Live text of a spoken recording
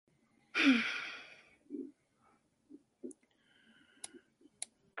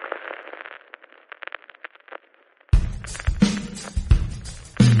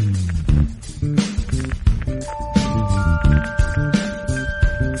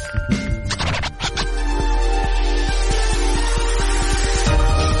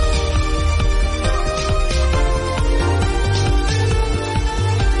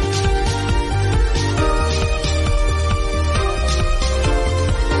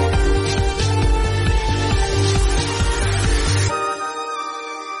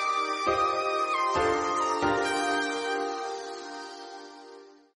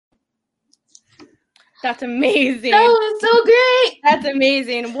That's amazing. That was so great. That's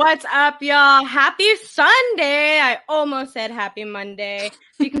amazing. What's up, y'all? Happy Sunday. I almost said happy Monday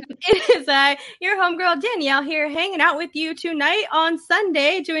because it is your homegirl Danielle here hanging out with you tonight on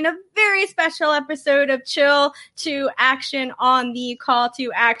Sunday, doing a very special episode of Chill to Action on the Call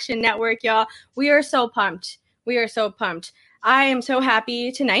to Action Network, y'all. We are so pumped. I am so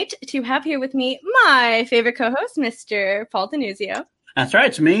happy tonight to have here with me my favorite co-host, Mr. Paul Denuzio. That's right.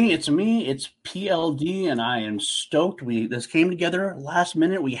 It's me. It's PLD, and I am stoked. This came together last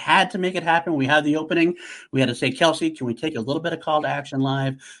minute. We had to make it happen. We had the opening. We had to say, Kelsey, can we take a little bit of Call to Action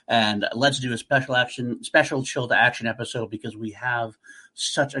live, and let's do a special Chill to Action episode because we have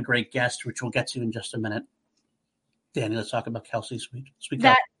such a great guest, which we'll get to in just a minute. Danny, let's talk about Kelsey, sweet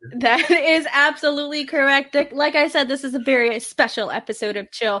That is absolutely correct. Like I said, this is a very special episode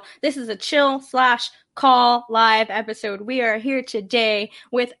of Chill. This is a Chill/Call live episode. We are here today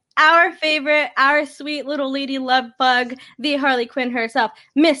with our favorite, our sweet little lady love bug, the Harley Quinn herself,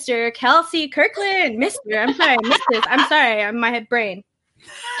 Mr. Kelsey Kirkland. I'm sorry, my brain.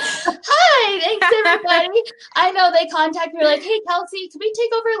 Hi, thanks everybody. I know they contacted me like, hey Kelsey, can we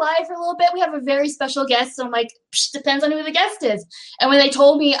take over live for a little bit? We have a very special guest. So I'm like, depends on who the guest is. And when they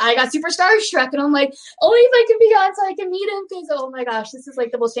told me, I got super starstruck, and I'm like, only if I can be on so I can meet him, because oh my gosh, this is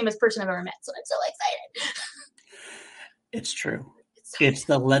like the most famous person I've ever met. So I'm so excited. It's true. It's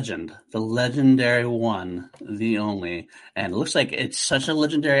the legend, the legendary one, the only, and it looks like it's such a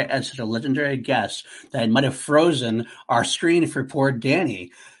legendary guest that it might have frozen our screen for poor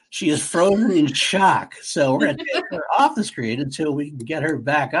Danny. She is frozen in shock, so we're going to take her off the screen until we can get her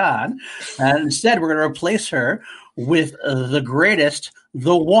back on, and instead we're going to replace her with the greatest,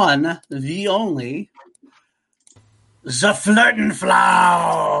 the one, the only, the Flirtin' Flow.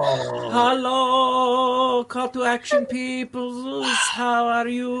 Hello, Call to Action peoples. How are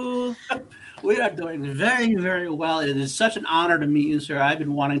you? We are doing very, very well. It is such an honor to meet you, sir. I've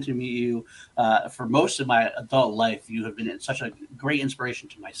been wanting to meet you for most of my adult life. You have been such a great inspiration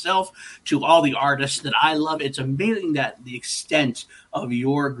to myself, to all the artists that I love. It's amazing that the extent of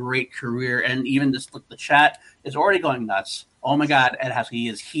your great career, and even this, look, the chat is already going nuts. Oh my God, Ed House, he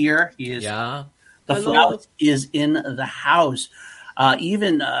is here. He is. Yeah. The Flouse is in the house.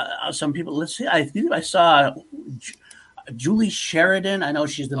 Even some people, let's see, I think I saw Julie Sheridan. I know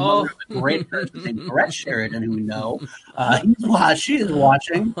she's the mother of a great person named Brett Sheridan, who we know. She is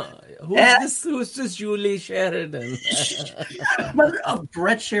watching. Who's this Julie Sheridan? Mother of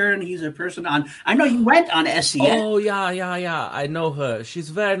Brett Sheridan. He's a person on, I know you went on SEN. Oh, yeah. I know her. She's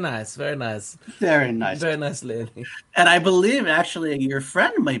very nice. Very nice. Very nice. Very nice lady. And I believe, actually, your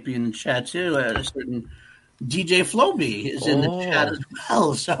friend might be in the chat, too. A certain DJ Floby is in the chat as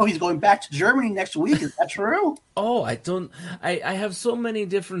well. So he's going back to Germany next week. Is that true? Oh, I have so many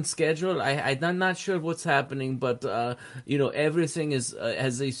different schedules. I'm not sure what's happening, but, everything is,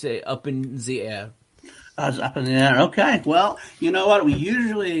 as they say, up in the air. Up in the air. Okay. Well, you know what? We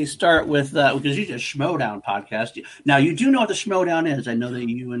usually start with, because you just Schmodown podcast. Now, you do know what the Schmodown is. I know that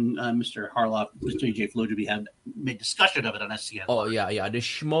you and Mr. Harloff, Mr. DJ Floby have made discussion of it on SCN. Oh, yeah. The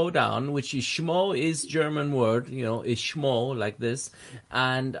Schmodown, which is Schmo is German word, is Schmo like this.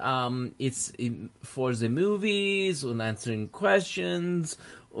 And it's for the movies and answering questions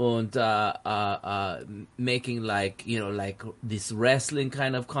and making like this wrestling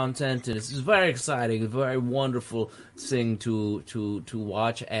kind of content, and it's very exciting, very wonderful thing to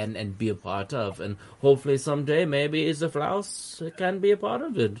watch and be a part of, and hopefully someday maybe the Flouse can be a part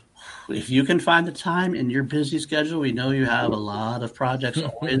of it. If you can find the time in your busy schedule, we know you have a lot of projects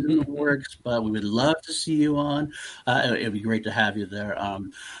always in the works, but we would love to see you on. It would be great to have you there.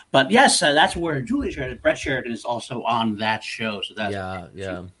 But yes, that's where Julie Sheridan, Brett Sheridan is also on that show. So that's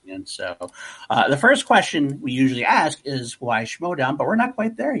yeah. And so the first question we usually ask is why Schmodown, but we're not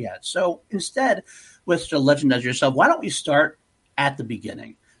quite there yet. So instead, with the legend as yourself, why don't we start at the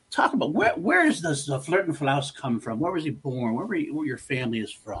beginning? Talk about where does the Flirtin' Flouse come from? Where was he born? Where your family is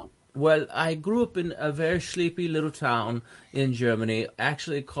from? Well, I grew up in a very sleepy little town in Germany,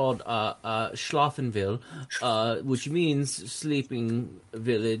 actually called Schlafenville, which means sleeping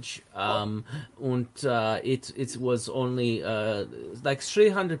village. And it was only like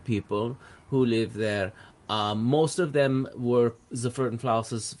 300 people who lived there. Most of them were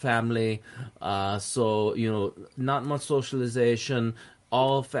Zeffertenflaus's family, so not much socialization,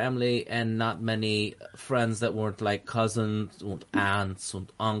 all family, and not many friends that weren't like cousins and aunts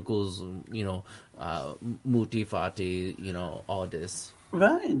and uncles, muti fati, all this.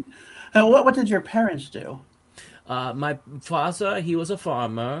 Right. And what did your parents do? My father, he was a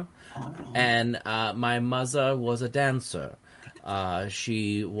farmer, and my mother was a dancer.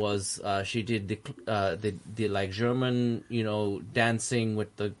 She did the like German, dancing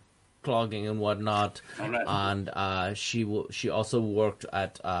with the clogging and whatnot, Right. and she also worked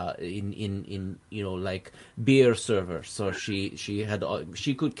at in like beer server. So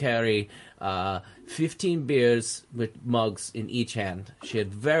she could carry 15 beers with mugs in each hand. She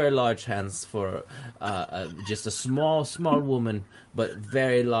had very large hands for just a small woman, but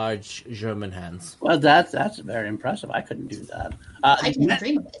very large German hands. Well, that's very impressive. I couldn't do that. I can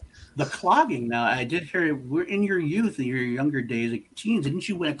dream of it. The clogging. Now, I did hear. We're in your youth, in your younger days, like teens. Didn't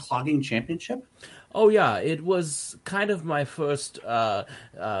you win a clogging championship? Oh yeah, it was kind of my first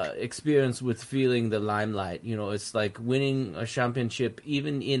experience with feeling the limelight. It's like winning a championship,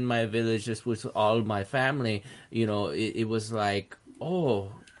 even in my village, just with all my family. It was like,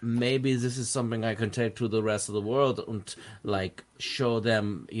 oh, maybe this is something I can take to the rest of the world and like show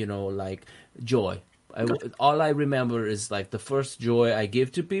them, like joy. All I remember is like the first joy I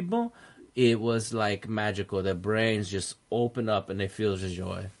give to people. It was like magical. Their brains just open up and they feel the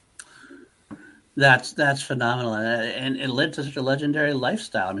joy. That's phenomenal, and it led to such a legendary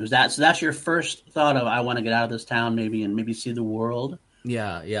lifestyle. I mean, that's your first thought of I want to get out of this town, maybe see the world.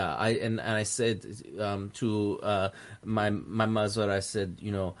 Yeah. I said to my mother, I said,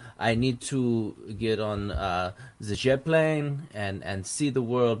 I need to get on the jet plane and see the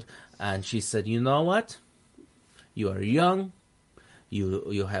world. And she said, you know what? You are young.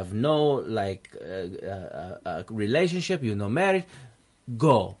 You have no like relationship. You're not married.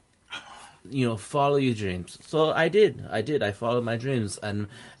 Go. Follow your dreams. So I did. I followed my dreams, and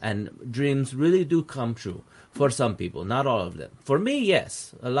dreams really do come true for some people, not all of them. For me,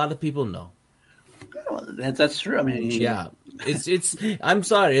 yes. A lot of people know. Well, that's true. I mean, yeah, it's. I'm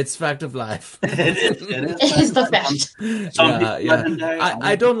sorry, it's fact of life. It is. It is the fact.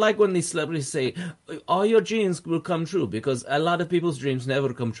 I don't like when these celebrities say all your dreams will come true, because a lot of people's dreams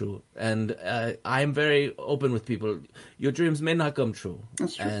never come true, and I'm very open with people. Your dreams may not come true,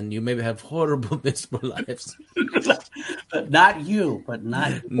 and you maybe have horrible, miserable lives. But not you.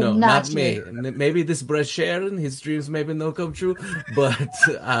 No, not me. Maybe this Brett Sharon, his dreams maybe not come true, but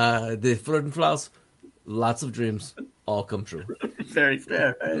the Freudenflaus, lots of dreams all come true. Very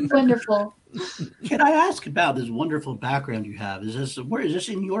fair. Wonderful. Can I ask about this wonderful background you have? Is this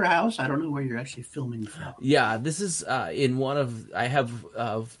in your house? I don't know where you're actually filming from. Yeah, this is in one of. I have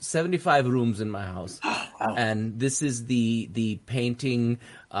 75 rooms in my house, Wow. and this is the painting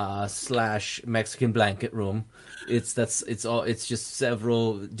 / Mexican blanket room. It's just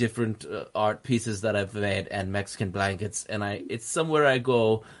several different art pieces that I've made and Mexican blankets, and it's somewhere I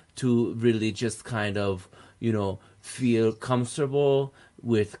go to really just kind of feel comfortable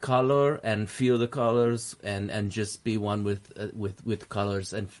with color and feel the colors and just be one with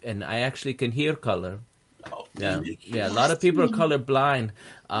colors, and I actually can hear color. Oh, Yeah. A lot of people are colorblind,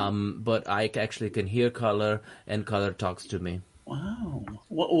 but I actually can hear color, and color talks to me. Wow.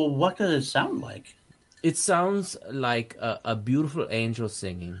 What does it sound like? It sounds like a beautiful angel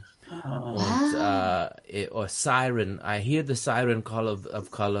singing. Or siren. I hear the siren call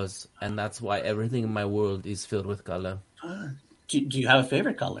of colors, and that's why everything in my world is filled with color. Do you have a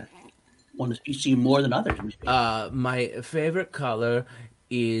favorite color? One that you see more than others? Maybe? My favorite color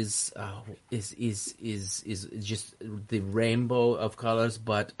is just the rainbow of colors,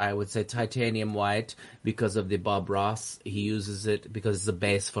 but I would say titanium white, because of the Bob Ross. He uses it because it's the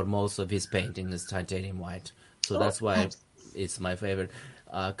base for most of his painting is titanium white. So that's why it's my favorite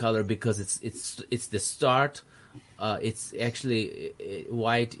color, because it's the start. It's actually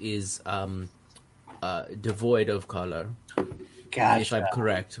white is devoid of color. Gotcha.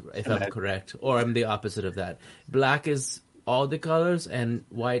 If I'm correct, or I'm the opposite of that. Black is all the colors, and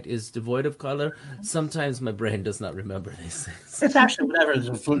white is devoid of color. Sometimes my brain does not remember these things. It's actually whatever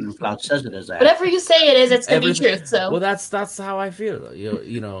the Freudenflaut says it is. Whatever you say it is, it's going to be truth. So Well, that's how I feel.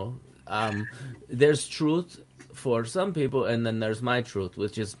 There's truth for some people, and then there's my truth,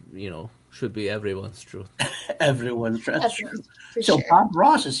 which is, should be everyone's truth. Everyone's truth. For So sure. Bob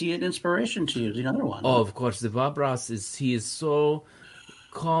Ross, is he an inspiration to you? The other one. Oh, of course, the Bob Ross he is so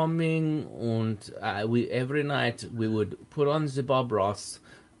calming, and we every night we would put on the Bob Ross,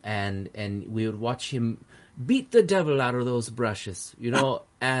 and we would watch him beat the devil out of those brushes,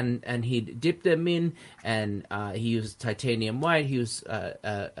 and he'd dip them in, and he used titanium white. He used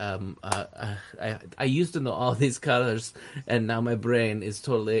I used to know all these colors, and now my brain is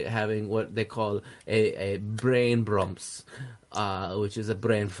totally having what they call a brain brumps. Which is a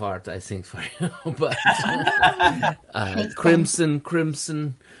brain fart, I think, for you. But Crimson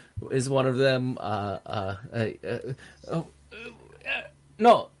is one of them.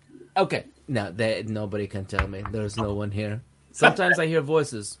 No, okay. No, nobody can tell me. There's no one here. Sometimes I hear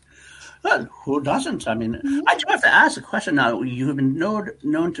voices. Well, who doesn't? I mean, I do have to ask a question now. You have been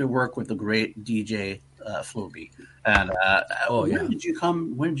known to work with the great DJ Floby. And when did you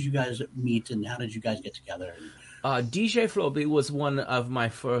come? When did you guys meet, and how did you guys get together? DJ Floby was one of my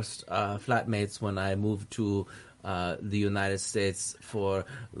first flatmates when I moved to the United States for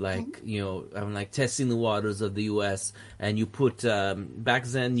I'm testing the waters of the U.S. And you put back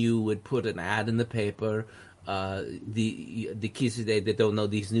then you would put an ad in the paper. The kids today, they don't know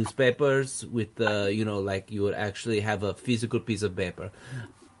these newspapers with you would actually have a physical piece of paper.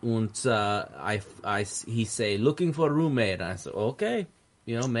 And he say looking for a roommate. And I said okay,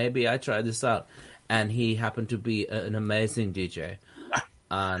 maybe I try this out. And he happened to be an amazing DJ,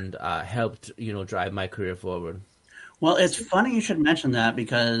 and helped drive my career forward. Well, it's funny you should mention that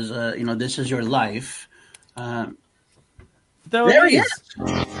because this is your life. There he is.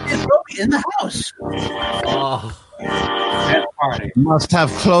 It's in the house. Oh, Party. Must have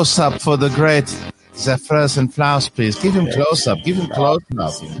close up for the great Zephyrus and Flaus, please. Give him close up. Give him close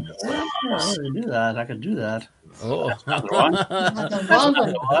up. I could do that. oh, Welcome.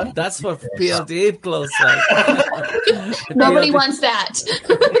 that's for PLD close up. Nobody wants that.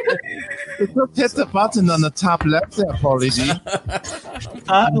 Just hit the button on the top left there, Paulie D.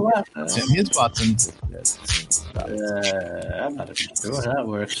 Left. His button. I'm not sure how that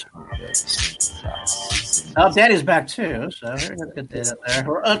works. Oh, Daddy's back too, so we're gonna get that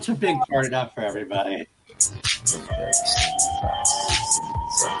there. It's a big party now for everybody.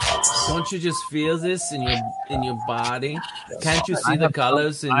 Don't you just feel this in your body? Can't you see the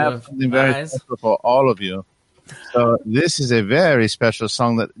colors in I your have something very eyes? special for all of you. So this is a very special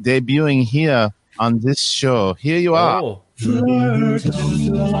song that debuting here on this show. Here you are. Oh,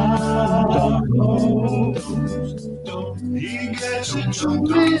 He gets into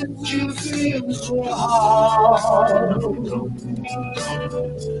it, you feel so hard.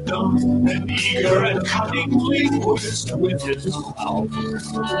 And eager and cunningly twist with his mouth.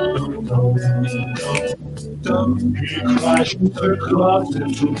 He crashed the closet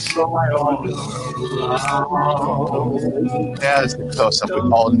to try on her. There's the close up we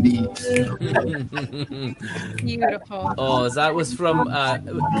all need. Beautiful. oh, that was from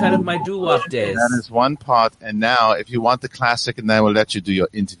kind of my doo-wop days. That is one part. And now, if you want the classic, and then we'll let you do your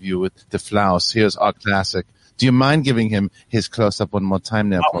interview with the Flaus. Here's our classic. Do you mind giving him his close-up one more time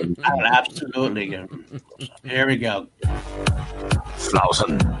now, Paulie? Absolutely. Here we go.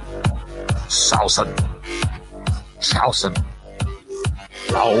 Flausen, Sausen, Schausen.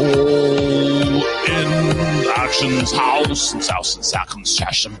 Blau in Actions Haus, Sausen, Sachen,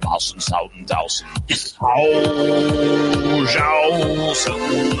 Schaschen, Bausen, Sauden, Dausen.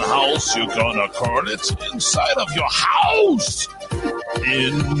 Jausen House, you're gonna curl it inside of your house.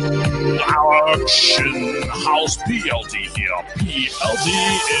 In Action House, PLD here, PLD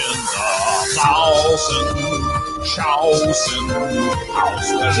in the Schausen House.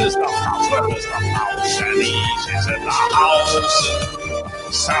 Where is the house? Where is the house? And he's in the house.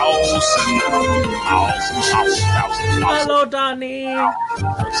 Sausen House. Hello, Donnie.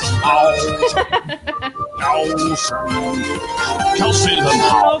 Kelsey the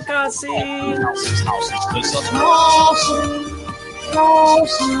Hello, house. Cassie. Kelsey's house is Christmas. House.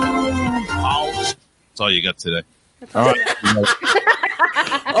 That's all you got today. All right.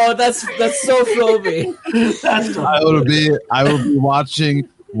 Oh, that's so Floby. I will be watching,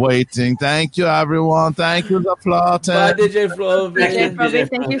 waiting. Thank you, everyone. Thank you, the plot. Bye, DJ Floby. DJ Floby,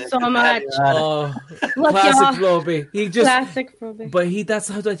 thank you so much. Oh, Look, classic y'all. Floby. He just, Classic Floby. but that's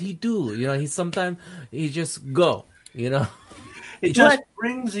how that he do. He sometimes he just go. It just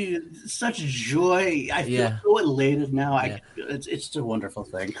brings you such joy. I feel Yeah. so elated now. Yeah. It's a wonderful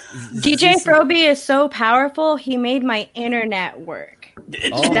thing. DJ Froby is so powerful, he made my internet work.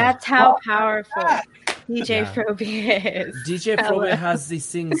 Oh. That's how powerful DJ Yeah. Froby is. DJ Hello. Floby has these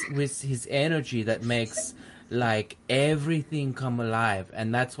things with his energy that makes like everything come alive,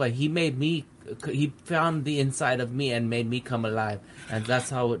 and that's why he found the inside of me and made me come alive, and that's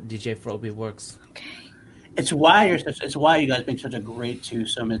how DJ Froby works. It's why it's why you guys make such a great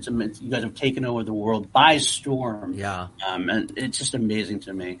twosome. You guys have taken over the world by storm. Yeah. And it's just amazing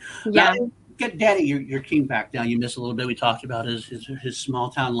to me. Yeah. Now, get Danny your king back down. You missed a little bit. We talked about his small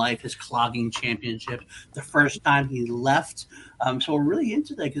town life, his clogging championship, the first time he left. So we're really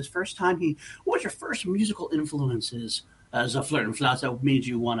into like his first time. What was your first musical influences as a Flirt and Flounce that made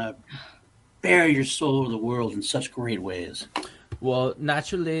you want to bare your soul to the world in such great ways? Well,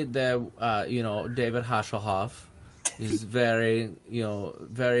 naturally, David Hasselhoff is very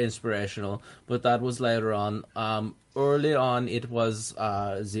inspirational. But that was later on. Early on, it was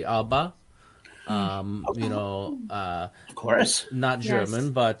the ABBA. Of course, not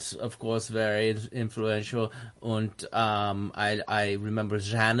German, but of course very influential. And I remember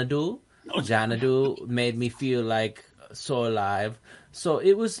Xanadu. Xanadu made me feel like so alive. So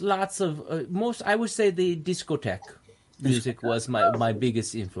it was lots of I would say the discotheque music was my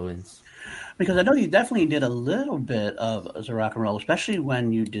biggest influence. Because I know you definitely did a little bit of the rock and roll, especially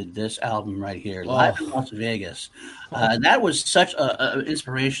when you did this album right here, Live in Las Vegas. That was such an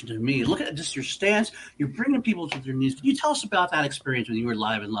inspiration to me. Look at just your stance. You're bringing people to their knees. Can you tell us about that experience when you were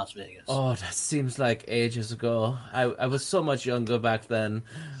live in Las Vegas? Oh, that seems like ages ago. I was so much younger back then.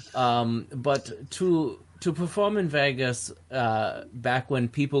 But to perform in Vegas back when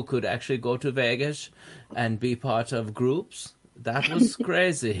people could actually go to Vegas and be part of groups, that was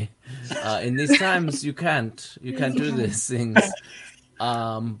crazy. In these times, you can't do these things.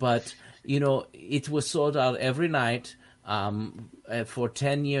 But it was sold out every night for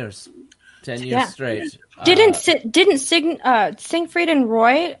 10 years. 10 years straight. Didn't Siegfried and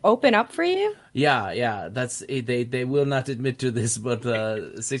Roy open up for you? Yeah. That's they will not admit to this, but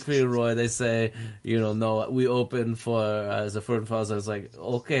Siegfried and Roy, they say, no, we open for the Flirt and Flounce. I was like,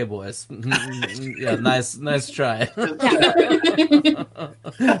 okay, boys, yeah, nice try.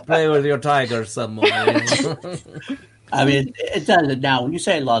 Play with your tiger some more. I mean, it does. Now, when you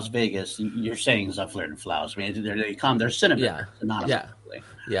say Las Vegas, you're saying the Flirt and Flounce. I mean, they're synonymous.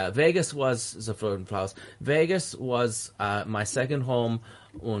 Yeah. Vegas was the Flirt and Flounce. Vegas was my second home,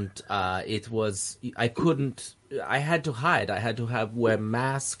 and it was. I had to hide. I had to wear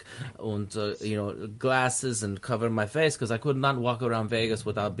mask and glasses and cover my face because I could not walk around Vegas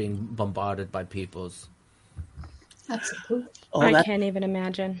without being bombarded by people. Absolutely. I can't even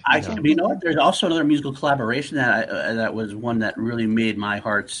imagine. You know what? There's also another musical collaboration that was one that really made my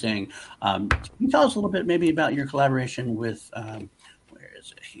heart sing. Can you tell us a little bit maybe about your collaboration with, where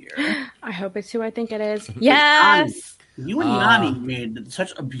is it here? I hope it's who I think it is. Yes! You and Yanni made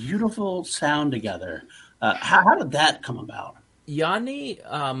such a beautiful sound together. How did that come about? Yanni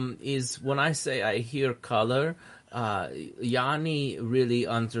is, when I say I hear color, Yanni really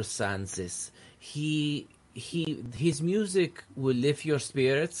understands this. His music will lift your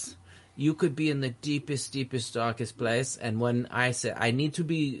spirits. You could be in the deepest, darkest place, and when I say I need to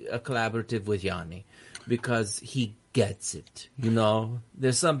be a collaborative with Yanni, because he gets it.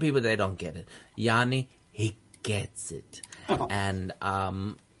 There's some people they don't get it. Yanni, he gets it, and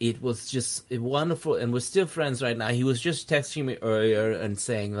it was just wonderful, and we're still friends right now. He was just texting me earlier and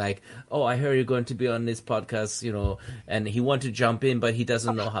saying like, "Oh, I heard you're going to be on this podcast," and he wanted to jump in, but he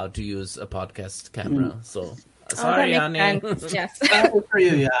doesn't know how to use a podcast camera. So sorry, Yanni. Yes, good for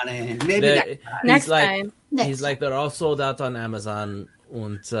you, Yanni. Maybe next time. He's like, they're all sold out on Amazon,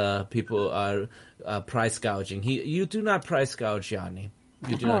 and people are price gouging. You do not price gouge, Yanni.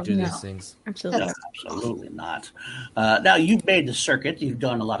 You do not do these things. Absolutely. No, absolutely not. Now, you've made the circuit. You've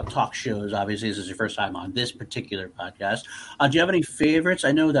done a lot of talk shows. Obviously, this is your first time on this particular podcast. Do you have any favorites?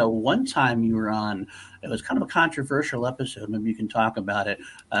 I know that one time you were on, it was kind of a controversial episode. Maybe you can talk about it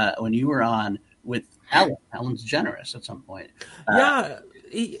when you were on with Ellen. Ellen's Generous at some point.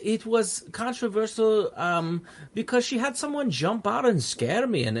 It was controversial because she had someone jump out and scare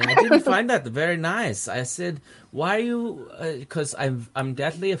me, and I didn't find that very nice. I said, "Why are you?" Because I'm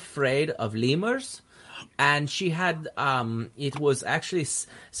deathly afraid of lemurs, and she had it was actually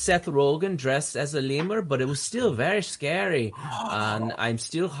Seth Rogen dressed as a lemur, but it was still very scary, and it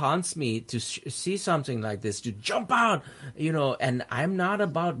still haunts me to see something like this, to jump out, And I'm not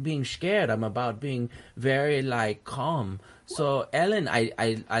about being scared. I'm about being very calm. So Ellen,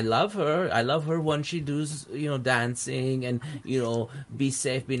 I love her. I love her when she does, dancing and, be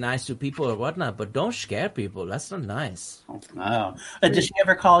safe, be nice to people or whatnot. But don't scare people. That's not nice. Oh. Did she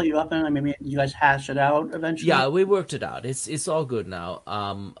ever call you up and maybe you guys hash it out eventually? Yeah, we worked it out. It's all good now.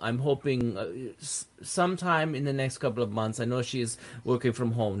 I'm hoping sometime in the next couple of months. I know she's working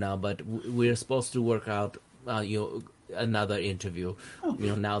from home now, but we're supposed to work out another interview.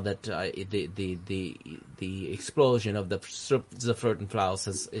 Now that the explosion of the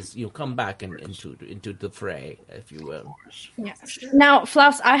Zerfurtenflaus is come back into the fray, if you will. Yes. Now,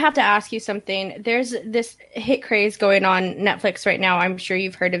 Flaus, I have to ask you something. There's this hit craze going on Netflix right now. I'm sure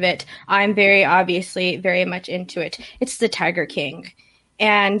you've heard of it. I'm very much into it. It's the Tiger King.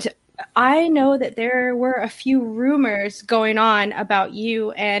 And I know that there were a few rumors going on about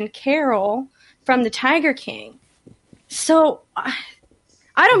you and Carol from the Tiger King. So I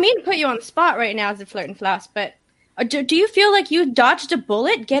don't mean to put you on the spot right now as a Flirtenflaus, but do you feel like you dodged a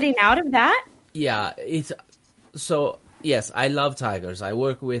bullet getting out of that? Yeah, so yes, I love tigers. I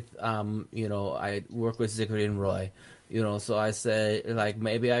work with Zachary and Roy, so I say, like,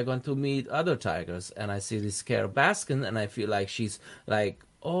 maybe I'm going to meet other tigers, and I see this Carol Baskin, and I feel like she's like,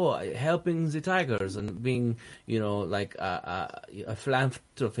 helping the tigers and being, like a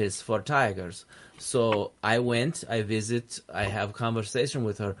philanthropist for tigers. So I have conversation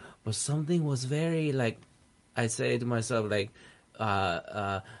with her, but something was very, like, I say to myself, like,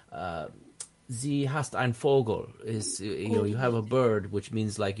 Sie hast ein Vogel is, you have a bird, which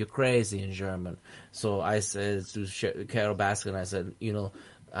means like you're crazy in German. So I said to Carol Baskin, I said,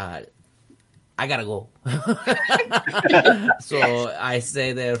 I gotta go. So I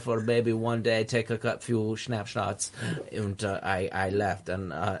stay there for maybe one day, take a few snapshots, and I left.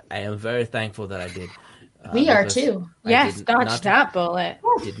 And I am very thankful that I did. We are too. Yes, dodge that bullet.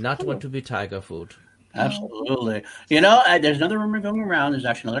 Did not want to be tiger food. Absolutely. There's another rumor going around. There's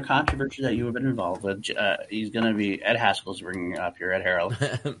actually another controversy that you have been involved with. He's going to be Ed Haskell's bringing up here, Ed Harold.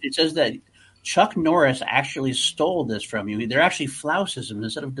 It says that Chuck Norris actually stole this from you. They're actually Flausisms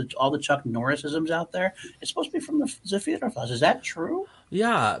instead of all the Chuck Norrisisms out there. It's supposed to be from the Zerfurtenflaus. Is that true?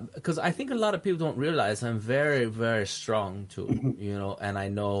 Yeah, because I think a lot of people don't realize I'm very, very strong too. And I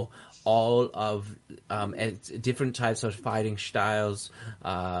know all of different types of fighting styles.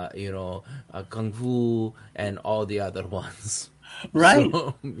 Kung Fu and all the other ones. Right.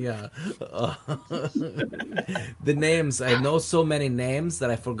 So, yeah. The names, I know so many names that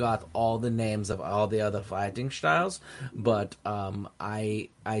I forgot all the names of all the other fighting styles, but I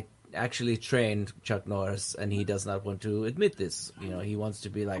actually trained Chuck Norris, and he does not want to admit this. He wants to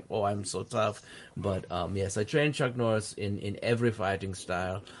be like, oh, I'm so tough. But yes, I trained Chuck Norris in every fighting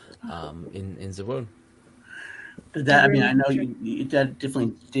style in the world. I know you that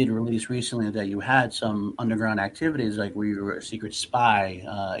definitely did release recently that you had some underground activities, like where you were a secret spy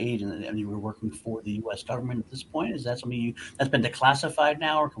agent, and you were working for the U.S. government at this point. Is that something that's been declassified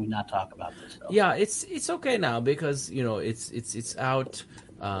now, or can we not talk about this? Yeah, it's okay now because it's out.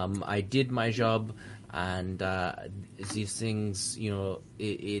 I did my job, and these things,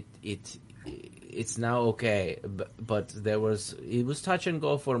 it's now okay. But it was touch and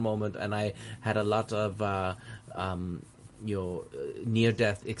go for a moment, and I had a lot of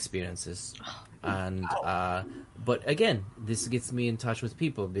near-death experiences, and but again, this gets me in touch with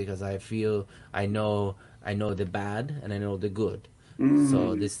people because I feel I know the bad and I know the good.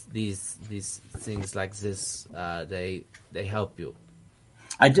 So these things like this, they help you.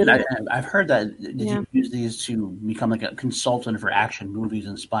 I did. I've heard that. Did you use these to become like a consultant for action movies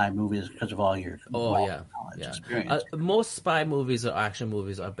and spy movies because of all your experience? Most spy movies or action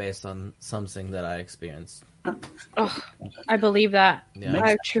movies are based on something that I experienced. Oh, I believe that. Yeah.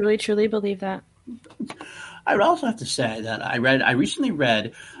 I truly, truly believe that. I would also have to say that I recently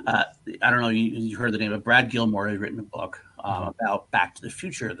read, I don't know, you heard the name of Brad Gilmore has written a book about Back to the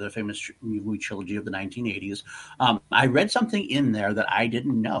Future, the famous movie trilogy of the 1980s. I read something in there that I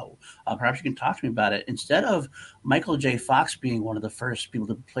didn't know. Perhaps you can talk to me about it. Instead of Michael J. Fox being one of the first people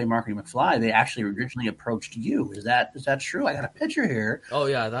to play Marty McFly, they actually originally approached you. Is that true? I got a picture here. Oh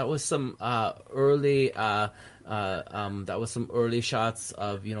yeah, that was some early. That was some early shots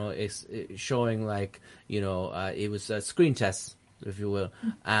of showing like it was a screen test, if you will,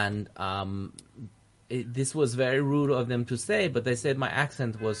 and this was very rude of them to say, but they said my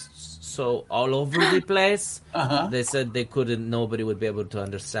accent was so all over the place. They said nobody would be able to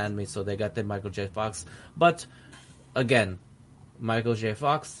understand me, so they got the Michael J. Fox. But again, Michael J.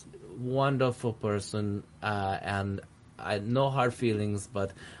 Fox, wonderful person, and no hard feelings,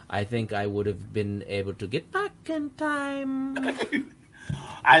 but I think I would have been able to get back in time.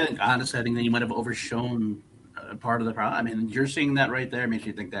 I think that you might have overshown part of the problem. I mean, you're seeing that right there makes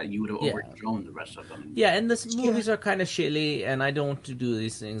you think that you would have overshown the rest of them. Yeah, and the movies are kind of shilly, and I don't want to do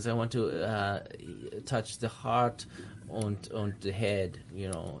these things. I want to touch the heart on the head,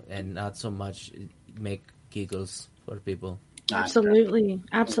 and not so much make giggles for people. Absolutely.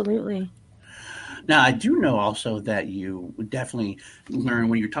 Now, I do know also that you definitely learn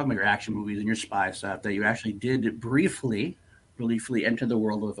when you're talking about your action movies and your spy stuff that you actually did briefly enter the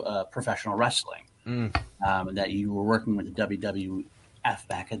world of professional wrestling. That you were working with the WWF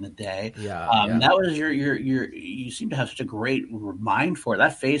back in the day. That was your. You seem to have such a great mind for it.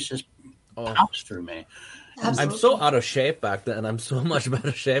 That face just pops through me. I'm so out of shape back then. I'm so much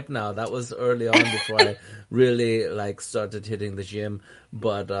better shape now. That was early on before I really started hitting the gym.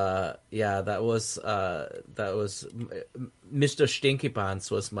 But that was Mr. Stinky Pants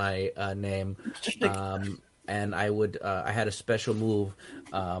was my name. And I had a special move.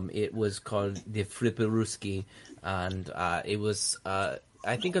 It was called the Flipperuski, and it was. I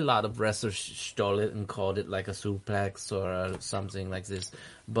think a lot of wrestlers stole it and called it like a suplex or something like this.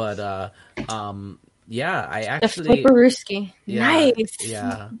 But I actually Flipperuski. Nice.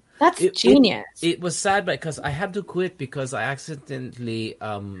 Yeah. That's genius. It was sad because I had to quit because I accidentally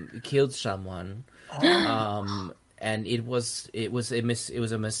killed someone. And it was a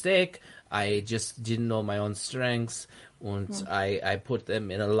mistake. I just didn't know my own strengths, and I put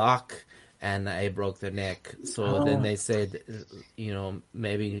them in a lock, and I broke their neck. So then they said,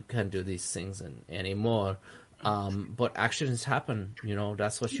 maybe you can't do these things anymore. But accidents happen.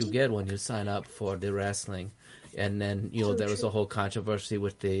 That's what you get when you sign up for the wrestling. And then, there was a whole controversy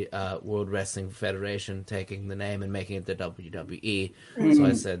with the World Wrestling Federation taking the name and making it the WWE. So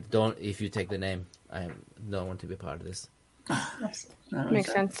I said, if you take the name, I don't want to be part of this.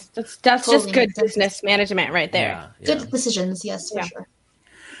 Makes sense. That's just good business management right there. Good decisions, yes, for sure.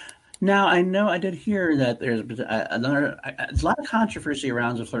 Now, I know I did hear that there's a lot of controversy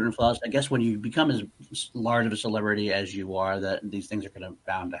around the Flirt and Floss. I guess when you become as large of a celebrity as you are, that these things are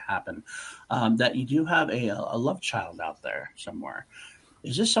bound to happen. That you do have a love child out there somewhere.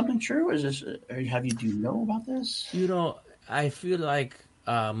 Is this something true? Do you know about this? I feel like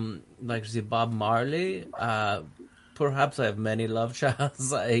the Bob Marley. Perhaps I have many love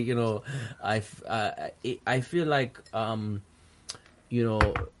childs. I feel like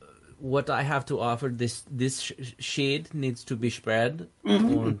what I have to offer, this shade needs to be spread,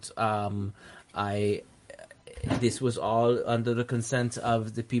 and this was all under the consent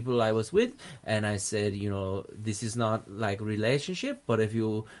of the people I was with, and I said, this is not like a relationship, but if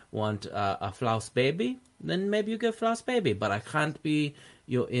you want a Flouse baby, then maybe you get Flouse baby, but I can't be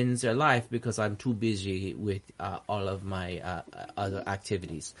in their life because I'm too busy with all of my other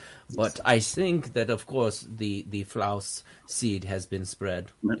activities. But I think that, of course, the Flouse seed has been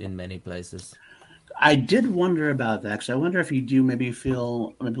spread in many places. I did wonder about that because I wonder if you do maybe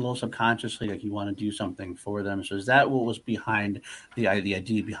feel a little subconsciously like you want to do something for them. So is that what was behind the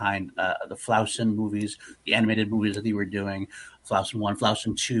idea behind the Flausen movies, the animated movies that you were doing? Flausen 1,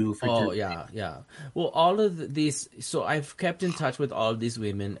 Flausen 2. Yeah. Well, all of these. So I've kept in touch with all of these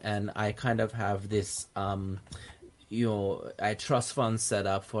women, and I kind of have this, I trust fund set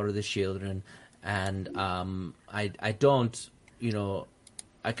up for the children, and I don't,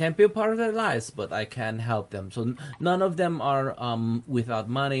 I can't be a part of their lives, but I can help them. So none of them are without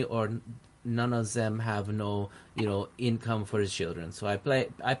money, or none of them have no, income for his children. So I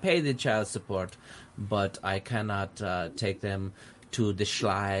pay the child support, but I cannot take them to the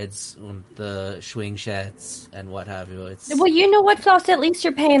slides and the swing sheds and what have you. Well, you know what, Floss? At least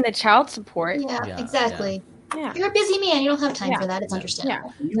you're paying the child support. Yeah, exactly. Yeah. You're a busy man. You don't have time for that. It's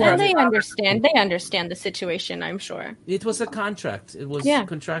understandable. Yeah. And they understand. They understand the situation, I'm sure. It was a contract. It was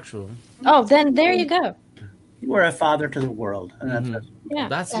contractual. Oh, then there you go. You are a father to the world. And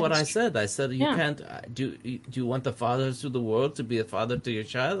that's what I said. I said, you can't. Do you want the fathers to the world to be a father to your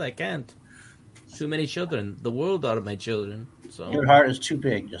child? I can't. Too many children. The world are my children. So your heart is too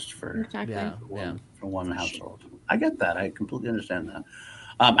big just for for one household. I get that. I completely understand that.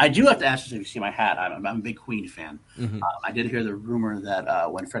 I do have to ask if you see my hat. I'm a big Queen fan. I did hear the rumor that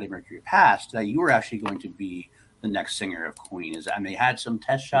when Freddie Mercury passed, that you were actually going to be the next singer of Queen. They had some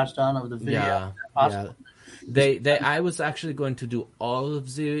test shots done of the video. I was actually going to do all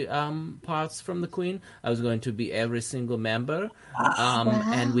of the parts from the Queen. I was going to be every single member.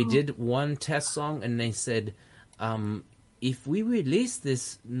 And we did one test song, and they said, if we release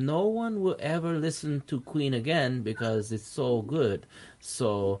this, no one will ever listen to Queen again because it's so good.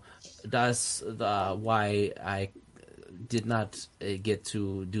 So that's why I did not get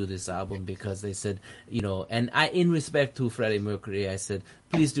to do this album, because they said, and in respect to Freddie Mercury, I said,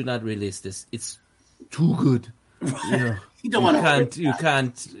 please do not release this. It's too good. You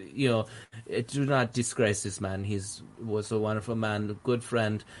can't, do not disgrace this man. He was a wonderful man, a good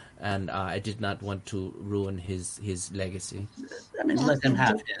friend, and I did not want to ruin his legacy. I mean, let him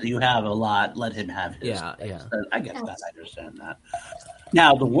have his. You have a lot. Let him have his. Yeah. I get that. I understand that.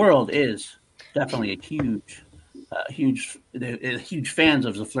 Now, the world is definitely huge fans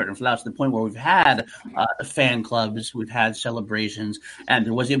of the Flirt and Flouse to the point where we've had fan clubs, we've had celebrations, and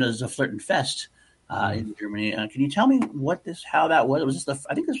there was even a Flirt and Fest in Germany. Can you tell me how that was? Was this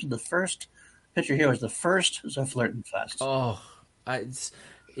I think this was the first picture here. Was the first Flirt and Fest? Oh,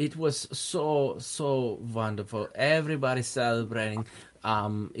 it was so wonderful. Everybody celebrating.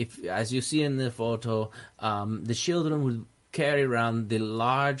 If as you see in the photo, the children would carry around the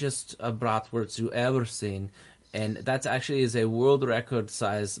largest bratwurst you ever seen. And that actually is a world record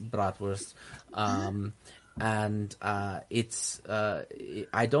size bratwurst. It's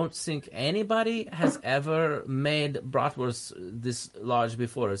I don't think anybody has ever made bratwurst this large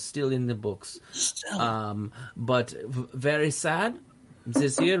before. It's still in the books. But very sad.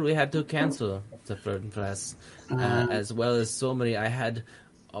 This year we had to cancel the Flirt and Fest, as well as so many. I had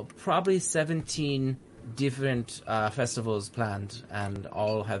probably 17 different festivals planned, and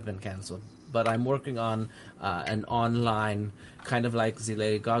all have been canceled. But I'm working on an online, kind of like the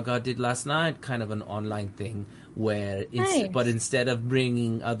Lady Gaga did last night, kind of an online thing where but instead of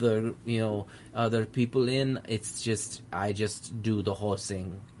bringing other people in, I just do the whole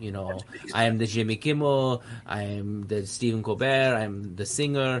thing. I am the Jimmy Kimmel, I am the Stephen Colbert, I'm the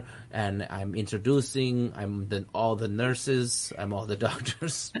singer, and I'm introducing. I'm all the nurses, I'm all the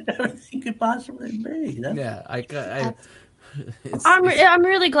doctors. Everything you could possibly be. I'm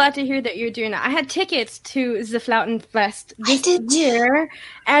really glad to hear that you're doing that. I had tickets to the Flauten Fest this year,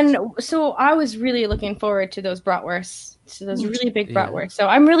 and so I was really looking forward to those bratwursts, to those really big bratwursts. So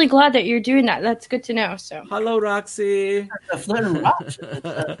I'm really glad that you're doing that. That's good to know. So hello, Roxy.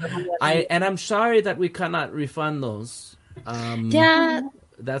 I'm sorry that we cannot refund those.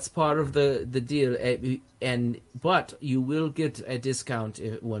 That's part of the deal. But you will get a discount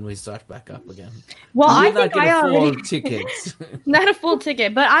when we start back up again. Well, I think I already tickets. Not a full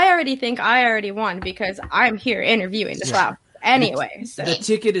ticket, but I already think I already won because I'm here interviewing the Flouse anyway. So. The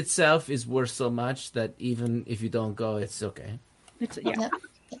ticket itself is worth so much that even if you don't go, it's okay.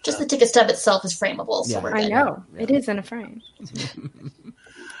 Just the ticket stub itself is frameable. So we're good. I know it is in a frame.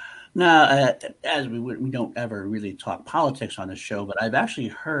 Now, as we don't ever really talk politics on this show, but I've actually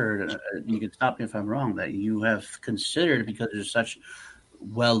heard, you can stop me if I'm wrong, that you have considered, because you're such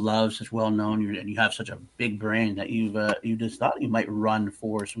well-loved, such well-known, and you have such a big brain, that you just thought you might run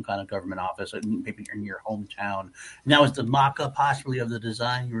for some kind of government office, maybe in your hometown. And that was the mock-up possibly of the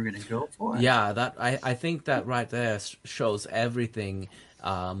design you were going to go for? Yeah, I think that right there shows everything.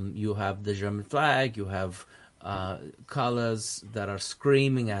 You have the German flag, you have colors that are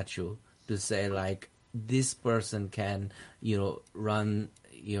screaming at you to say, like, this person can run,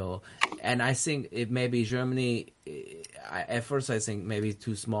 and I think it may be Germany. At first I think maybe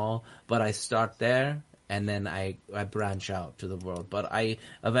too small, but I start there and then I branch out to the world. But I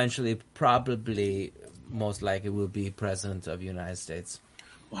eventually probably most likely will be president of the United States.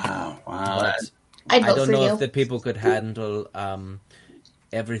 Wow. But I don't know if the people could handle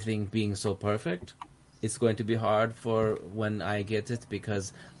everything being so perfect. It's going to be hard for when I get it,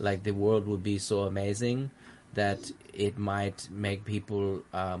 because like the world will be so amazing that it might make people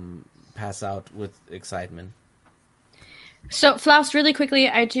pass out with excitement. So, Flaus, really quickly,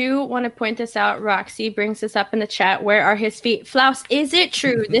 I do want to point this out. Roxy brings this up in the chat. Where are his feet? Flaus, is it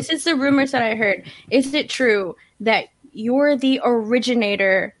true? This is the rumors that I heard. Is it true that you're the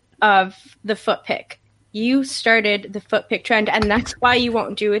originator of the foot pick? You started the foot pick trend, and that's why you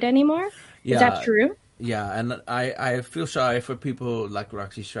won't do it anymore? Is that true? Yeah, and I feel sorry for people like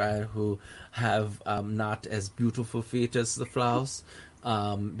Roxy Schreier who have not as beautiful feet as the Flaus,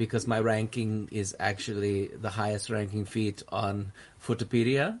 because my ranking is actually the highest ranking feet on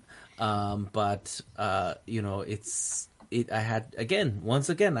Footopedia. But I had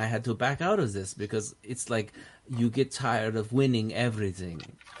to back out of this, because it's like you get tired of winning everything,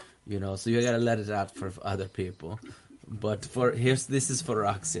 so you gotta let it out for other people. But this is for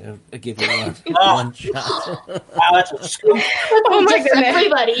Roxy. I'll give her one shot. Wow, that's a scoop. Oh my goodness.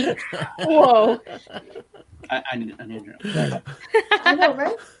 Everybody. Whoa. I need to. I know,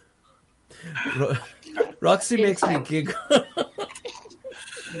 right? Roxy makes me giggle.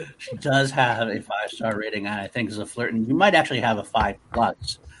 She does have a 5-star rating, and I think is a flirt. And you might actually have a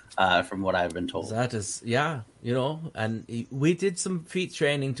 5+, from what I've been told. That is, and we did some feet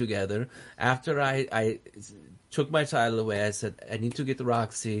training together. After I took my title away, I said, I need to get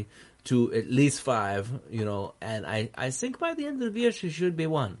Roxy to at least 5, and I think by the end of the year she should be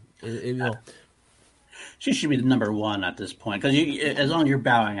 1. She should be the number 1 at this point, because as long as you're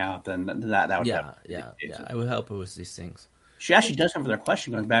bowing out, then that would I will help her with these things. She actually does have another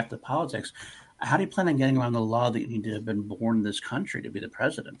question going back to politics. How do you plan on getting around the law that you need to have been born in this country to be the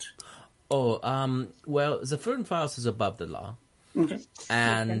president? Well, the Frauenfaust is above the law. Okay.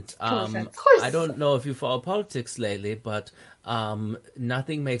 And Of course. I don't know if you follow politics lately, but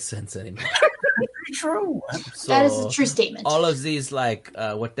nothing makes sense anymore. True. So That is a true statement. all of these, like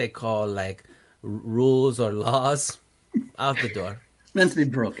what they call like rules or laws, out the door. Meant to be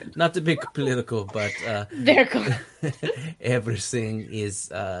broken. Not to be political, but There goes. everything is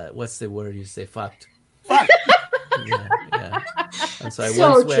what's the word you say? Fucked. Fuck. Yeah. I'm sorry.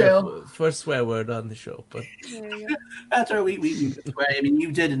 So First swear word on the show, but That's where we swear. I mean,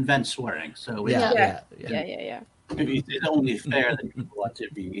 you did invent swearing, so yeah. it's only fair that people want to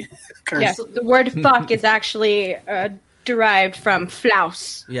be cursed. Yes, the word fuck is actually derived from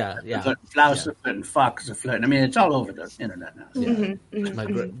flaus. Yeah. Flouse a flirt and fuck is a flirt. I mean, it's all over the internet now. Yeah. My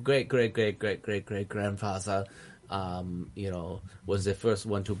great grandfather, was the first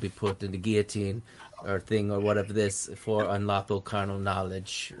one to be put in the guillotine or thing or whatever this for unlawful carnal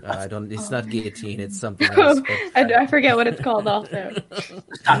knowledge. It's not guillotine, it's something else. But I forget what it's called also.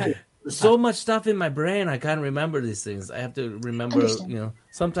 so much stuff in my brain, I can't remember these things. I have to remember, Understand.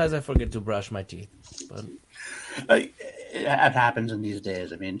 sometimes I forget to brush my teeth. But It happens in these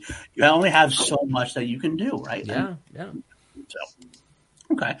days. I mean, you only have so much that you can do, right? yeah. So,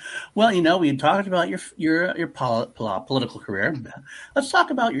 okay. Well, we talked about your political career. Let's talk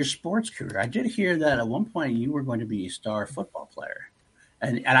about your sports career. I did hear that at one point you were going to be a star football player,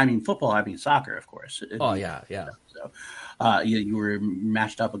 and I mean football. I mean soccer, of course. Oh yeah. So, you were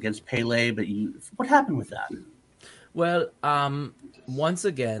matched up against Pele, but what happened with that? Well, once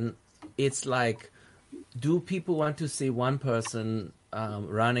again, it's like, do people want to see one person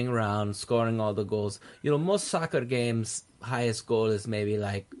running around, scoring all the goals? Most soccer games, highest goal is maybe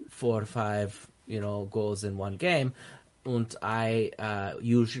like 4 or 5, goals in one game. And I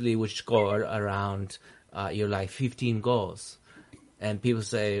usually would score around, 15 goals. And people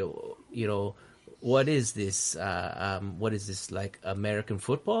say, what is this? What is this, like American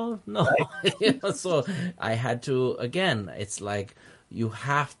football? No. So I had to, again, it's like you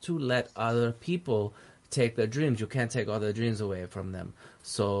have to let other people take their dreams. You can't take all their dreams away from them.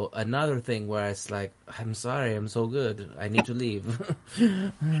 So another thing where it's like, I'm sorry, I'm so good, I need to leave.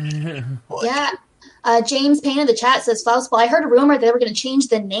 Yeah. James Payne in the chat says, Faustball, I heard a rumor they were going to change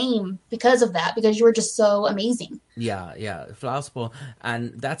the name because of that, because you were just so amazing. Yeah, Flausball.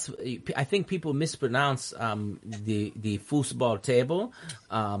 And I think people mispronounce the foosball table,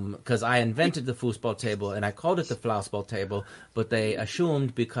 because I invented the foosball table and I called it the Flausball table, but they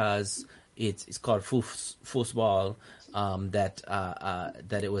assumed because it's called foosball,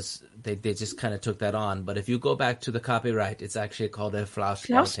 that it was, they just kind of took that on. But if you go back to the copyright, it's actually called a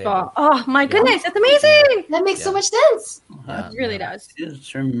Flausball table. Oh my goodness, that's amazing! That makes so much sense. It really does. It's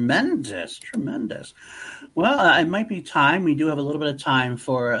tremendous. Well, it might be time. We do have a little bit of time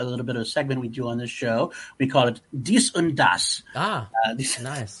for a little bit of a segment we do on this show. We call it Dies und Das.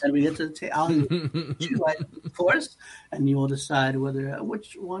 Nice. And we get to I'll two items, of course, and you will decide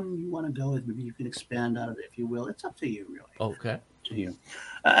which one you want to go with. Maybe you can expand on it, if you will. It's up to you, really. Okay. To you.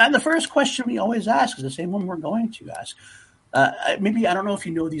 And the first question we always ask is the same one we're going to ask. Maybe, I don't know if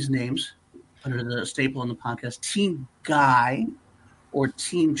you know these names, but they're the staple in the podcast. Team Guy or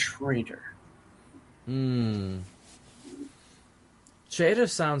Team Trader? Trader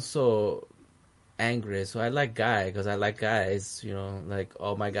sounds so angry, so I like Guy because I like guys. Like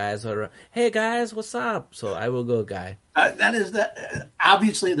all my guys are, hey guys, what's up? So I will go Guy. That is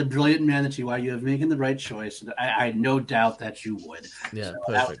obviously the brilliant man that you are. You have making the right choice. I had no doubt that you would. Yeah, so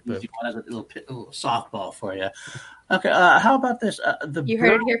perfect. That was a little softball for you. Okay, how about this? You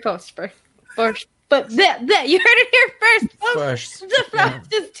heard it here first. But you heard it here first. The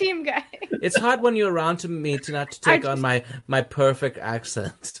fastest team guy. It's hard when you're around to me to take on my perfect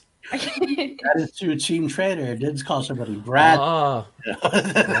accent. That is true. Team Trader did call somebody Brad. Oh,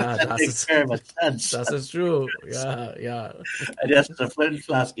 that makes very much sense. That's true. Yeah. And yes, the Flint and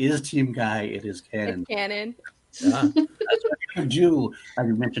Flask is Team Guy. It is canon. It's canon. Yeah. That's what you do. As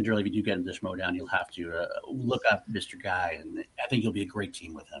you mentioned earlier, if you do get into Schmodown, you'll have to look up Mr. Guy, and I think you'll be a great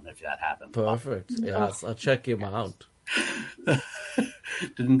team with him if that happens. Perfect. Yes, I'll check him out.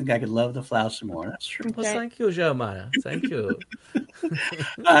 Didn't think I could love the Flouse some more. That's true. Well, thank you, Jeremiah. Thank you.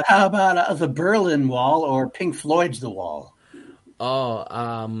 How about the Berlin Wall or Pink Floyd's The Wall?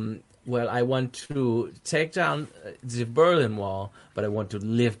 Well, I want to take down the Berlin Wall, but I want to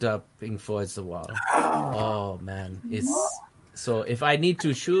lift up Pink Floyd's The Wall. Oh man, so if I need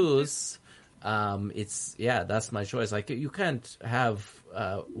to choose, that's my choice. Like you can't have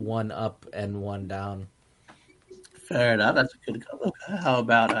one up and one down. Fair enough. That's a good go. Okay. How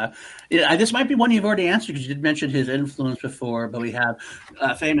about this might be one you've already answered because you did mention his influence before, but we have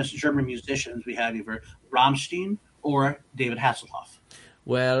famous German musicians. We have either Rammstein or David Hasselhoff.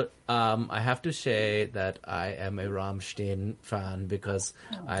 Well, I have to say that I am a Rammstein fan because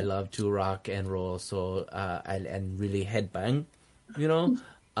I love to rock and roll, so and really headbang, you know.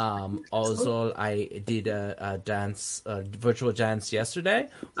 Also, I did a dance, virtual dance yesterday,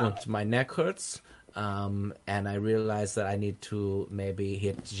 and my neck hurts. And I realized that I need to maybe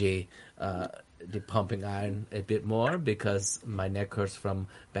hit the pumping iron a bit more because my neck hurts from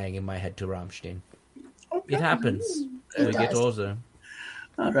banging my head to Rammstein. It happens. We get older.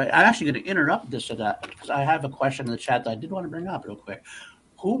 All right. I'm actually going to interrupt this because I have a question in the chat that I did want to bring up real quick.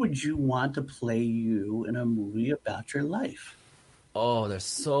 Who would you want to play you in a movie about your life? Oh, there's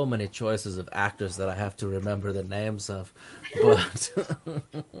so many choices of actors that I have to remember the names of. But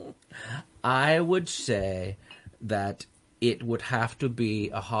I would say that it would have to be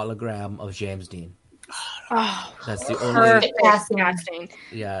a hologram of James Dean. Oh, that's the only casting.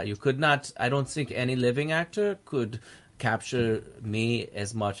 Yeah, you could not. I don't think any living actor could capture me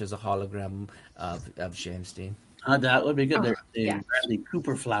as much as a hologram of James Dean. That would be good. Bradley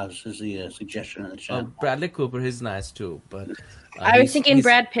Cooper Flaus is the suggestion in the chat. Bradley Cooper, he's nice too, but I was thinking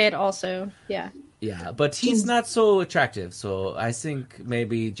Brad Pitt also. Yeah. Yeah, but he's not so attractive, so I think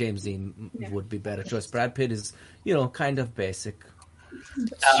maybe James Dean would be better choice. Brad Pitt is, kind of basic.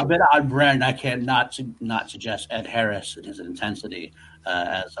 A bit odd brand. I can't not suggest Ed Harris in his intensity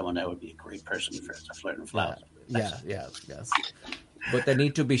as someone that would be a great person for to flirt and flout. Yes. But they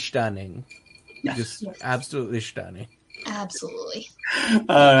need to be stunning. Yes. Just absolutely stunning. Absolutely.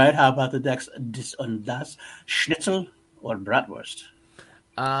 All right. How about the next? Das Schnitzel or Bratwurst?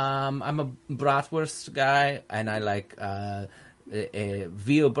 I'm a bratwurst guy, and I like a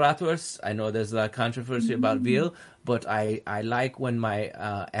veal bratwurst. I know there's a lot of controversy about veal, but I like when my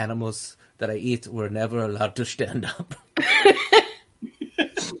animals that I eat were never allowed to stand up.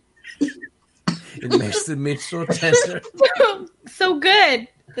 It makes the meat so tender. So good.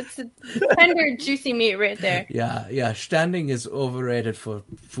 That's a tender, juicy meat right there. Yeah. Standing is overrated for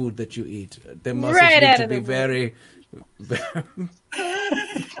food that you eat. They must need to be very...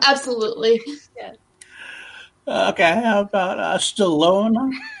 Absolutely. Yeah. Okay, how about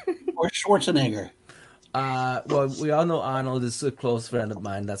Stallone or Schwarzenegger? Well, we all know Arnold is a close friend of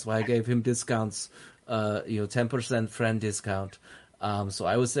mine. That's why I gave him discounts, 10% friend discount. So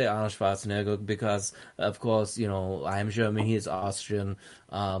I would say Arnold Schwarzenegger because, of course, I am German, he is Austrian.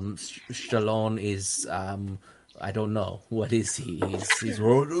 Stallone is... I don't know. What is he? He's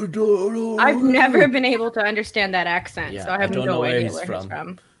I've never been able to understand that accent, so I have no idea where he's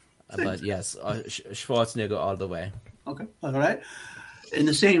from. But yes, Schwarzenegger all the way. Okay, all right. In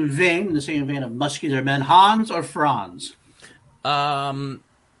the same vein of muscular men, Hans or Franz? I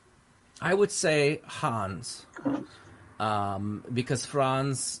would say Hans. Because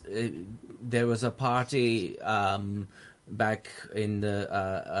Franz, there was a party back in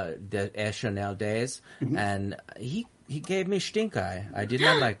the Air Chanel days, and he gave me stink eye. I did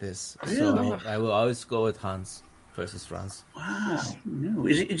not like this, so I will always go with Hans versus Franz. Wow, no.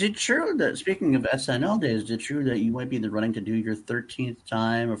 Is it true that, speaking of SNL days, is it true that you might be in the running to do your 13th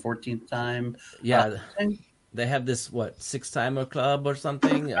time or 14th time? Yeah, they have this 6-timer club or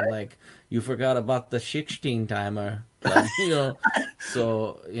something. I'm like, you forgot about the 16-timer.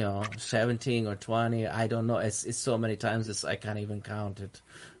 So 17 or 20, I don't know. It's so many times I can't even count it.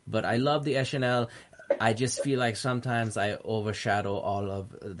 But I love the SNL. I just feel like sometimes I overshadow all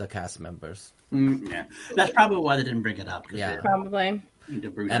of the cast members. Yeah, that's probably why they didn't bring it up. Yeah, probably.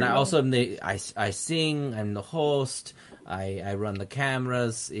 And I also am I sing. I'm the host. I run the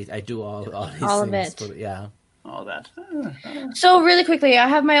cameras. I do all these things. Of it. But, yeah. All that. So really quickly, I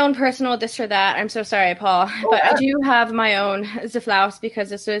have my own personal this or that. I'm so sorry, Paul, but I do have my own Zaflaus because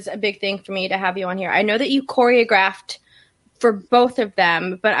this was a big thing for me to have you on here. I know that you choreographed for both of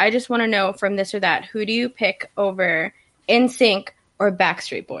them, but I just want to know from this or that, who do you pick over NSYNC or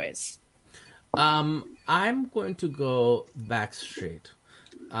Backstreet Boys? I'm going to go Backstreet.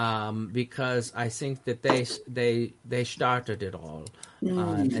 Because I think that they started it all,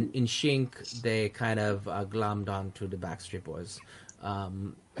 and in NSYNC they kind of glommed onto the Backstreet Boys.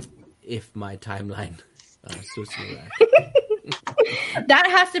 If my timeline suits me right. That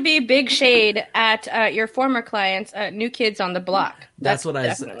has to be big shade at your former clients, New Kids on the Block. That's what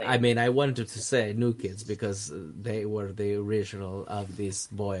I mean. I wanted to say New Kids because they were the original of this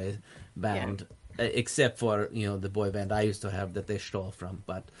boy band. Yeah. Except for the boy band I used to have that they stole from,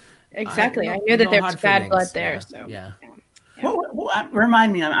 but exactly, I knew that there was bad blood there. So What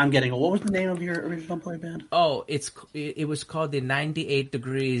Remind me, I'm getting. What was the name of your original boy band? Oh, it was called the 98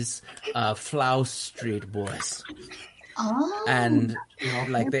 Degrees Flouse Street Boys. Oh. And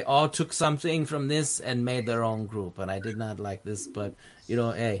like they all took something from this and made their own group, and I did not like this, but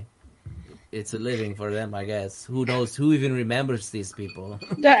hey, it's a living for them, I guess. Who knows? Who even remembers these people?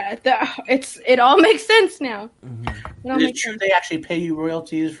 It all makes sense now. It's true they actually pay you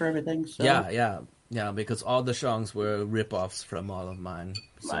royalties for everything. So. Yeah, because all the songs were rip-offs from all of mine.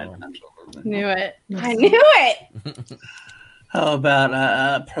 So. Right. Knew it. I knew it. How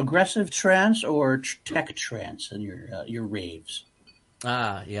about progressive trance or tech trance in your raves?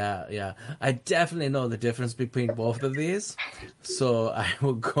 Yeah. I definitely know the difference between both of these, so I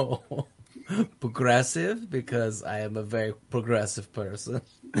will go progressive because I am a very progressive person.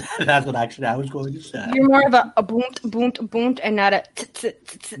 That's what actually I was going to say. You're more of a boont, and not a.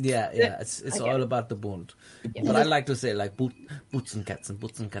 Yeah. It's all about the bund. Yeah. But I like to say like Butzenkatzen.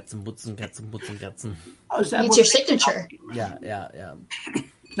 Oh, It's your signature. Yeah.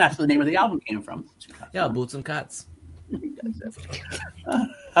 That's the name of the album came from. Yeah, Boots and Cats.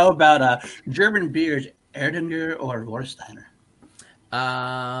 How about German beers, Erdinger or Warsteiner?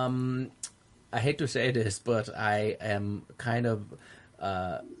 I hate to say this, but I am kind of.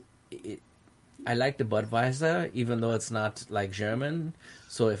 I like the Budweiser, even though it's not like German.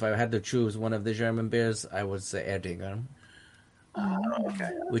 So if I had to choose one of the German beers, I would say Erdinger.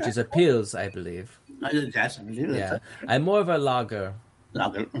 Okay. Which is a Pils, I believe. Yeah. I'm more of a lager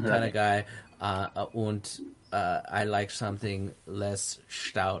kind of guy. And I like something less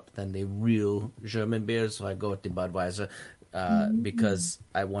stout than the real German beers, so I go with the Budweiser because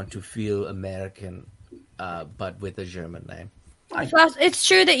I want to feel American, but with a German name. Well, it's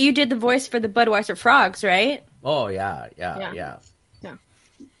true that you did the voice for the Budweiser Frogs, right? Oh, yeah.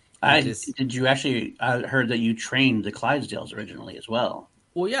 Did you actually? I heard that you trained the Clydesdales originally as well.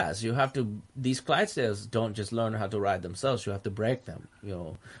 Well, yes, you have to. These Clydesdales don't just learn how to ride themselves; you have to break them.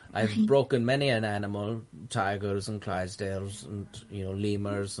 I've broken many an animal, tigers and Clydesdales, and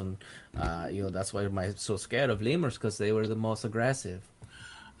lemurs, and that's why I'm so scared of lemurs because they were the most aggressive.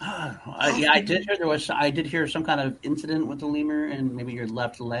 I did hear I did hear some kind of incident with the lemur and maybe your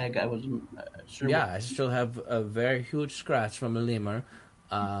left leg. I wasn't sure. Yeah, I still have a very huge scratch from a lemur,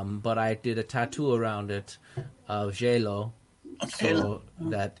 but I did a tattoo around it of J-Lo, so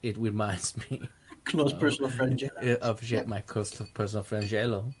that it reminds me close personal friend of my close personal friend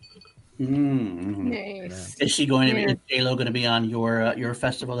J-Lo. Mm-hmm. Nice. Is she going to be? Is J-Lo going to be on your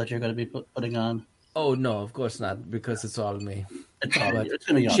festival that you're going to be putting on? Oh no, of course not, because it's all me. It's going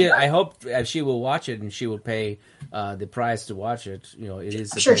to be. I hope she will watch it and she will pay the price to watch it. It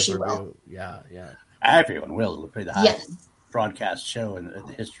is. I'm sure she will. Yeah. Everyone will. It'll be the highest Yes. broadcast show in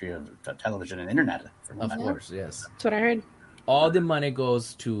the history of television and internet. Of course, yes. That's what I heard. All the money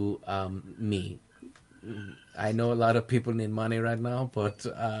goes to me. I know a lot of people need money right now, but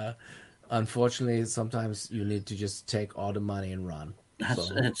unfortunately, sometimes you need to just take all the money and run.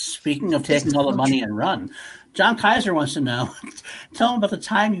 Speaking of taking all the money and run, John Kaiser wants to know, tell him about the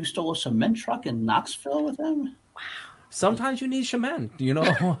time you stole a cement truck in Knoxville with him. Wow. Sometimes you need cement,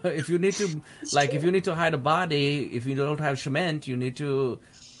 if you need to hide a body, if you don't have cement, you need to,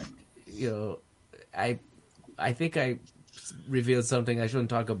 I think I revealed something I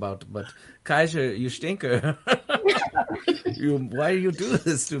shouldn't talk about, but Kaiser, you stinker. Why do you do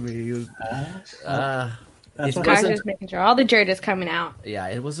this to me? Kaiser's making sure all the dirt is coming out. Yeah,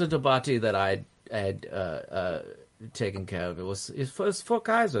 it wasn't a body that I had taken care of. It was for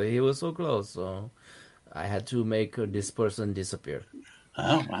Kaiser. He was so close, so I had to make this person disappear.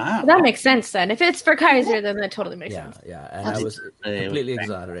 Oh, wow. That makes sense then. If it's for Kaiser, then that totally makes sense. Yeah, and I was completely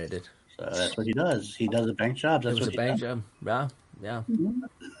exonerated. So that's what he does. He does a bank job. That's it was a bank job. Yeah.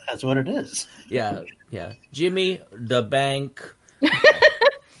 That's what it is. Yeah. Jimmy the Bank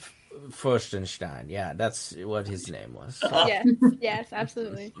Furstenstein. Yeah, that's what his name was. So. Yes,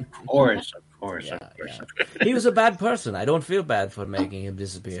 absolutely. Of course. Yeah. He was a bad person. I don't feel bad for making him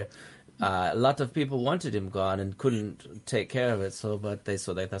disappear. A lot of people wanted him gone and couldn't take care of it.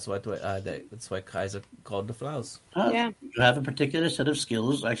 That's why Kaiser called the Flaus. You have a particular set of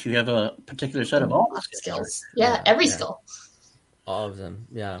skills. Actually, you have a particular set of all skills. Yeah, every skill. All of them.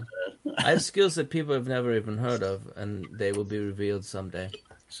 Yeah, I have skills that people have never even heard of, and they will be revealed someday.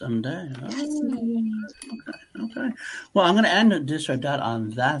 Someday. Oh, okay. Well, I'm going to end this or that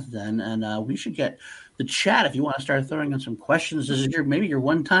on that then, and we should get the chat if you want to start throwing in some questions. This is maybe your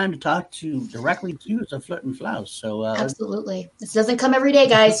one time to talk directly to the Flirt and Flouse. So absolutely, this doesn't come every day,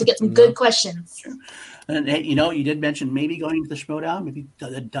 guys. To get some good questions. And hey, you did mention maybe going to the Schmodown. Maybe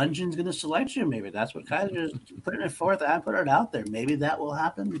the dungeon's going to select you. Maybe that's what Kaiser is putting it forth. I put it out there. Maybe that will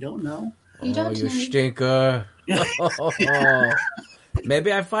happen. We don't know. You stinker.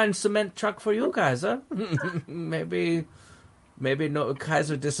 Maybe I find cement truck for you, Kaiser. maybe no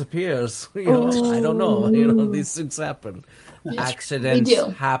Kaiser disappears. I don't know. These things happen. Accidents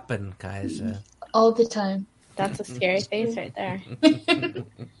happen, Kaiser. All the time. That's a scary face right there.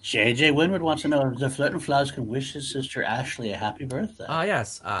 JJ Winwood wants to know if the Flirt and Flouse can wish his sister Ashley a happy birthday.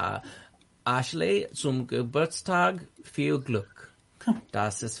 Yes. Ashley, zum Geburtstag viel Glück.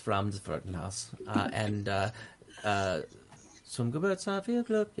 Das ist from the Fürtenhaus. And zum Geburtstag viel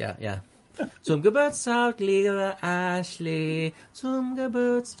Glück. Yeah. Zum Geburtstag, liebe Ashley. Zum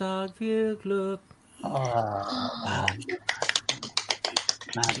Geburtstag viel Glück.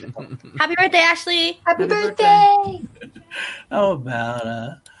 Happy birthday, Ashley. Happy birthday. How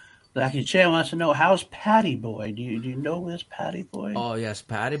about Blackie Chan wants to know, how's Patty Boy? Do you know this Patty Boy? Oh yes,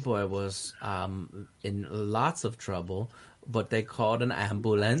 Patty Boy was in lots of trouble, but they called an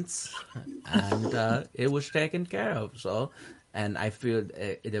ambulance and it was taken care of. And I feel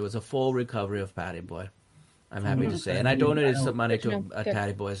there was a full recovery of Patty Boy. I'm happy to say, and I donated some money to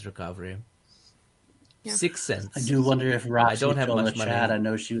Patty Boy's recovery. Yeah. 6 cents. I do wonder if Roxy I don't have much money. I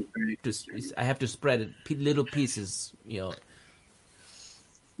know she was very... I have to spread it little pieces,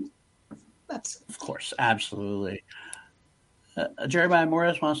 Of course, absolutely. Jeremiah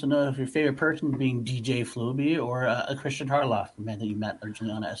Morris wants to know if your favorite person being DJ Floby or a Christian Harloff, the man that you met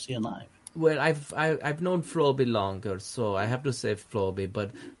originally on SCN Live. Well, I've known Floby longer, so I have to say Floby. But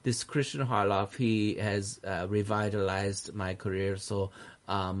this Christian Harloff, he has revitalized my career, so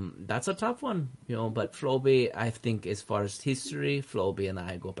that's a tough one, But Floby, I think, as far as history, Floby and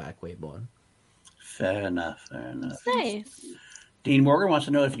I go back way more. Fair enough. Nice. Dean Morgan wants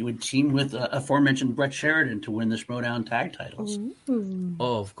to know if you would team with aforementioned Brett Sheridan to win the Schmodown tag titles.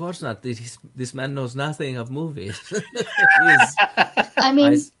 Oh, of course not. This man knows nothing of movies.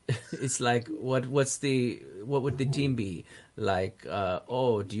 It's like what would the team be like?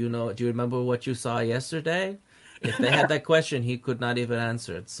 Do you remember what you saw yesterday? If they had that question, he could not even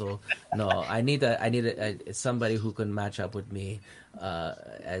answer it. So no, I need somebody who can match up with me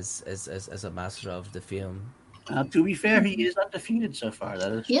as a master of the film. To be fair, he is undefeated so far.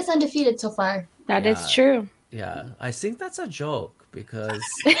 He is undefeated so far. That is true. Yeah, I think that's a joke because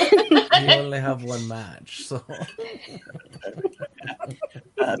we only have one match. So,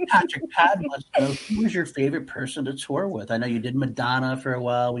 Patrick Pad wants to know, who was your favorite person to tour with? I know you did Madonna for a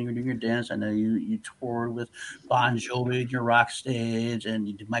while when you were doing your dance. I know you toured with Bon Jovi at your rock stage, and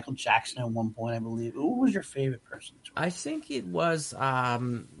you did Michael Jackson at one point, I believe. Who was your favorite person to tour with? I think it was the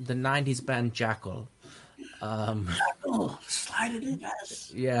 90s band Jackal. Slide it in,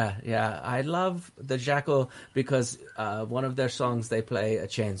 guys. Yeah. I love the Jackal because one of their songs they play a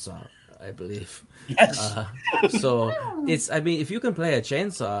chainsaw, I believe. Yes. So if you can play a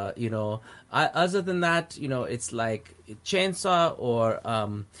chainsaw, other than that, it's like chainsaw or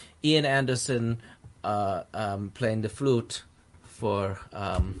Ian Anderson playing the flute for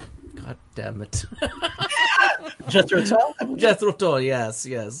God damn it. Jethro Tull? Jethro Tull, yes.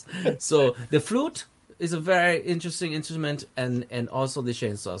 So the flute is a very interesting instrument, and also the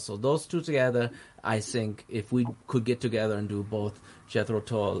chainsaw. So those two together, I think, if we could get together and do both Jethro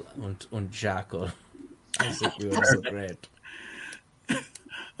Tull and Jackal, I think we would do great.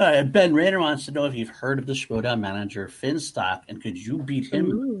 Ben Rayner wants to know if you've heard of the Schmodown manager Finstock, and could you beat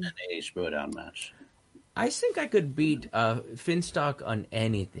him in a Schmodown match? I think I could beat Finstock on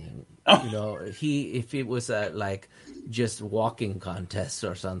anything. If it was a just walking contest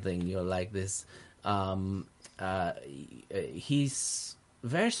or something, like this. He's a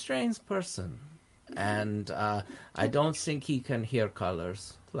very strange person, and I don't think he can hear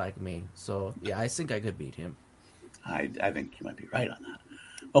colors like me. So yeah, I think I could beat him. I think you might be right on that.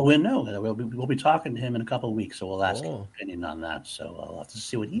 Well, we'll know. We'll be talking to him in a couple of weeks, so we'll ask his opinion on that. So I'll have to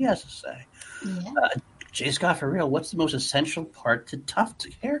see what he has to say. Yeah. J. Scott, for real, what's the most essential part to tough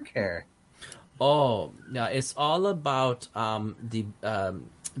hair care? Oh, yeah, it's all about the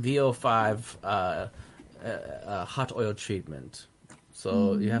VO5 hot oil treatment.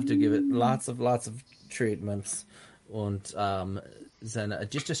 So you have to give it lots of treatments, and then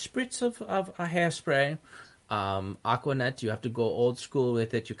just a spritz of a hairspray. Aquanet, you have to go old school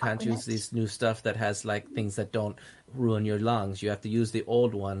with it. You can't use this new stuff that has things that don't ruin your lungs. You have to use the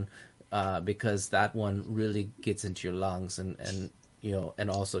old one because that one really gets into your lungs and and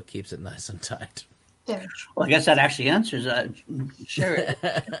also keeps it nice and tight. Very Well, I guess that actually answers. Sure.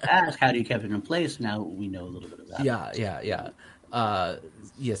 Ask how do you keep it in place? Now we know a little bit about. Yeah.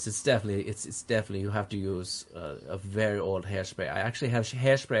 Yes, it's definitely you have to use a very old hairspray. I actually have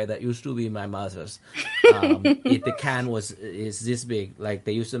hairspray that used to be my mother's. The can is this big. Like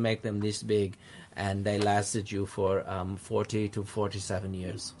they used to make them this big, and they lasted you for 40 to 47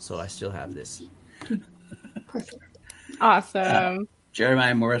 years. So I still have this. perfect. Awesome.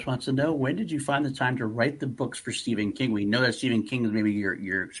 Jeremiah Morris wants to know, when did you find the time to write the books for Stephen King? We know that Stephen King is maybe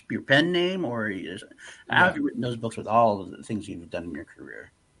your pen name, or how have you written those books with all of the things you've done in your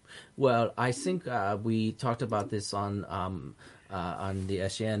career? Well, I think we talked about this on the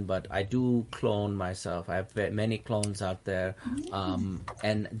SGN, but I do clone myself. I have many clones out there,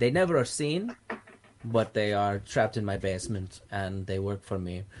 and they never are seen, but they are trapped in my basement, and they work for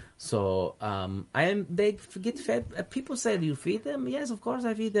me. So they get fed. People say, "Do you feed them?" Yes, of course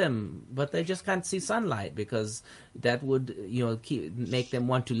I feed them, but they just can't see sunlight because that would make them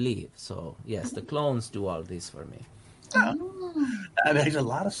want to leave. So yes, the clones do all this for me. That makes a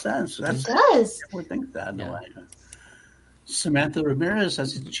lot of sense. It does. I would think that. Yeah. No, Samantha Ramirez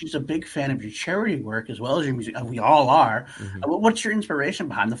says she's a big fan of your charity work as well as your music. We all are. What's your inspiration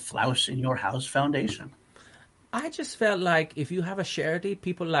behind the Flouse in Your House Foundation? I just felt like if you have a charity,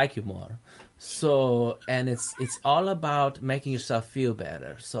 people like you more. So, and it's all about making yourself feel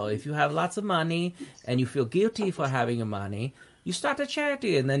better. So if you have lots of money and you feel guilty for having your money, you start a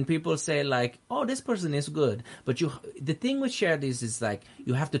charity, and then people say like, "Oh, this person is good." But the thing with charities is like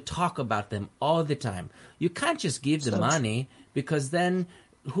you have to talk about them all the time. You can't just give the money because then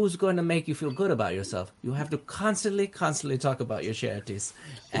who's going to make you feel good about yourself? You have to constantly talk about your charities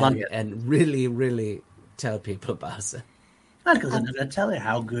and really, really tell people about it. Because I'm going to tell you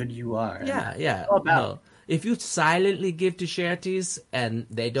how good you are. Yeah. All about. No. If you silently give to charities and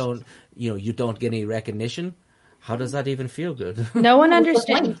they don't, you don't get any recognition, how does that even feel good? No one What's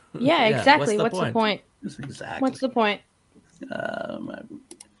the understands. point? Yeah, Yeah, exactly. what's What's the the point? Exactly. What's the point?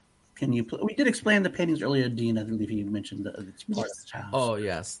 Can you? We did explain the paintings earlier, Dean. I believe you mentioned that it's part of the house. Oh,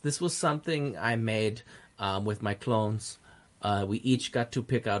 yes. This was something I made with my clones. We each got to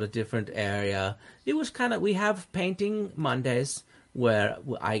pick out a different area. It was we have painting Mondays where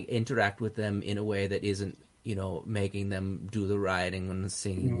I interact with them in a way that isn't, making them do the writing and the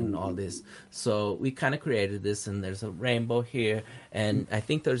singing and all this. So we kind of created this, and there's a rainbow here, and I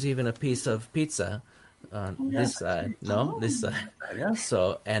think there's even a piece of pizza on this side. No, this side. Yeah.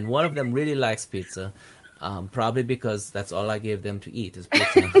 So, and one of them really likes pizza, probably because that's all I give them to eat is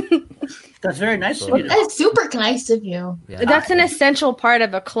pizza. That's very nice of you. That is super nice of you. Yeah. That's an essential part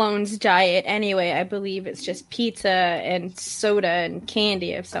of a clone's diet anyway. I believe it's just pizza and soda and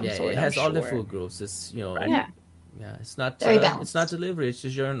candy of some sort. It has I'm all the sure. food groups. It's Yeah. It's not Very it's balanced. not delivery. It's a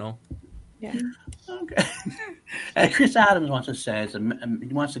journal. Yeah. Okay. Chris Adams wants to say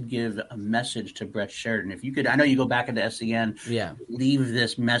he wants to give a message to Brett Sheridan. If you could, I know you go back into SCN. Yeah. Leave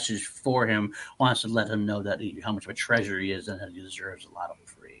this message for him. Wants to let him know that how much of a treasure he is and that he deserves a lot of praise.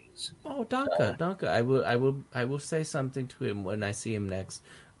 Oh, danke. I will say something to him when I see him next.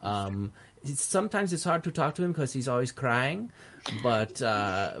 Sometimes it's hard to talk to him because he's always crying, but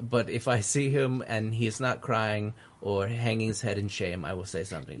if I see him and he's not crying or hanging his head in shame, I will say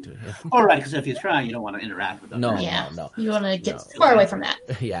something to him. All right, because if he's crying, you don't want to interact with him. No. Yeah. You want to get No. far away from that.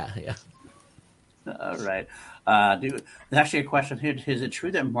 Yeah. All right. There's actually a question here. Is it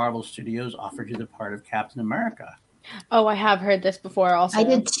true that Marvel Studios offered you the part of Captain America? Oh, I have heard this before also. I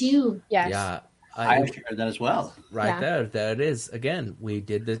did too. Yes. Yeah. I actually heard that as well. Right Yeah. there it is. Again, we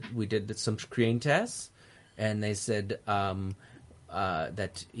did some screen tests, and they said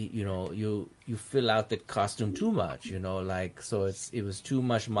that you fill out the costume too much, so it was too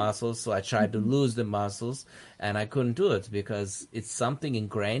much muscles. So I tried to lose the muscles, and I couldn't do it because it's something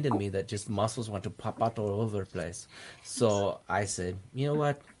ingrained in me that just muscles want to pop out all over the place. So I said, you know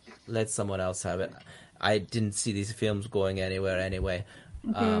what, let someone else have it. I didn't see these films going anywhere anyway.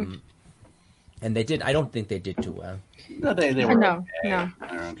 And they did. I don't think they did too well. No, they were No, okay. no.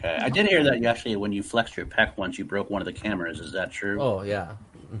 Okay. I did hear that you actually, when you flexed your pec once, you broke one of the cameras. Is that true? Oh yeah,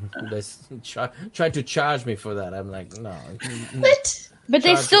 they tried to charge me for that. I'm like, no. What? But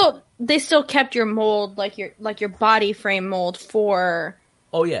they Charge still kept your mold, like your body frame mold for.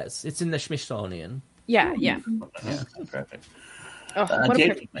 Oh yes, it's in the Smithsonian. Yeah. Yeah, perfect. Oh, what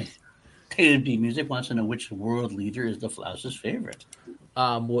a David B. Music wants to know which world leader is the Flouse's favorite.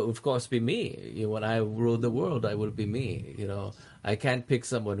 Would of course be me. When I rule the world, I will be me. I can't pick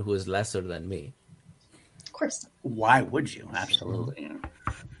someone who is lesser than me. Of course. Why would you? Absolutely.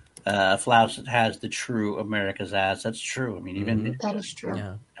 Flouse has the true America's ass. That's true. I mean, even That is true.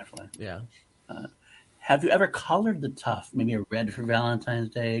 Yeah, definitely. yeah. Have you ever colored the tuft? Maybe a red for Valentine's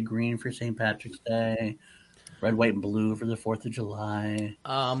Day, green for St. Patrick's Day, red, white, and blue for the 4th of July.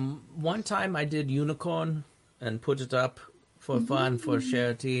 One time I did unicorn and put it up for fun, for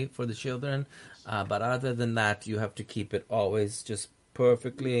charity, for the children. But other than that, you have to keep it always just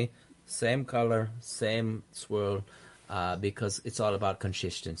perfectly same color, same swirl, because it's all about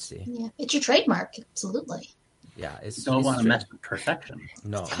consistency. Yeah, it's your trademark. Absolutely. Yeah, it's Don't want to true. mess with perfection.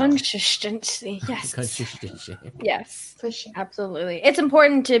 No, Consistency. Yes. consistency. Yes. For sure. Absolutely. It's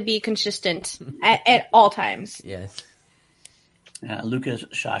important to be consistent at all times. Yes. Lucas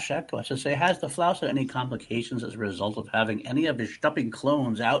Shashek wants to say, has the Flouse had any complications as a result of having any of his stumping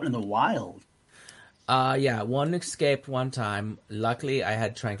clones out in the wild? Yeah, one escaped one time. Luckily, I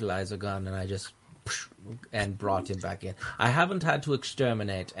had tranquilizer gun, and I just and brought him back in. I haven't had to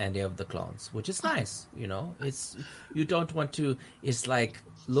exterminate any of the clones, which is nice. You know, it's you don't want to. It's like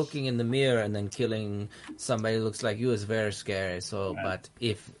looking in the mirror and then killing somebody who looks like you is very scary. So, but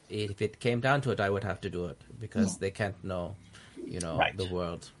if it came down to it, I would have to do it because they can't know, the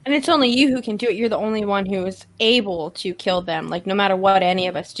world. And it's only you who can do it. You're the only one who is able to kill them. Like, no matter what any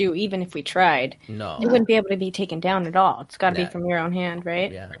of us do, even if we tried, No, it wouldn't be able to be taken down at all. It's got to be Yeah. from your own hand,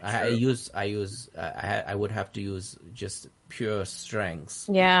 right? yeah, I would have to use just pure strength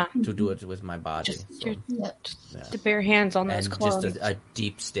Yeah. to do it with my body. Just So. Yep. to bare hands on those And clones. just a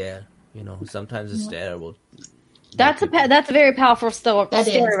deep stare. Sometimes a stare will. That's a very powerful story That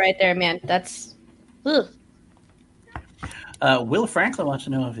is. right there, man. That's. Ugh. Will Franklin wants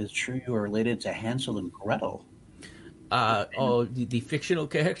to know if it's true you are related to Hansel and Gretel. The fictional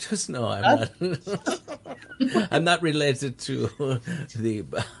characters? No, I'm not. I'm not related to the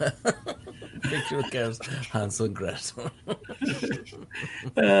fictional characters Hansel and Gretel. Good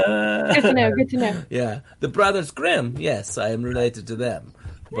to know. Good to know. Yeah, the Brothers Grimm. Yes, I am related to them,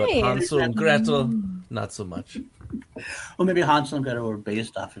 but Hey. Hansel and Gretel, not so much. Well, maybe Hansel and Gretel were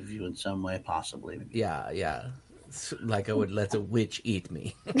based off of you in some way, possibly. Yeah. Like I would let a witch eat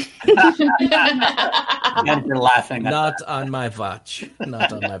me. And you're laughing. Not on my watch.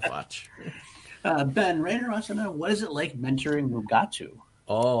 Not on my watch. Ben Rayner wants to know, what is it like mentoring Mugatu?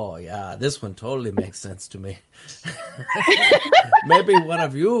 Oh, yeah, this one totally makes sense to me. Maybe one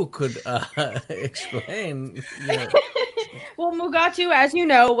of you could explain. Well, Mugatu, as you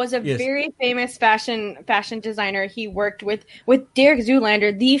know, was a Yes. very famous fashion designer. He worked with Derek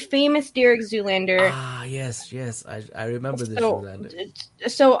Zoolander, the famous Derek Zoolander. Yes, I remember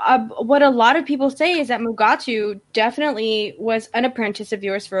this. So what a lot of people say is that Mugatu definitely was an apprentice of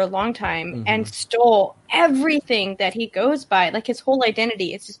yours for a long time and stole everything that he goes by. Like, his whole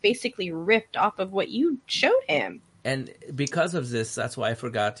identity is just basically ripped off of what you showed him. And because of this, that's why I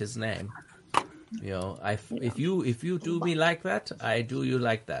forgot his name. If you do me like that, I do you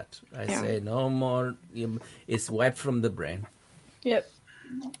like that. I say no more. It's wiped from the brain. Yep.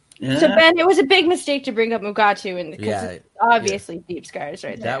 Yeah. So, Ben, it was a big mistake to bring up Mugatu, and because Yeah, it's obviously deep scars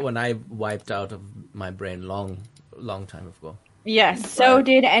right there. That one I wiped out of my brain long time ago. Yes. So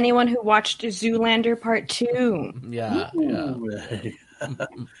did anyone who watched Zoolander Part 2. Yeah.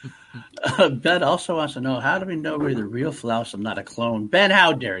 Ben also wants to know, how do we know we're the real Flouse and not a clone? Ben,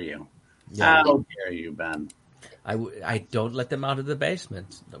 how dare you? Yeah. How dare you, Ben? I don't let them out of the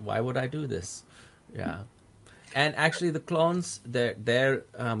basement. Why would I do this? Yeah. And actually, the clones,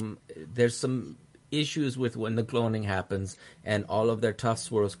 there's some issues with when the cloning happens, and all of their tough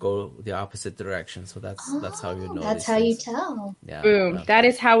swirls go the opposite direction. So that's how you know. That's these how you things. tell. Yeah. Boom. Yeah. That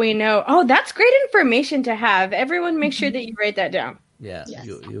is how we know. Oh, that's great information to have. Everyone make sure that you write that down. Yeah, Yes.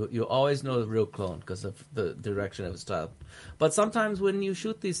 you always know the real clone because of the direction of its style. But sometimes when you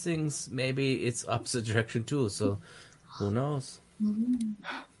shoot these things, maybe it's opposite direction too. So who knows?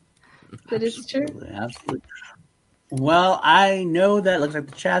 That is true. Absolutely. Well, I know that looks like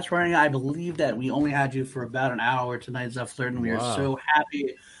the chat's running. I believe that we only had you for about an hour tonight, Zephyr, and we are Wow. so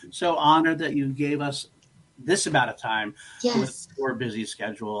happy, so honored that you gave us this amount of time with Yes. your busy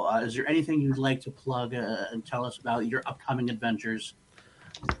schedule. Is there anything you'd like to plug and tell us about your upcoming adventures?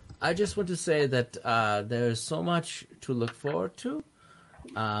 I just want to say that there's so much to look forward to.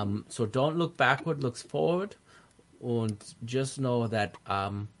 So don't look backward, look forward. And just know that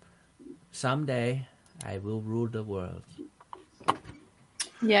someday I will rule the world.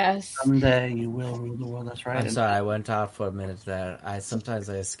 Yes. Someday you will rule the world. That's right. I'm sorry, I went out for a minute there.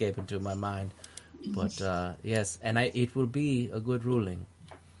 Sometimes I escape into my mind. But yes, and it will be a good ruling.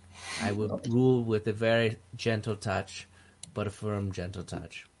 I will rule with a very gentle touch, but a firm, gentle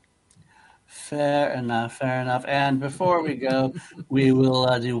touch. Fair enough. And before we go, we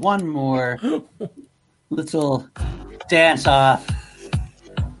will do one more little dance off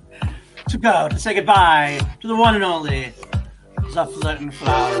to say goodbye to the one and only the Flirtin'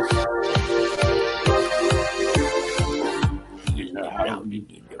 Flowers.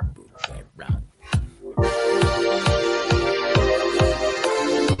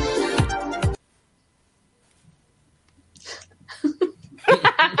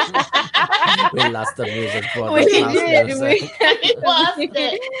 We lost the music for We the last did. few We seconds. Lost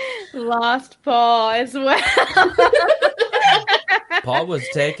it. lost Paul as well. Paul was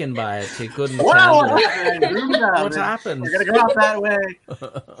taken by it. He couldn't Wow, handle it. What happened? We're gonna go out that way.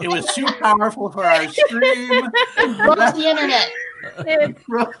 It was too powerful for our stream. Broke the internet. It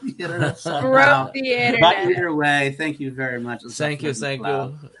Broke the internet somehow. broke the But internet. either way, thank you very much. Thank you.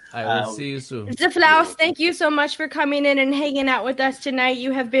 I will see you soon. Zaflaus, thank you so much for coming in and hanging out with us tonight.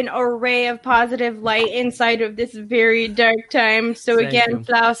 You have been a ray of positive light inside of this very dark time. So Thank again, you.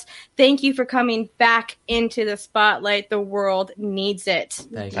 Flaus, thank you for coming back into the spotlight. The world needs it.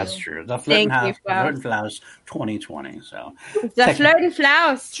 Thank you. That's true. The Thank Flirtin' you, Flowers, Flowers 2020. So The Flirtin'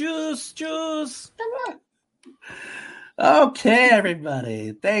 Flaus. Juice. okay,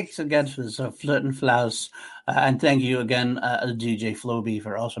 everybody. Thanks again for this Flirtin' Flowers. And thank you again, DJ Floby,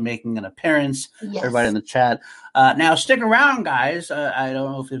 for also making an appearance. Yes. Everybody in the chat. Now, stick around, guys. I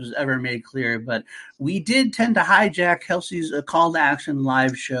don't know if it was ever made clear, but we did tend to hijack Kelsey's Call to Action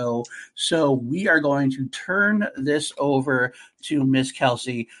live show. So we are going to turn this over to Miss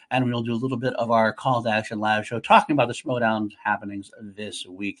Kelsey, and we'll do a little bit of our Call to Action live show talking about the Schmoedown happenings this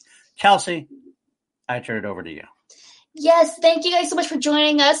week. Kelsey, I turn it over to you. Yes, thank you guys so much for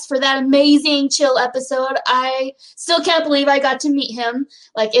joining us for that amazing chill episode. I still can't believe I got to meet him.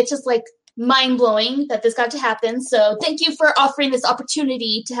 Like, it's just like mind-blowing that this got to happen. So thank you for offering this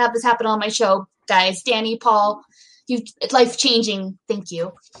opportunity to have this happen on my show, guys. Danny, Paul, it's life-changing. Thank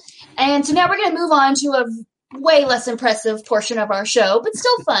you. And so now we're going to move on to a way less impressive portion of our show, but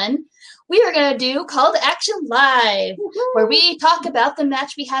still fun. We are going to do Call to Action Live, where we talk about the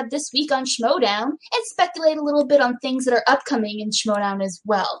match we had this week on Schmoedown and speculate a little bit on things that are upcoming in Schmoedown as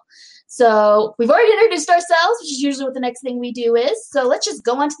well. So we've already introduced ourselves, which is usually what the next thing we do is. So let's just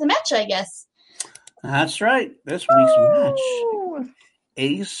go on to the match, I guess. That's right. This week's match,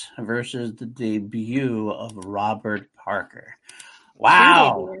 Ace versus the debut of Robert Parker.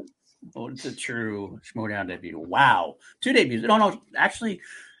 Wow. Oh, it's a true Schmoedown debut. Wow. 2 debuts. No, actually,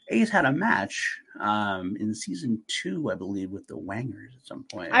 Ace had a match in season 2, I believe, with the Wangers at some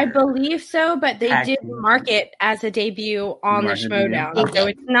point. I believe so, but they Tag did team. mark it as a debut on the Mark it, Schmoedown. yeah. So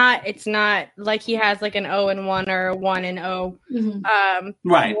it's not like he has like an 0-1 or a 1-0.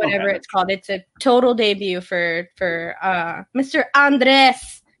 Right. Whatever okay. it's called. It's a total debut for Mr.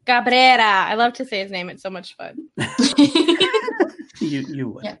 Andres Cabrera. I love to say his name. It's so much fun. You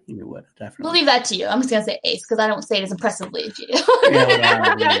would. Yeah. You would, We'll definitely. leave that to you. I'm just going to say Ace because I don't say it as impressively as you do.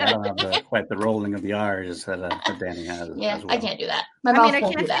 I don't have quite the rolling of the R's that Danny has. Yeah, as well. I can't do that. My I mouth mean, I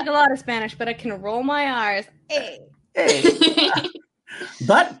won't can't do speak a lot of Spanish, but I can roll my R's. Hey. Hey. that.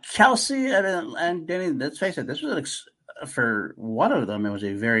 But Kelsey and Danny, let's face it, this was for one of them, it was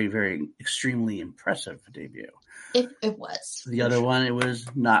a very, very extremely impressive debut. It was. The other one, it was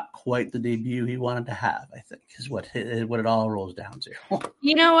not quite the debut he wanted to have, I think, is what it all rolls down to.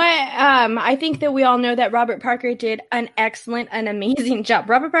 You know what? I think that we all know that Robert Parker did an excellent and amazing job.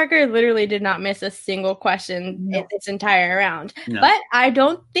 Robert Parker literally did not miss a single question in this entire round. No. But I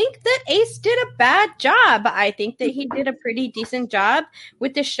don't think that Ace did a bad job. I think that he did a pretty decent job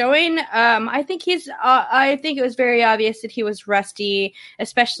with the showing. I think it was very obvious that he was rusty,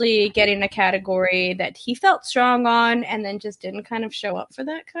 especially getting a category that he felt strong on and then just didn't kind of show up for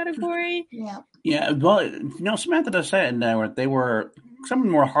that category. Yeah. Yeah, well, Samantha does say it in there where they were some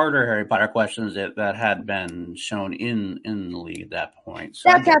more harder Harry Potter questions that had been shown in the league at that point. So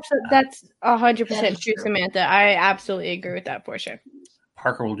That's 100% That is true, true. Samantha. I absolutely agree with that for sure.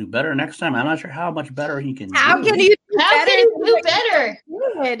 Parker will do better next time. I'm not sure how much better he can How do. can you do How better? can you do better?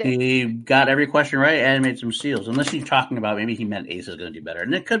 Good. He got every question right and made some seals. Unless you're talking about maybe he meant Ace is going to do better.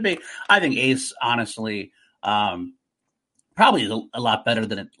 And it could be. I think Ace, honestly, probably is a lot better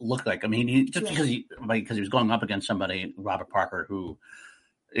than it looked like. I mean, because he was going up against somebody, Robert Parker, who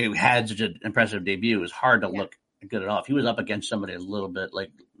had such an impressive debut. It was hard to look good at all. If he was up against somebody a little bit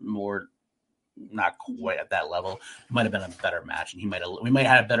like more not quite at that level. It might have been a better match, and we might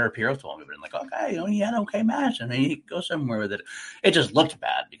have had a better appearance to him. We've been like, okay, he had an okay match, and he goes somewhere with it. It just looked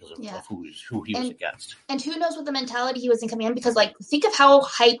bad because of who he was against. And who knows what the mentality he was in coming in, because like think of how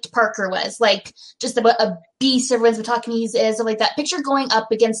hyped Parker was, like just about a beast everyone's been talking he is, like that picture going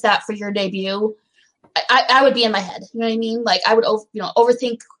up against that for your debut. I would be in my head, you know what I mean? Like I would,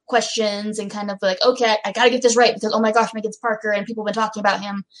 overthink questions and kind of like, okay, I got to get this right because, oh my gosh, I'm against Parker and people have been talking about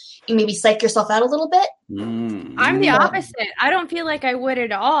him. You maybe psych yourself out a little bit. I'm the opposite. I don't feel like I would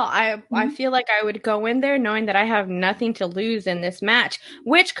at all. I feel like I would go in there knowing that I have nothing to lose in this match,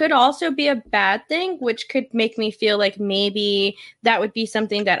 which could also be a bad thing, which could make me feel like maybe that would be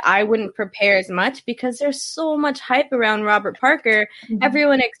something that I wouldn't prepare as much because there's so much hype around Robert Parker.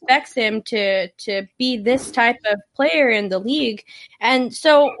 Everyone expects him to be this type of player in the league. And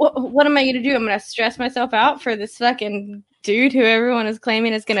so what am I going to do? I'm going to stress myself out for this fucking dude who everyone is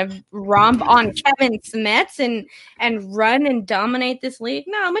claiming is going to romp on Kevin Smets and run and dominate this league.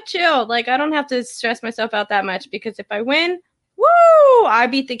 No, I'm a chill. Like, I don't have to stress myself out that much because if I win, woo, I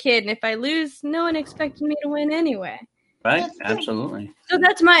beat the kid. And if I lose, no one expected me to win anyway. Right. Absolutely. So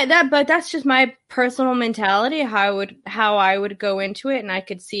that's but that's just my personal mentality, how I would go into it. And I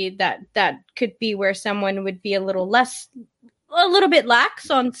could see that could be where someone would be a little bit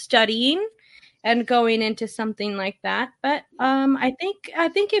lax on studying and going into something like that. But I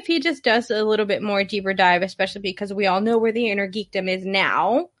think if he just does a little bit more deeper dive, especially because we all know where the inner geekdom is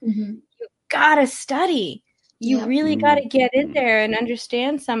now, you gotta study. You really gotta get in there and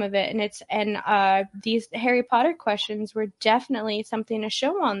understand some of it. And these Harry Potter questions were definitely something to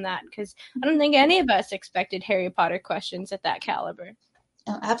show on that, because I don't think any of us expected Harry Potter questions at that caliber.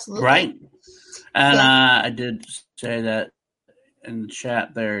 Oh, absolutely. Right. And I did say that in the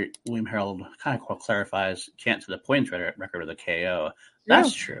chat there, William Harold kind of clarifies can't to the points record of the KO.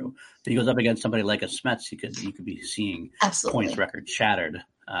 That's true. If he goes up against somebody like a Smets, you could be seeing points record shattered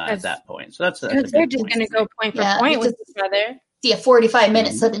at that point. So that's they're just going to go point for point with each other. See a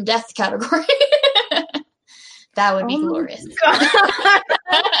 45-minute sudden death category. That would be glorious.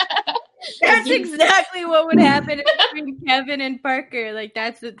 That's exactly what would happen between Kevin and Parker. Like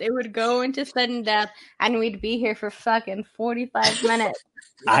they would go into sudden death, and we'd be here for fucking 45 minutes.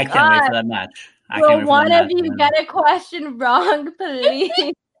 I can't wait for that match. Will one of you get a question wrong,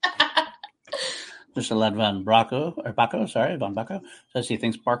 please? Just to let Von Baco says he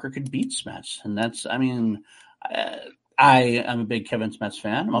thinks Parker could beat Smets, and that's, I mean, I am a big Kevin Smets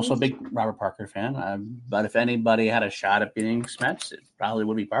fan. I'm also a big Robert Parker fan. But if anybody had a shot at beating Smets, it probably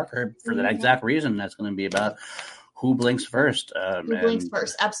would be Parker for that exact reason. That's going to be about who blinks first. Who blinks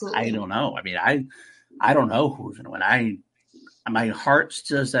first? Absolutely. I don't know. I mean, I don't know who's going to win. My heart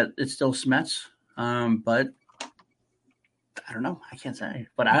says that it's still Smets, but I don't know. I can't say.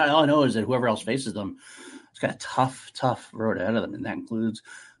 But all I know is that whoever else faces them, it's got a tough road ahead of them, and that includes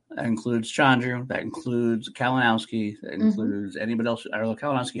Chandru, that includes Kalinowski, that includes anybody else. Although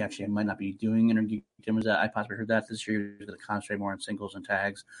Kalinowski actually might not be doing Inner Geekdom. I possibly heard that this year he's going to concentrate more on singles and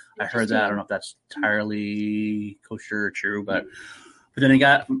tags. I heard that. I don't know if that's entirely kosher or true, but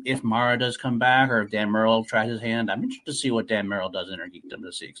then if Mara does come back or if Dan Merrill tries his hand, I'm interested to see what Dan Merrill does in Inner Geekdom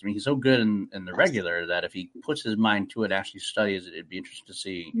this week. I mean, he's so good in the regular that if he puts his mind to it, actually studies it, it'd be interesting to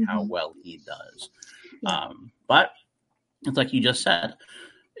see how well he does. But it's like you just said.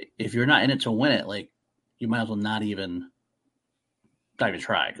 If you're not in it to win it, like, you might as well not even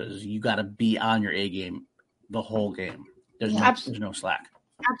try, because you got to be on your A game the whole game. There's no slack.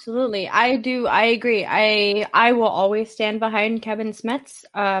 Absolutely. I agree. I will always stand behind Kevin Smets.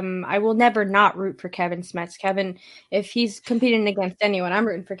 I will never not root for Kevin Smets. Kevin, if he's competing against anyone, I'm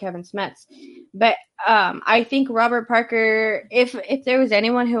rooting for Kevin Smets. But I think Robert Parker, if there was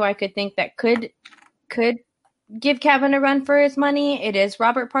anyone who I could think that could give Kevin a run for his money, it is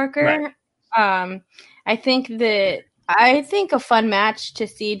Robert Parker. Right. I think a fun match to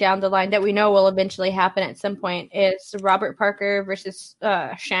see down the line that we know will eventually happen at some point is Robert Parker versus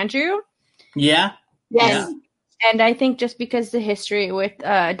Chandru. Yeah. Yes. Yeah. And I think just because the history with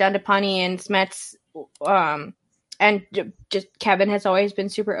Dandapani and Smets, and just Kevin has always been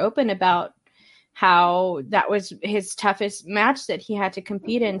super open about how that was his toughest match that he had to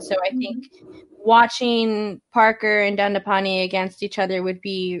compete in. So I think watching Parker and Dandapani against each other would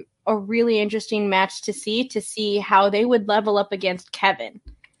be a really interesting match to see how they would level up against Kevin.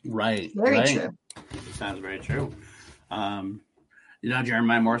 Right. Very true. Sounds very true.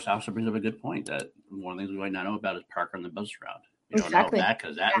 Jeremiah Morris also brings up a good point that one of the things we might not know about is Parker on the buzz round. We don't know that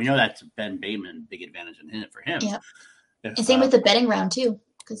because we know that's Ben Bateman, big advantage for him. Yeah. And same with the betting round too,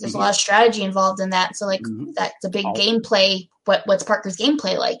 because there's a lot of strategy involved in that. So that's a big gameplay. What's Parker's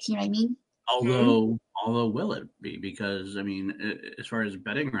gameplay like? You know what I mean? Although will it be? Because I mean, as far as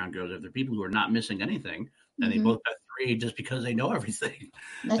betting around goes, if there are people who are not missing anything, and they both bet 3 just because they know everything,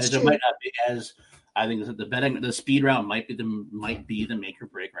 That's so true. it might not be as. I think that the speed round might be the make or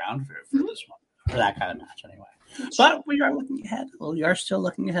break round for this one, for that kind of match anyway. But we are looking ahead. Well, we are still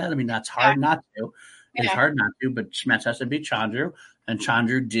looking ahead. I mean, that's hard not to. It's hard not to. But Smets has to beat Chandru, and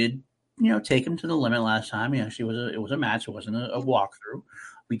Chandru did, take him to the limit last time. It was a match. It wasn't a walkthrough.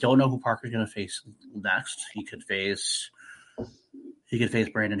 We don't know who Parker's going to face next. He could face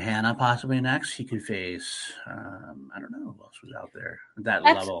Brandon Hanna possibly next. He could face I don't know who else was out there at that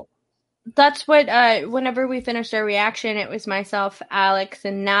level. That's what whenever we finished our reaction, it was myself, Alex,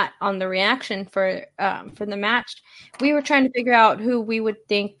 and Nat on the reaction for the match. We were trying to figure out who we would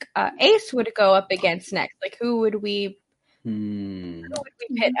think Ace would go up against next. Like who would we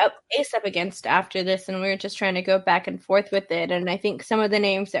pit up Ace up against after this, and we were just trying to go back and forth with it. And I think some of the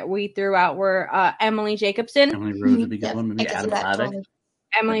names that we threw out were Emily Jacobson, Emily Rose would be a good one. Maybe Adam Lavick.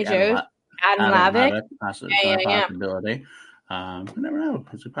 Emily Jones, Adam Lavick. Possibility. You never know.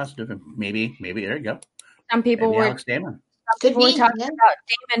 It's a possibility. Maybe there you go. Some people were Alex Damon. Some people were talking about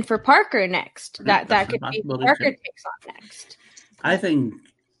Damon for Parker next. That could be Parker takes on next. I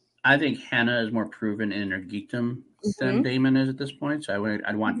think Hannah is more proven in her geekdom than Damon is at this point. So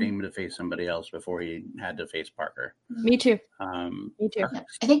I'd want Damon to face somebody else before he had to face Parker. Me too. Me too.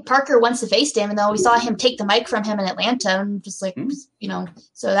 I think Parker wants to face Damon, though. We saw him take the mic from him in Atlanta, and just so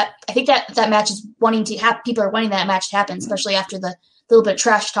that I think that match is wanting to have people are wanting that match to happen, especially after the little bit of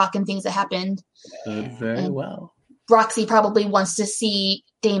trash talk and things that happened. Very well. Roxy probably wants to see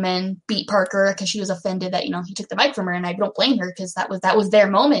Damon beat Parker because she was offended that he took the mic from her, and I don't blame her because that was their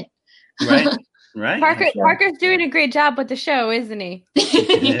moment. Right. Right. Parker's doing a great job with the show, isn't he?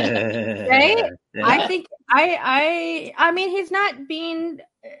 Right? Yeah. I think I mean he's not being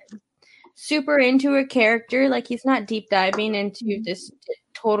super into a character, like he's not deep diving into this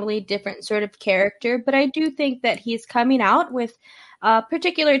totally different sort of character, but I do think that he's coming out with a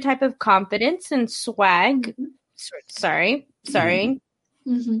particular type of confidence and swag. Sorry.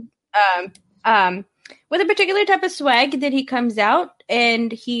 Mm-hmm. With a particular type of swag that he comes out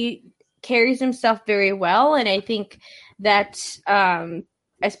and he carries himself very well, and I think that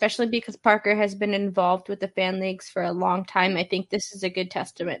especially because Parker has been involved with the fan leagues for a long time, I think this is a good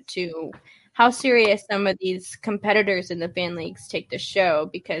testament to how serious some of these competitors in the fan leagues take the show,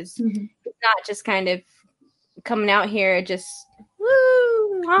 because it's not just kind of coming out here just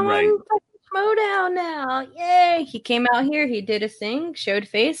woo, I'm on Schmodown now, yay. He came out here, he did a thing, showed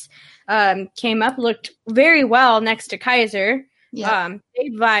face, came up, looked very well next to Kaiser. Yeah. They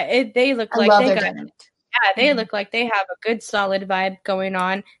look like they look like they have a good solid vibe going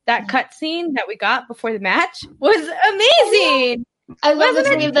on. That cutscene that we got before the match was amazing. I love the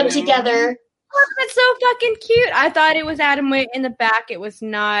three of them together. It's so fucking cute. I thought it was Adam Waite in the back. It was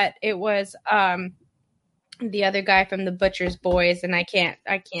not. It was the other guy from the Butcher's Boys, and I can't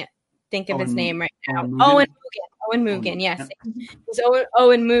think of his name right now. Owen Mugen, yes. It was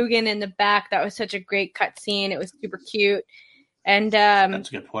Owen Mugen in the back. That was such a great cutscene. It was super cute. And that's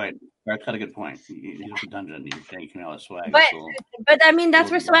a good point. That's got a good point. You have a dungeon, you think all the swag. But I mean,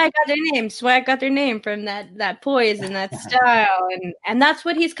 that's where Swag got their name. Swag got their name from that poise and that style, and that's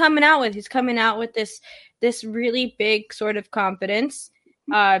what he's coming out with. He's coming out with this really big sort of confidence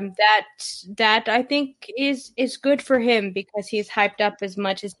that I think is good for him, because he's hyped up as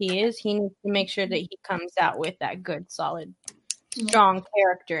much as he is. He needs to make sure that he comes out with that good, solid, strong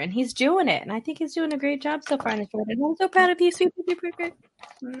character, and he's doing it, and I think he's doing a great job so far in the show. And I'm so proud of you, Super Duper.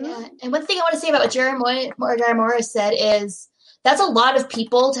 Yeah, and one thing I want to say about what Jerry Morris said is that's a lot of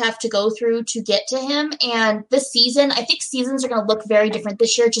people to have to go through to get to him. And this season, I think seasons are going to look very different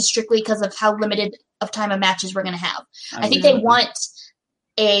this year, just strictly because of how limited of time of matches we're going to have. I think they want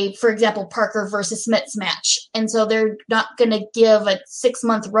for example, Parker versus Smets match. And so they're not going to give a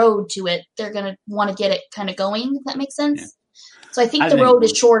 6-month road to it. They're going to want to get it kind of going, if that makes sense. Yeah. So I think the road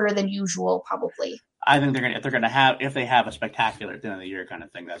is shorter than usual, probably. I think if they have a spectacular at the end of the year kind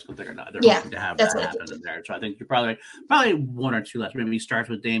of thing, that's what they're hoping to have that happen in there. So I think you're probably 1 or 2 less. Maybe he starts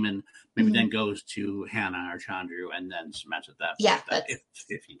with Damon, maybe then goes to Hannah or Chandru, and then Smets at that. Yeah,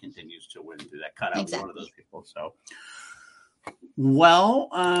 if he continues to win through that cutout with one of those people. So, well,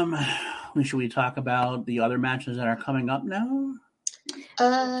 should we talk about the other matches that are coming up now?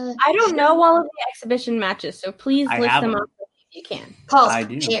 I don't know all of the exhibition matches, so please list them up if you can. I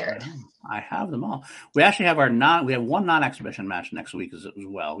do. I have them all. We actually have we have 1 non-exhibition match next week as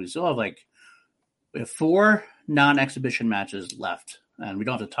well. We still have we have 4 non-exhibition matches left, and we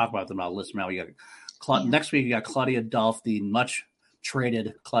don't have to talk about them. I'll list them out. We got next week. You got Claudia Dolph, the much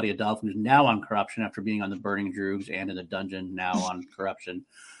traded Claudia Dolphin, who's now on Corruption after being on the Burning Droogs and in the dungeon, now on Corruption,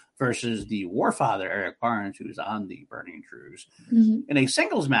 versus the Warfather, Eric Barnes, who's on the Burning Droogs. In a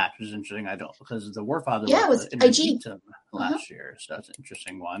singles match, which is interesting, because the Warfather was IG last year, so that's an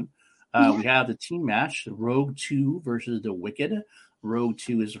interesting one. We have the team match, the Rogue 2 versus the Wicked. Rogue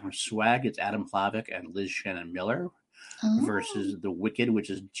 2 is from Swag. It's Adam Plavic and Liz Shannon Miller versus the Wicked,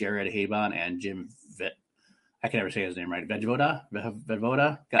 which is Jared Habon and Jim I can never say his name right. Vedvoda?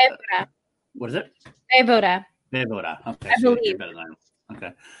 What is it? Vedvoda. Okay.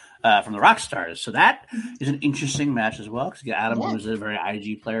 Okay. From the Rockstars. So that is an interesting match as well, because Adam, who's a very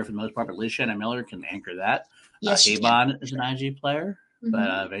IG player for the most part, but Liz Shannon Miller can anchor that. Yes, Habon is an IG player,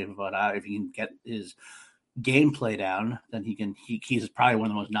 but Vedvoda, if he can get his gameplay down, then he's probably one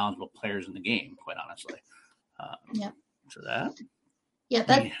of the most knowledgeable players in the game, quite honestly. So that.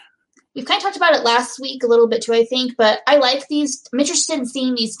 Yeah, we've kind of talked about it last week a little bit too, I think, but I like these. I'm interested in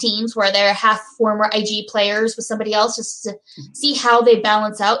seeing these teams where they're half former IG players with somebody else, just to see how they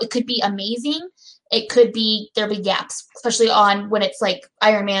balance out. It could be amazing. It could be there'll be gaps, especially on when it's like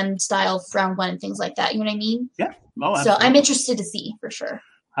Iron Man style round 1 and things like that. You know what I mean? Yeah. So I'm interested to see for sure.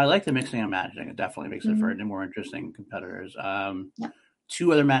 I like the mixing and matching. It definitely makes it for more interesting competitors.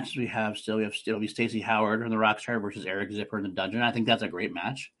 2 other matches we have still. We have Stacey Howard from the Rockstar versus Eric Zipper in the Dungeon. I think that's a great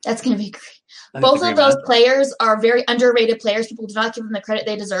match. That's going to be great. Both of those players are very underrated players. People do not give them the credit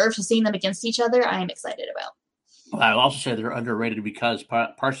they deserve. So seeing them against each other, I am excited about. Well, I'll also say they're underrated because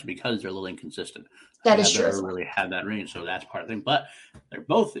partially because they're a little inconsistent. That is true. They never really had that range, so that's part of the thing. But they're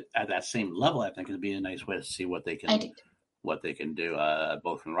both at that same level. I think it'd be a nice way to see what they can do,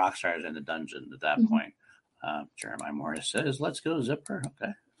 both from the Rockstars and the Dungeon at that point. Jeremiah Morris says, "Let's go Zipper."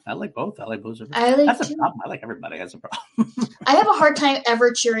 Okay, I like both. Zipper. That's a problem. I like everybody. That's a problem. I have a hard time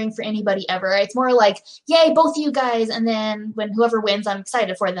ever cheering for anybody ever. It's more like, "Yay, both of you guys!" And then when whoever wins, I'm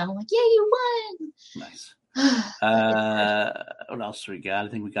excited for them. I'm like, "Yay, you won!" Nice. What else do we got? I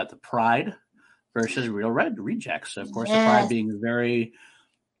think we got the Pride versus Real Red Rejects. Of course, the Pride being very,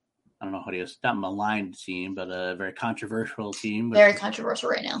 I don't know how to use, not maligned team, but a very controversial team. Very controversial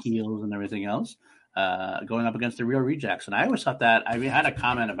right now. Heels and everything else. Going up against the Real Rejects. And I always thought that, I had a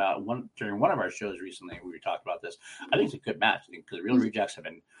comment about during one of our shows recently, we were talking about this. I think it's a good match because the Real Rejects have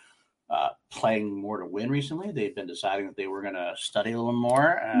been playing more to win recently. They've been deciding that they were going to study a little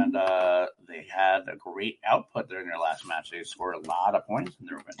more, and they had a great output during their last match. They scored a lot of points in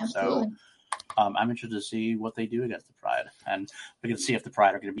their win. Absolutely. So I'm interested to see what they do against the Pride, and we can see if the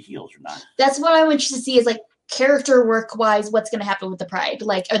Pride are going to be heels or not. That's what I'm interested to see is like character work wise, what's going to happen with the Pride?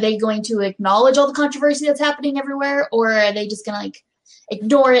 Like, are they going to acknowledge all the controversy that's happening everywhere, or are they just going to like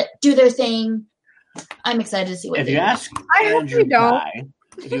ignore it, do their thing? I'm excited to see what. If you ask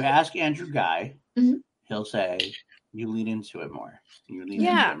Andrew Guy, he'll say you lean into it more. You lean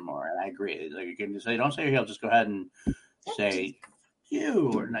into it more, and I agree. Like you can say, don't say he'll just go ahead and say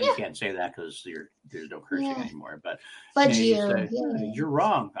you, or no, you can't say that because there's no cursing anymore. But you say, you're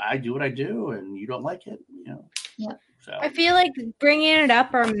wrong. I do what I do, and you don't like it. So I feel like bringing it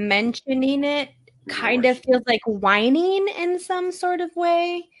up or mentioning it kind of feels like whining in some sort of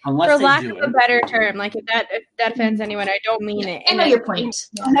way, for lack of a better term. Like if that offends anyone, I don't mean it in your point,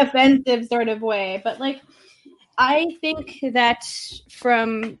 an offensive sort of way. But like, I think that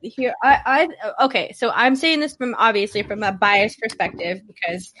from here, okay, so I'm saying this from a biased perspective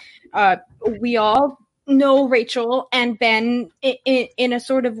because we all know Rachel and Ben in a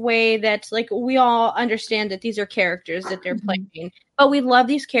sort of way that like we all understand that these are characters that they're playing, but we love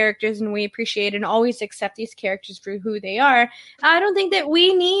these characters and we appreciate and always accept these characters for who they are. I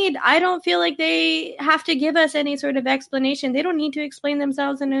don't feel like they have to give us any sort of explanation. They don't need to explain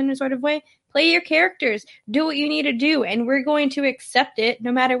themselves in any sort of way. Play your characters, do what you need to do, and we're going to accept it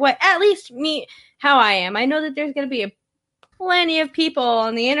no matter what. At least me, how I am. I know that there's going to be plenty of people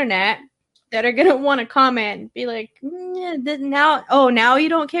on the internet that are going to want to comment and be like, now you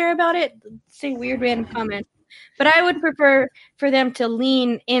don't care about it? Say weird random comments. But I would prefer for them to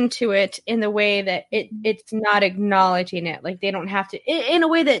lean into it in the way that it's not acknowledging it. Like they don't have to, in a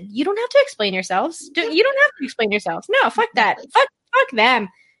way that you don't have to explain yourselves. You don't have to explain yourselves. No, fuck that. Fuck them.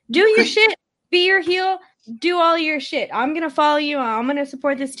 Do your shit. Be your heel. Do all your shit. I'm going to follow you. I'm going to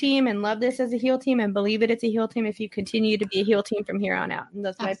support this team and love this as a heel team and believe it's a heel team if you continue to be a heel team from here on out. And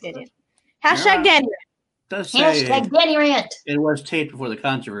that's my opinion. Hashtag Danny Rant. Hashtag Danny Rant. It was taped before the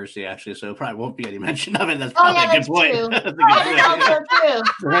controversy, actually, so it probably won't be any mention of it. That's probably a good point. That's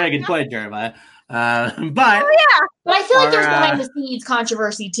true. Very good point, Jeremiah. But I feel like there's behind the scenes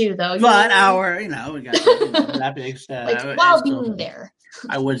controversy too, though. We got that being said, like while being there.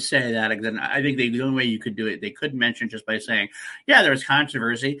 I would say that. Then I think the only way you could do it, they could mention just by saying, "Yeah, there's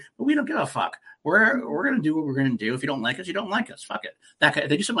controversy, but we don't give a fuck. We're going to do what we're going to do. If you don't like us, you don't like us. Fuck it." If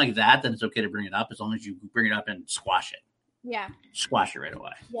they do something like that, then it's okay to bring it up as long as you bring it up and squash it. Yeah. Squash it right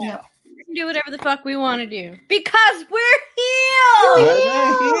away. Yeah. We can do whatever the fuck we want to do because we're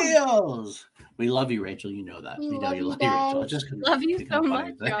heels. We're heels. We love you, Rachel. You know that. We know you love you, Rachel. Just love you so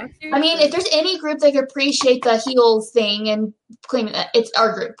much. I mean, if there's any group that could appreciate the heels thing and claiming that, it's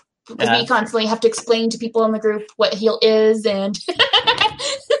our group. Because we constantly have to explain to people in the group what heel is, and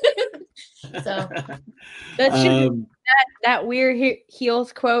so that weird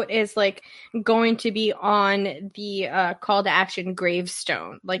heels quote is like going to be on the call to action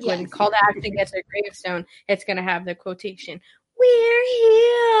gravestone. Like when call to action gets a gravestone, it's going to have the quotation, "We're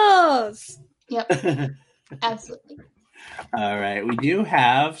heels." Yep, absolutely. All right, we do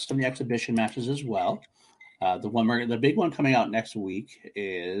have some of the exhibition matches as well. The big one coming out next week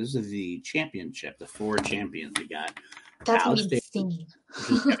is the championship. The 4 champions we got. That's insane.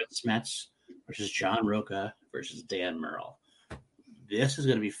 Versus Kevin Smets versus John Roca versus Dan Murrell. This is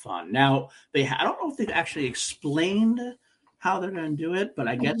going to be fun. Now I don't know if they've actually explained how they're going to do it, but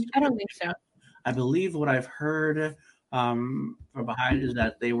I guess I don't think so. I believe what I've heard from behind is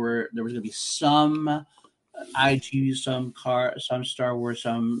that there was going to be some IG, some Star Wars,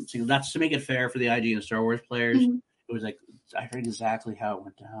 some single. That's to make it fair for the IG and Star Wars players. Mm-hmm. It was like I heard exactly how it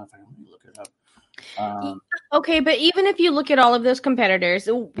went down. If I don't look it up. Okay, but even if you look at all of those competitors,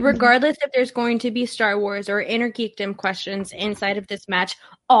 regardless if there's going to be Star Wars or Inner Geekdom questions inside of this match,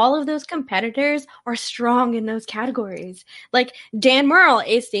 all of those competitors are strong in those categories. Like Dan Murrell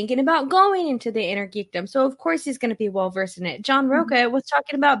is thinking about going into the Inner Geekdom, so of course he's going to be well versed in it. John Roca was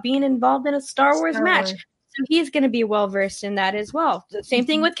talking about being involved in a Star Wars match. So he's going to be well versed in that as well. The same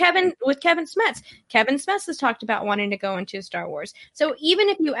thing with Kevin Smets. Kevin Smets has talked about wanting to go into Star Wars. So even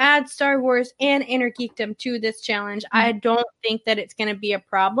if you add Star Wars and Inner Geekdom to this challenge, I don't think that it's going to be a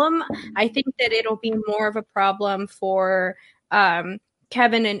problem. I think that it'll be more of a problem for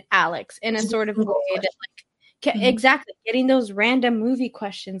Kevin and Alex in a sort of way that exactly getting those random movie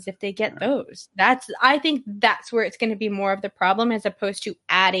questions if they get those. I think that's where it's going to be more of the problem as opposed to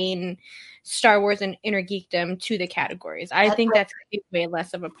adding Star Wars and Inner Geekdom to the categories. I think that's going to be way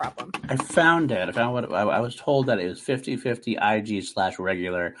less of a problem. I found what I was told that it was 50-50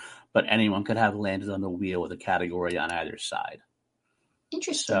 IG/regular, but anyone could have landed on the wheel with a category on either side.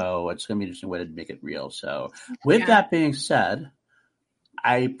 Interesting. So it's going to be just a way to make it real. So with that being said,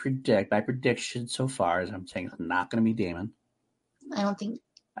 my prediction so far is I'm saying it's not going to be Damon. I don't think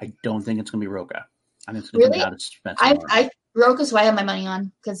it's going to be Roca. I think it's going to come down to Spencer. Roca's who I have my money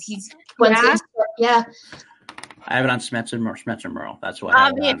on because he's I have it on Smets and Murrell. That's what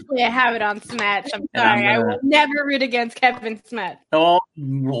obviously I have it on Smets. I'm sorry. I will never root against Kevin Smets. Oh,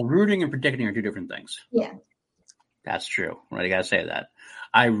 well, rooting and predicting are two different things. Yeah. That's true. Right, I gotta say that.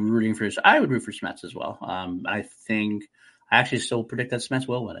 I would root for Smets as well. I think I actually still predict that Smets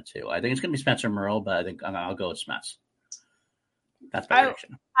will win it too. I think it's gonna be Spencer Murrell, but I think I'll go with Smets. That's my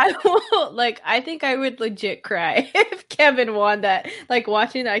prediction. I think I would legit cry if Kevin won that. Like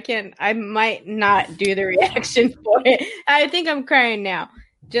watching, I might not do the reaction for it. I think I'm crying now.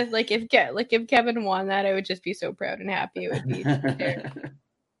 Just like if Kevin won that, I would just be so proud and happy. It would be.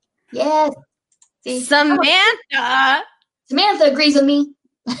 Yes. Samantha agrees with me.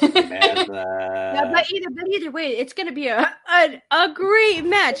 Yeah, but either way, it's going to be a great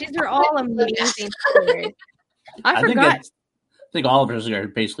match. These are all amazing stories. I forgot. I think all of us are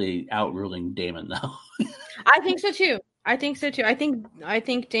basically outruling Damon, though. I think so too. I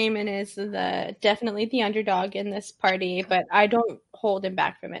think Damon is definitely the underdog in this party, but I don't hold him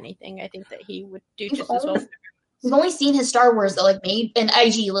back from anything. I think that he would do just as well. We've only seen his Star Wars, though, like maybe an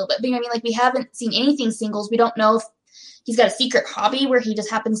IG a little bit. But I mean, like we haven't seen anything singles. We don't know if he's got a secret hobby where he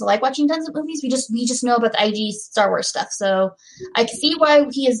just happens to like watching tons of movies. We just know about the IG Star Wars stuff. So I can see why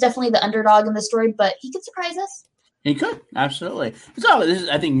he is definitely the underdog in the story, but he could surprise us. He could, absolutely. So this is,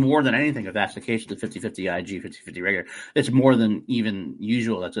 I think, more than anything, if that's the case, the 50-50 IG, 50-50 regular, it's more than even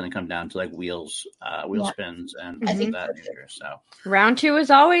usual. That's going to come down to like wheel spins and things of that nature. So round 2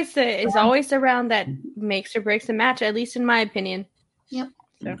 is always the round that makes or breaks a match, at least in my opinion. Yep.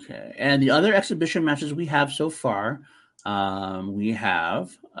 So. Okay. And the other exhibition matches we have so far, they're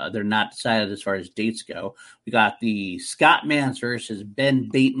not decided as far as dates go. We got the Scott Mans versus Ben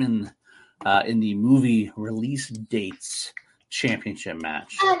Bateman in the movie release dates championship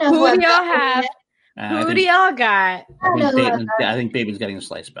match. Who do y'all have? Who do y'all got? I think Bateman's getting a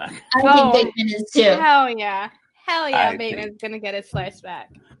slice back. I think Bateman is too. Hell yeah. Bateman's going to get his slice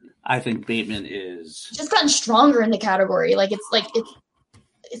back. I think Bateman is just gotten stronger in the category. Like it's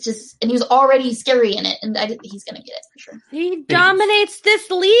it's just, and he was already scary in it, and he's gonna get it for sure. He dominates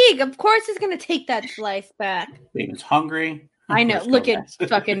this league. Of course, he's gonna take that slice back. Bateman's hungry. I know. Let's go, Look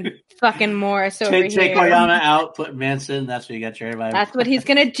at guys. fucking Morris over Take here. Koyama out, put Manson. That's what you got your everybody. That's what he's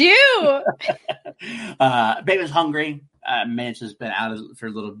gonna do. Bateman's hungry. Manson's been out for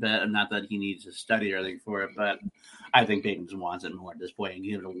a little bit, and not that he needs to study or anything for it, but I think Bateman wants it more at this point. And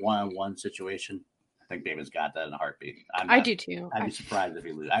give it a one-on-one situation. I think Bateman's got that in a heartbeat. I do too. I'd be surprised if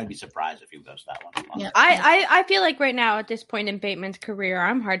he loses. I'd be surprised if he loses that one. Yeah. I feel like right now at this point in Bateman's career,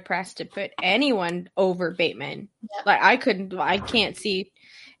 I'm hard pressed to put anyone over Bateman. Yeah. Like I can't see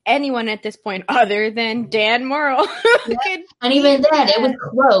anyone at this point other than Dan Morrill. And even then, it was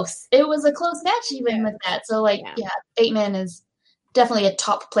close. It was a close match even with that. So, Bateman is definitely a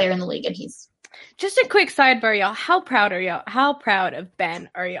top player in the league, and he's... Just a quick sidebar, y'all. How proud are y'all? How proud of Ben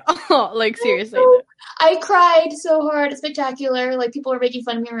are y'all? Like, seriously. I cried so hard. It's spectacular. Like, people are making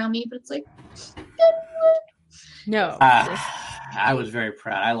fun of me around me, but it's like... No. I was very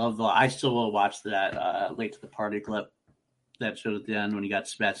proud. I still will watch that late to the party clip that showed at the end when he got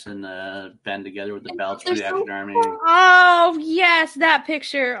Spets and Ben together with the belts for the Action Army. Oh, yes, that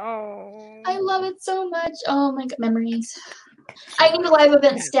picture. Oh. I love it so much. Oh, my God. Memories. I need a live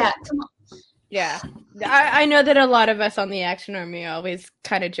event stat. Come on. Yeah. I know that a lot of us on the Action Army always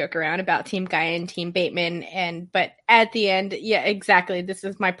kind of joke around about Team Guy and Team Bateman, but at the end, yeah, exactly. This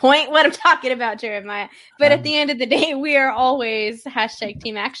is my point, what I'm talking about, Jeremiah. But at the end of the day, we are always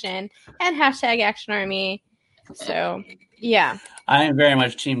 #Team Action and #Action Army. So, yeah. I am very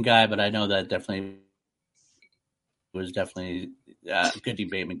much Team Guy, but I know that definitely was good to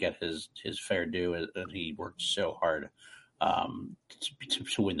Bateman get his fair due, and he worked so hard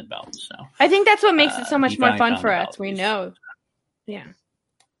to win the belt. So I think that's what makes it so much more fun for us. We know. Yeah.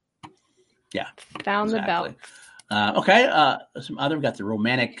 Found the belt. Okay. We got the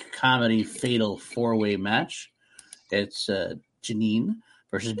romantic comedy fatal 4-way match. It's Janine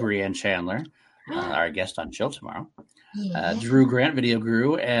versus Brianne Chandler, our guest on Chill tomorrow. Yeah. Drew Grant, Video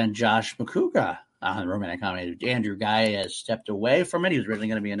Guru, and Josh McCouga on the romantic comedy. Andrew Guy has stepped away from it. He was originally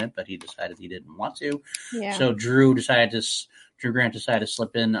going to be in it, but he decided he didn't want to. Yeah. So Drew Grant decided to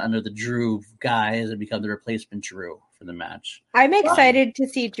slip in under the Drew guise and become the replacement Drew for the match. I'm excited to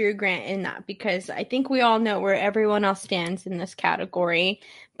see Drew Grant in that because I think we all know where everyone else stands in this category.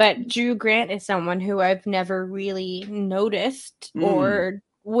 But Drew Grant is someone who I've never really noticed or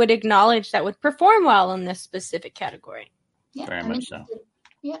would acknowledge that would perform well in this specific category. Yeah, Very much so.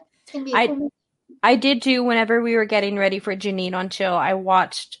 Yeah, it's going to be a cool I did too. Whenever we were getting ready for Janine on Chill, I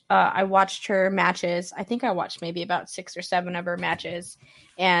watched her matches. I think I watched maybe about 6 or 7 of her matches,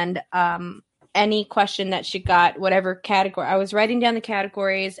 and any question that she got, whatever category, I was writing down the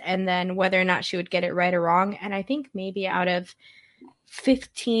categories and then whether or not she would get it right or wrong. And I think maybe out of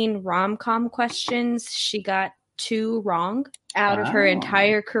 15 rom-com questions, she got 2 wrong out of her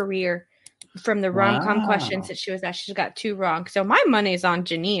entire career. From the rom-com questions that she was asked, she got 2 wrong. So my money's on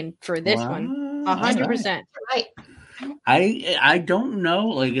Janine for this one. 100%. Right. I don't know.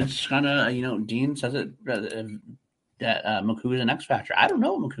 Like, it's kind of, Dean says it that McCouga is an X Factor. I don't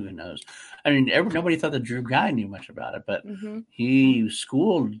know what McCouga knows. I mean, nobody thought that Drew Guy knew much about it, but he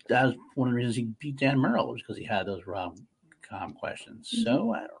schooled. That was one of the reasons he beat Dan Merle, was because he had those rom-com questions.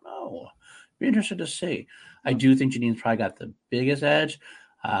 So I don't know. Be interested to see. I do think Janine's probably got the biggest edge.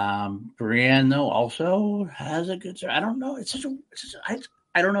 Brianne, though, also has a good. I don't know.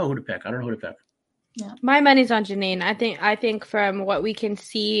 I don't know who to pick. Yeah. My money's on Janine. I think from what we can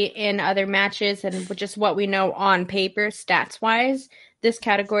see in other matches and just what we know on paper, stats wise, this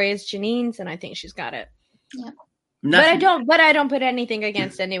category is Janine's, and I think she's got it. Yeah. But I don't put anything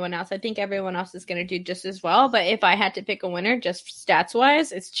against anyone else. I think everyone else is going to do just as well. But if I had to pick a winner, just stats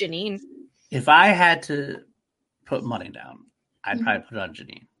wise, it's Janine. If I had to put money down, I'd probably put it on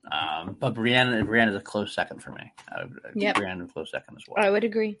Janine. But Brianne is a close second for me. Brianne is a close second as well. I would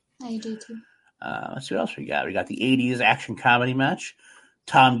agree. I do too. Let's see what else we got. We got the 80s action comedy match.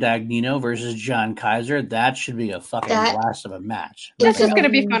 Tom Dagnino versus John Kaiser. That should be a fucking blast of a match. That's just going to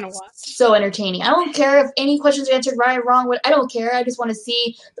be fun to watch. So entertaining. I don't care if any questions are answered right or wrong. I don't care. I just want to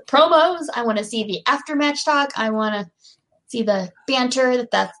see the promos. I want to see the after-match talk. I want to see the banter.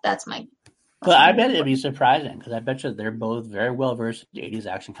 That's my... But I bet it'd be surprising because I bet you they're both very well versed in 80s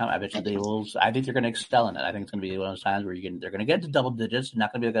action comedy. I bet you they will. I think they're going to excel in it. I think it's going to be one of those times where they're going to get to double digits. It's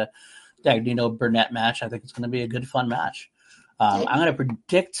not going to be like a Dagnino Burnett match. I think it's going to be a good fun match. I'm going to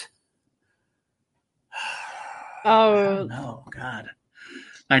predict. Oh no, God!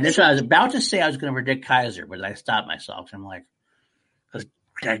 I was about to say I was going to predict Kaiser, but I stopped myself. I'm like, because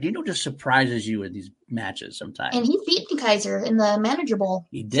Dagnino just surprises you in these matches sometimes. And he beat Kaiser in the Manager Bowl.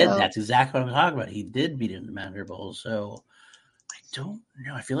 He did. So- That's exactly what I'm talking about. He did beat him in the Manager Bowl. So I don't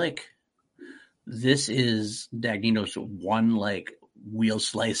know. I feel like this is Dagnino's one like wheel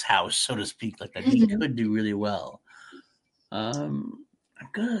slice house, so to speak, like that he could do really well. I'm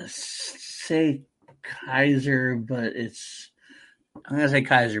gonna say Kaiser, but it's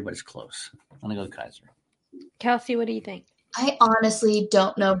close. I'm gonna go with Kaiser. Kelsey, what do you think? I honestly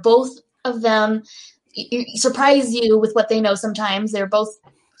don't know. Both of them surprise you with what they know sometimes. They're both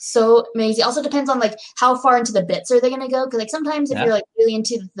so amazing. Also depends on like how far into the bits are they going to go. Because like sometimes if you're like really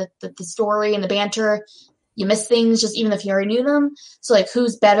into the story and the banter, you miss things just even if you already knew them. So like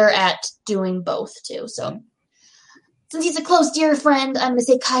who's better at doing both too. So since he's a close dear friend, I'm going to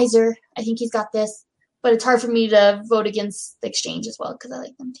say Kaiser. I think he's got this. But it's hard for me to vote against the Exchange as well because I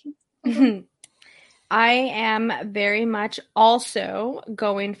like them too. I am very much also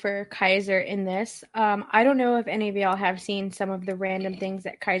going for Kaiser in this. I don't know if any of y'all have seen some of the random things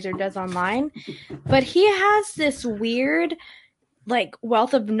that Kaiser does online, but he has this weird, like,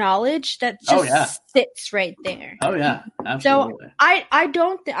 wealth of knowledge that just sits right there. Oh yeah, absolutely.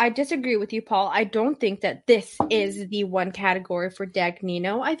 So I disagree with you, Paul. I don't think that this is the one category for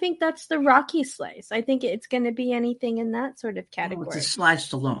Dagnino. I think that's the Rocky slice. I think it's going to be anything in that sort of category. It's a Sly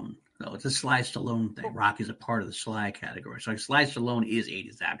Stallone. No, it's a Sly Stallone thing. Rocky's a part of the Sly category. So like Sly Stallone is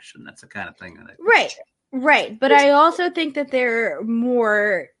 80s action. That's the kind of thing that Right. But I also think that there are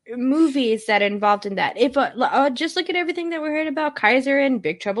more movies that are involved in that. If just look at everything that we heard about Kaiser and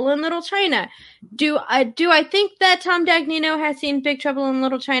Big Trouble in Little China. Do I think that Tom Dagnino has seen Big Trouble in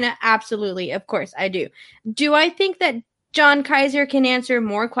Little China? Absolutely. Of course I do. Do I think that John Kaiser can answer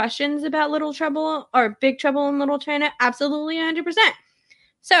more questions about Little Trouble or Big Trouble in Little China? Absolutely 100%.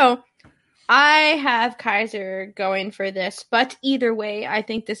 So I have Kaiser going for this, but either way, I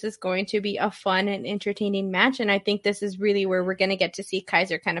think this is going to be a fun and entertaining match, and I think this is really where we're going to get to see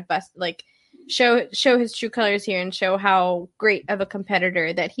Kaiser kind of show his true colors here and show how great of a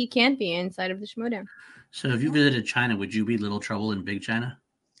competitor that he can be inside of the Schmoedown. So if you visited China, would you be Little Trouble in Big China?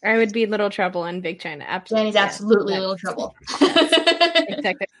 I would be Little Trouble in Big China. Absolutely. Danny's absolutely Little Trouble.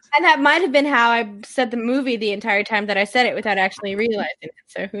 Exactly. And that might have been how I said the movie the entire time that I said it without actually realizing it.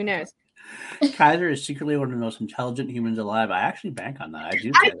 So who knows? Kaiser is secretly one of the most intelligent humans alive. I actually bank on that. I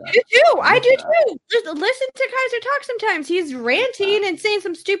do. I do too. Just listen to Kaiser talk sometimes. He's ranting and saying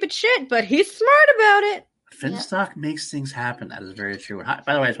some stupid shit, but he's smart about it. Finstock makes things happen. That is very true. Hi,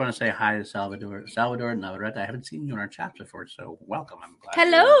 by the way, I just want to say hi to Salvador. Salvador Navarrete. I haven't seen you in our chat before, so welcome. I'm glad.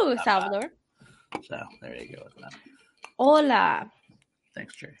 Hello, Salvador. So there you go with that. Hola.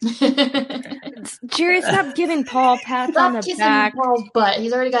 Thanks, Jerry. Jerry, stop giving Paul pats on the back. Paul's butt.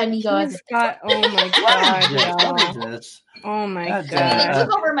 He's already got an ego. Oh my god. Oh my god. He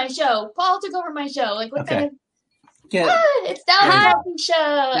took over my show. Paul took over my show. Like what kind of it's now a healthy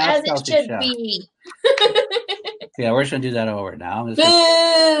show, as it should be. Yeah, we're just gonna do that over now.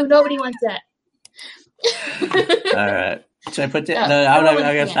 Boo! Nobody wants that. All right. So I put that. No, I'm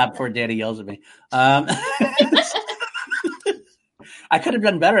gonna stop before Daddy yells at me. I could have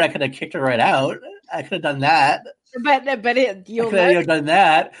done better. I could have kicked her right out. I could have done that. But you'll have done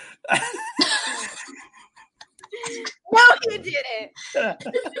that. No, you didn't.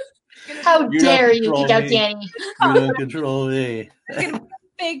 How dare you kick out Danny? You don't control me.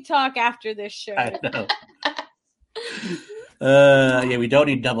 Big talk after this show. I know. Yeah, we don't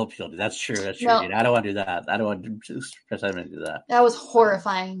need double penalty. That's true. That's true. No. I don't want to do that. I don't want to press to do that. That was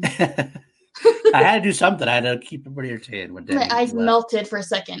horrifying. I had to do something. I had to keep everybody entertained. My eyes melted for a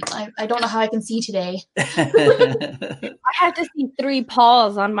second. I don't know how I can see today. I had to see 3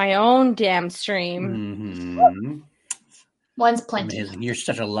 Pauls on my own damn stream. Mm-hmm. One's plenty. Amazing. You're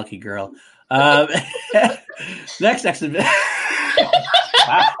such a lucky girl. Next exhibition.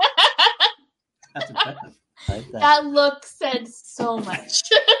 Wow. That's impressive. That look said so much.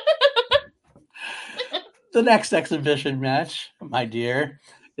 The next exhibition match, my dear,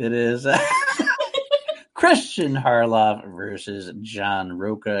 it is Christian Harloff versus John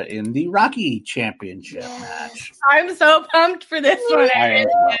Roca in the Rocky Championship match. I'm so pumped for this one.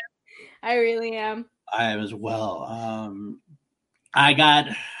 I really am. I am as well. I got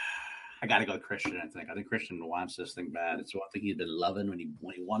to go with Christian. I think Christian wants this thing bad. It's one thing he's been loving when he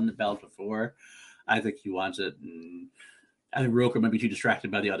won the belt before. I think he wants it, and I think Roca might be too distracted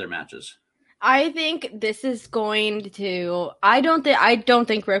by the other matches. I think this is going to. I don't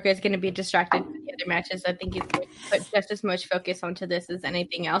think Roca is going to be distracted by the other matches. I think he's going to put just as much focus onto this as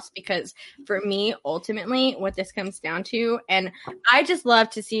anything else. Because for me, ultimately, what this comes down to, and I just love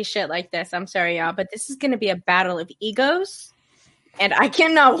to see shit like this. I'm sorry, y'all, but this is going to be a battle of egos. And I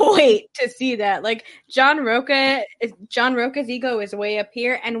cannot wait to see that. Like John Roca's ego is way up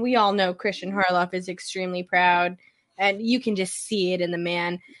here, and we all know Christian Harloff is extremely proud, and you can just see it in the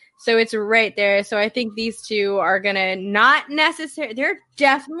man. So it's right there. So I think these two are gonna they're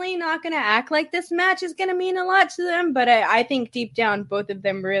definitely not gonna act like this match is gonna mean a lot to them, but I think deep down both of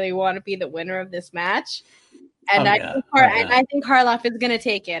them really want to be the winner of this match. And and I think Harloff is gonna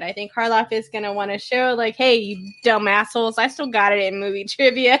take it. I think Harloff is gonna want to show, like, hey, you dumb assholes, I still got it in movie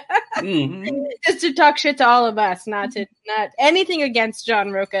trivia. Just to talk shit to all of us, not anything against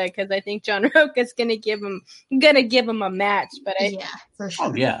John Roca, because I think John Roca is gonna give him a match. But for sure.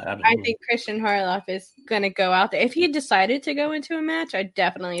 Absolutely. I think Christian Harloff is gonna go out there. If he decided to go into a match, I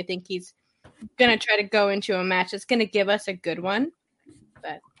definitely think he's gonna try to go into a match that's gonna give us a good one.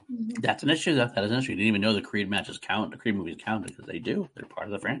 But that's an issue. That is an issue. You didn't even know the Creed matches count. The Creed movies count because they do. They're part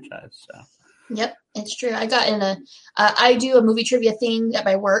of the franchise. So. Yep, it's true. I got in I do a movie trivia thing at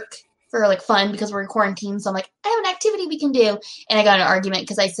my work for like fun because we're in quarantine. So I'm like, I have an activity we can do. And I got in an argument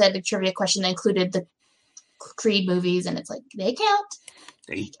because I said the trivia question that included the Creed movies. And it's like, they count.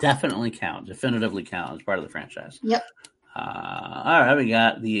 They definitely count. Definitively count as part of the franchise. Yep. All right, we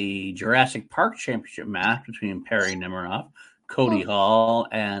got the Jurassic Park Championship match between Perry Nemiroff, Cody Hall,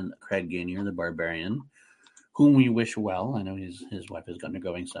 and Craig Gainier, the Barbarian, whom we wish well. I know his wife is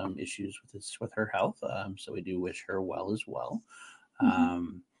undergoing some issues with her health, so we do wish her well as well.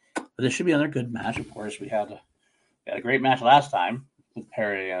 But this should be another good match. Of course, we had a great match last time with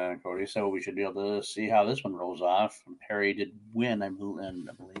Perry and Cody, so we should be able to see how this one rolls off. Perry did win, I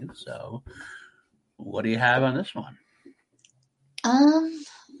believe. So, what do you have on this one? I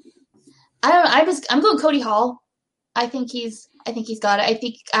don't know. I'm going Cody Hall. I think he's got it. I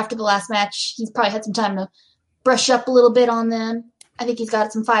think after the last match, he's probably had some time to brush up a little bit on them. I think he's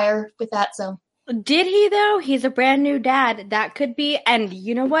got some fire with that. So did he though? He's a brand new dad. That could be. And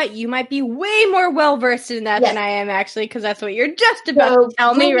you know what? You might be way more well versed in that than I am actually, because that's what you're just about to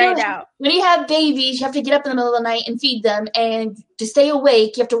tell me right now. When you have babies, you have to get up in the middle of the night and feed them, and to stay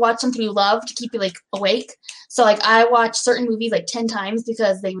awake, you have to watch something you love to keep you like awake. So like I watch certain movies like 10 times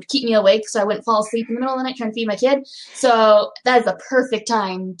because they would keep me awake, so I wouldn't fall asleep in the middle of the night trying to feed my kid. So that is the perfect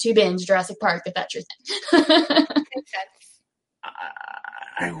time to binge Jurassic Park if that's your thing. Makes sense.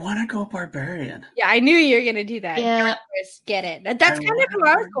 I want to go Barbarian. Yeah, I knew you were going to do that. Yeah. Get it. That's kind of who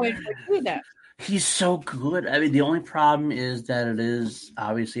I was going for too, though. He's so good. I mean, the only problem is that it's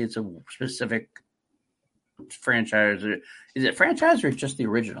a specific franchise. Is it franchise or just the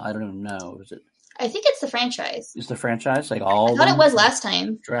original? I don't even know. Is it? I think it's the franchise. It's the franchise, like all. I thought it was last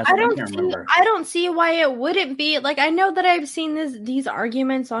time. I don't see why it wouldn't be. Like, I know that I've seen these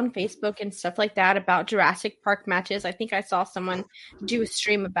arguments on Facebook and stuff like that about Jurassic Park matches. I think I saw someone do a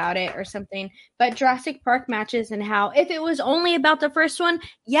stream about it or something. But Jurassic Park matches and how if it was only about the first one,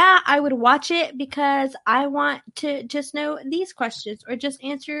 yeah, I would watch it because I want to just know these questions or just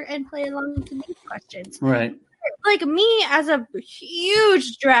answer and play along to these questions. Right. Like me as a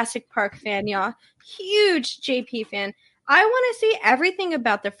huge Jurassic Park fan, y'all, huge JP fan, I want to see everything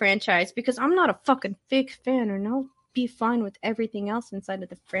about the franchise because I'm not a fucking fake fan, and I'll be fine with everything else inside of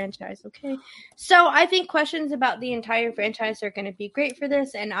the franchise, okay? So I think questions about the entire franchise are going to be great for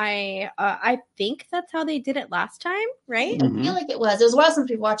this, and I think that's how they did it last time, right? I feel like it was. It was a while since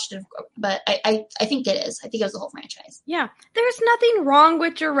we watched it, but I think it is. I think it was the whole franchise. Yeah. There's nothing wrong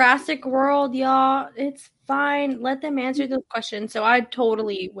with Jurassic World, y'all. It's fine. Let them answer those questions. So I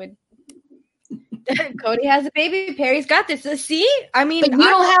totally would. Cody has a baby. Perry's got this. See? I mean, but you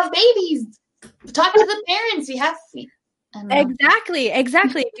don't have babies. Talk to the parents. You have Exactly.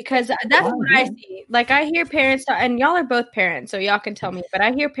 Because that's what I see. Like I hear parents talk, and y'all are both parents, so y'all can tell me. But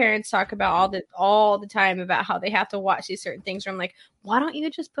I hear parents talk about all the time about how they have to watch these certain things. Where I'm like, why don't you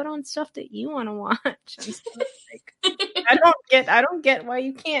just put on stuff that you want to watch? Like, I don't get why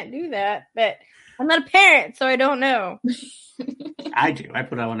you can't do that. But I'm not a parent, so I don't know. I do. I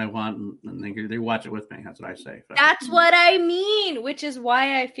put on what I want, and they watch it with me. That's what I say. So. That's what I mean, which is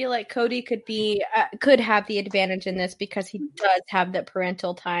why I feel like Cody could have the advantage in this because he does have the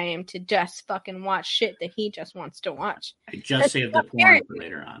parental time to just fucking watch shit that he just wants to watch. I just saved the porn for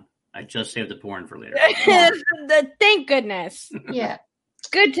later on. Thank goodness. Yeah.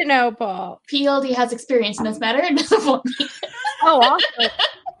 Good to know, Paul. PLD has experience in this matter. It doesn't want me. Oh, awesome.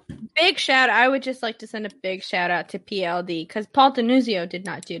 Big shout out. I would just like to send a big shout out to PLD because Paul Denuzio did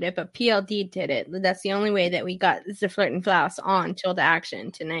not do it, but PLD did it. That's the only way that we got the Flirt and Flouse on till the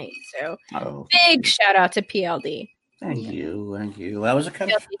action tonight. So big shout out to PLD. Thank you. That was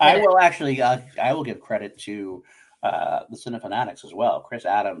I will give credit to the Cinefanatics as well. Chris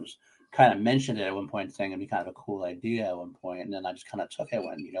Adams kind of mentioned it at one point, saying it'd be kind of a cool idea at one point, and then I just kind of took it.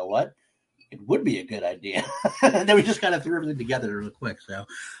 Went, you know what? It would be a good idea. And then we just kind of threw everything together real quick. So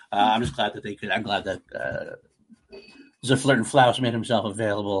I'm just glad that they could. I'm glad that Zaflirt and Flaus made himself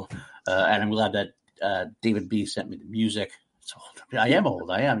available, and I'm glad that David B sent me the music. So I am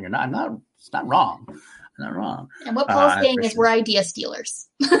old. I am. You're not. I'm not. It's not wrong. Not wrong. And what Paul's saying is we're idea stealers.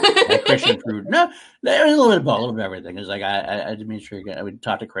 Christian Fruit. No, there was a little bit of both, a little bit of everything. It was like I did make sure I would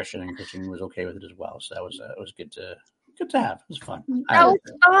talk to Christian, and Christian was okay with it as well. So that was it was good to have. It was fun. That was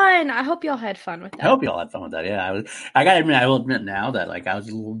fun. I hope y'all had fun with that. I hope y'all had fun with that. Yeah, I will admit now that like I was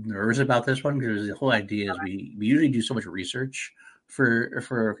a little nervous about this one because the whole idea is we usually do so much research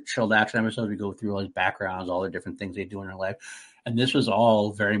for Chilled Action episodes. We go through all these backgrounds, all the different things they do in their life, and this was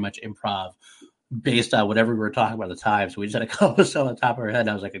all very much improv. Based on whatever we were talking about at the time. So we just had a couple of stuff on the top of our head. And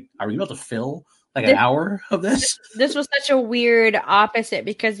I was like, are we able to fill like an hour of this? This was such a weird opposite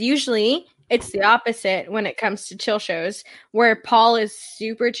because usually it's the opposite when it comes to chill shows where Paul is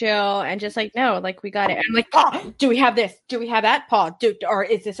super chill and just like, no, like we got it. I'm like, Paul, do we have this? Do we have that? Paul, or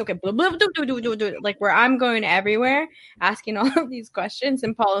is this okay? Blah, blah, blah, do. Like where I'm going everywhere asking all of these questions.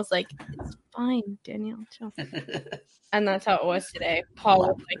 And Paul is like, it's fine, Danielle, chill. And that's how it was today. Paul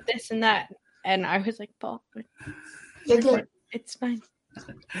was like this and that. And I was like, Paul, you're good. It's fine.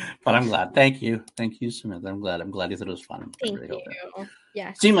 But I'm glad. Thank you, Smith. I'm glad you thought it was fun. Thank you.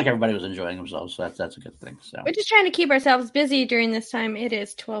 Yeah. Seemed like everybody was enjoying themselves, so that's a good thing. So we're just trying to keep ourselves busy during this time. It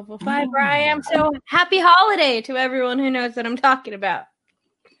is 12:05 where I am. So happy holiday to everyone who knows what I'm talking about.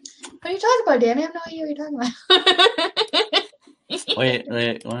 What are you talking about, Danny? I have no idea what you're talking about.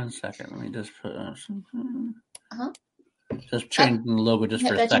 wait 1 second. Let me just put Just changing the logo just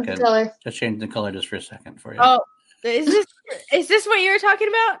for a second. Just changing the color just for a second for you. Oh, is this what you were talking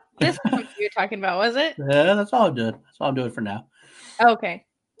about? This is what you were talking about, was it? Yeah, that's all I'm doing. That's all I'm doing for now. Okay.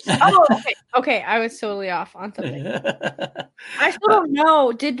 Oh, okay. I was totally off on something. I still don't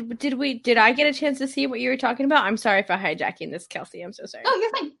know. Did I get a chance to see what you were talking about? I'm sorry if I'm hijacking this, Kelsey. I'm so sorry. Oh,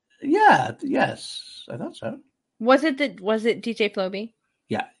 you're fine. Yeah. Yes, I thought so. Was it DJ Floby?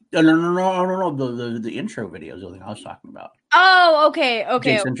 Yeah. No. The intro video is the thing I was talking about. Oh, okay.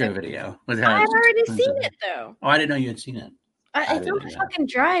 Jake's intro video. I've already seen it, though. Oh, I didn't know you had seen it. It's on my fucking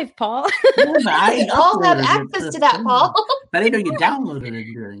drive, Paul. We all have access to that, Paul. I didn't know you downloaded it.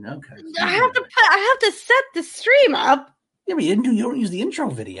 Okay. I have to set the stream up. Yeah, but you don't use the intro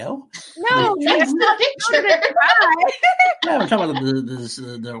video. No, that's the picture. Yeah, we're talking about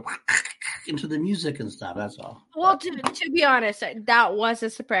the into the music and stuff. That's all. Well, to be honest, that was a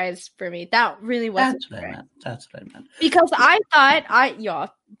surprise for me. That really was. That's what I meant. Because I thought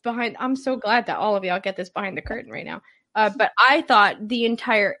I'm so glad that all of y'all get this behind the curtain right now. But I thought the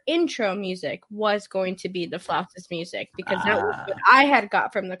entire intro music was going to be the Flaus's music because that was what I had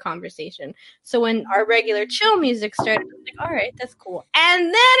got from the conversation. So when our regular chill music started, I was like, all right, that's cool. And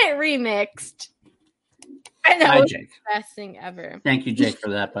then it remixed. And that was Jake. The best thing ever. Thank you, Jake, for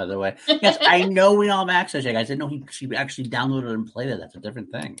that, by the way. Yes, I know we all have access, Jake. I didn't know she actually downloaded and played it. That's a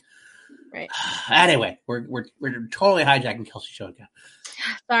different thing. Right. Anyway, we're totally hijacking Kelsey's show again.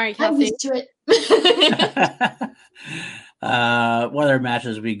 Sorry, Kelsey. I'm used to it. What other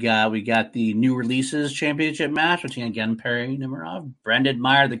matches we got? We got the new releases championship match between again Perry Nemiroff, Brendan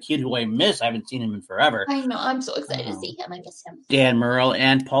Meyer, the kid who I miss. I haven't seen him in forever. I know. I'm so excited to see him. I miss him. Dan Murrell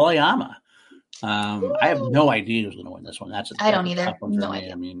and Paul Oyama. I have no idea who's going to win this one. I don't either. No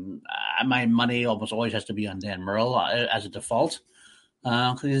idea. I mean, my money almost always has to be on Dan Murrell as a default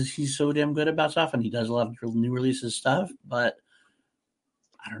because he's so damn good about stuff and he does a lot of new releases stuff. But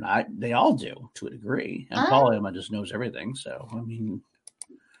I don't know. They all do to a degree. And Paul Oyama just knows everything. So, I mean.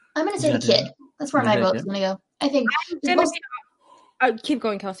 I'm going to say the kid. That's where my vote's going to go. I think. Keep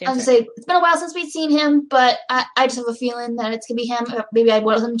going, Kelsey. I was going to say, it's been a while since we've seen him, but I just have a feeling that it's going to be him. Maybe I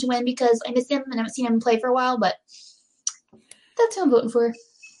want him to win because I miss him and I haven't seen him play for a while, but that's who I'm voting for.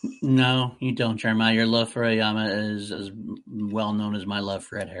 No, you don't, Jeremiah. Your love for Oyama is as well known as my love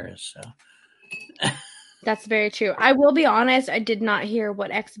for Ed Harris. So. That's very true. I will be honest, I did not hear what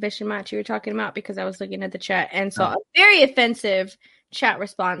exhibition match you were talking about because I was looking at the chat and saw a very offensive chat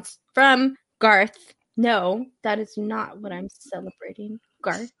response from Garth. No, that is not what I'm celebrating,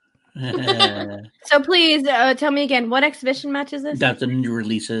 Garth. So please tell me again, what exhibition match is this? That's the new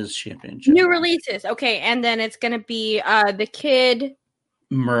releases championship. New releases, okay. And then it's going to be the kid...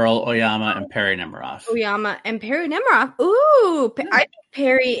 Murrell, Oyama, and Perry Nemiroff. Oyama and Perry Nemiroff. Ooh, I think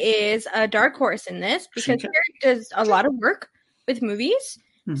Perry is a dark horse in this because Perry does a lot of work with movies.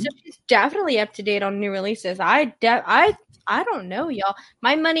 Mm-hmm. So she's definitely up to date on new releases. I don't know, y'all.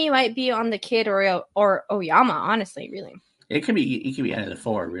 My money might be on the kid or Oyama, honestly, really. It could be any of the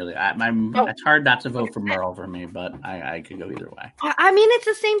four, really. It's hard not to vote for Merle for me, but I could go either way. I mean, it's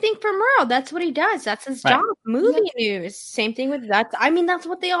the same thing for Merle. That's what he does. That's his Right. job. Movie news. Same thing with that. I mean, that's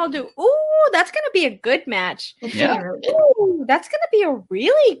what they all do. Ooh, that's gonna be a good match. It's Yeah. gonna be really good. Ooh, that's gonna be a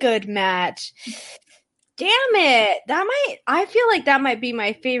really good match. Damn it. I feel like that might be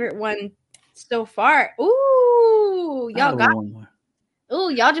my favorite one so far. Ooh, y'all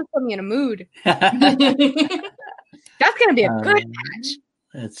just put me in a mood. That's gonna be a good match.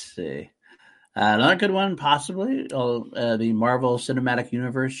 Let's see. Another good one, possibly. The Marvel Cinematic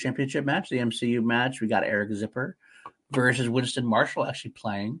Universe Championship match, the MCU match. We got Eric Zipper versus Winston Marshall actually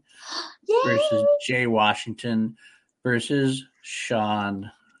playing versus Jay Washington versus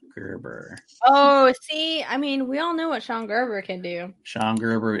Sean Gerber. Oh, see, I mean, we all know what Sean Gerber can do. Sean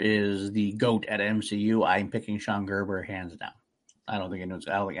Gerber is the GOAT at MCU. I'm picking Sean Gerber hands down. I don't think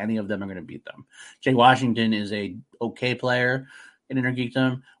any of them are going to beat them. Jay Washington is a okay player in Inner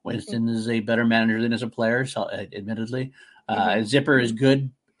Geekdom. Winston is a better manager than as a player, so admittedly. Zipper is good,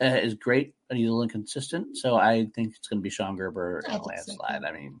 is great, but he's a little inconsistent. So I think it's going to be Sean Gerber and a landslide.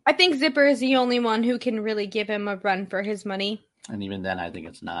 I think Zipper is the only one who can really give him a run for his money. And even then, I think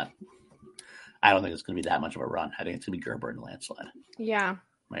it's not. I don't think it's going to be that much of a run. I think it's going to be Gerber and a landslide. Yeah.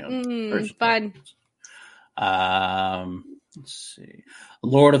 My own fun. Let's see.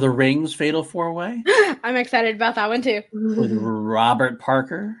 Lord of the Rings Fatal 4-Way. I'm excited about that one too. With Robert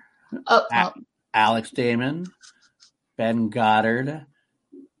Parker, Alex Damon, Ben Goddard,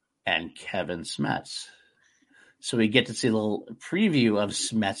 and Kevin Smets. So we get to see a little preview of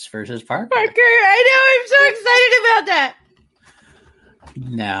Smets versus Parker. I know. I'm so excited about that.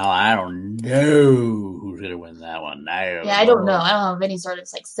 Now, I don't know who's going to win that one. I don't know. I don't have any sort of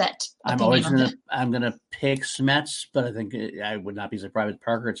set. I'm gonna pick Smets, but I think I would not be surprised with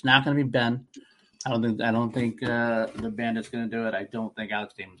Parker. It's not going to be Ben. I don't think the Bandit's going to do it. I don't think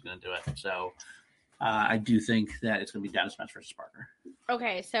Alex Damon's going to do it. So I do think that it's going to be down to Smets versus Parker.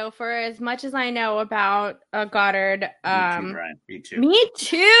 Okay, so for as much as I know about Goddard, Me too. Me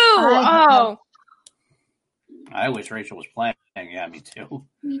too. I wish Rachel was playing. Yeah, me too.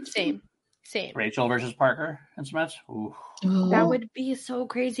 Same. Rachel versus Parker and Smets. Ooh. That would be so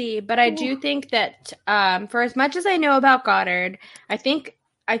crazy. But I do think that for as much as I know about Goddard, I think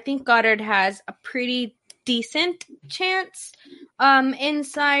Goddard has a pretty decent chance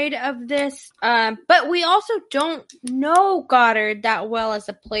inside of this. But we also don't know Goddard that well as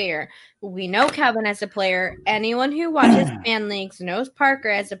a player. We know Kevin as a player. Anyone who watches fan leagues knows Parker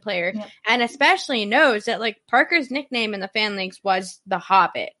as a player, and especially knows that Parker's nickname in the fan leagues was the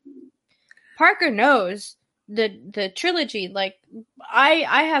Hobbit. Parker knows the trilogy.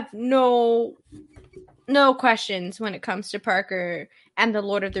 I have no questions when it comes to Parker and the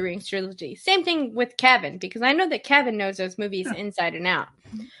Lord of the Rings trilogy. Same thing with Kevin, because I know that Kevin knows those movies inside and out.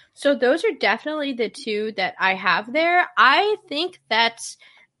 So those are definitely the two that I have there. I think that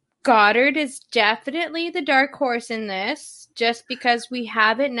Goddard is definitely the dark horse in this, just because we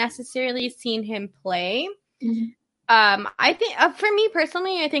haven't necessarily seen him play. Mm-hmm. I think for me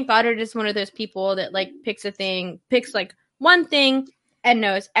personally, I think Goddard is one of those people that picks one thing and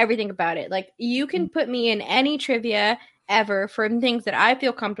knows everything about it. You can put me in any trivia ever from things that I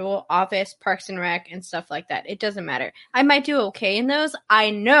feel comfortable, Office, Parks and Rec, and stuff like that. It doesn't matter. I might do okay in those. I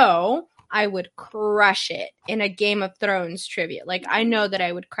know I would crush it in a Game of Thrones trivia. I know that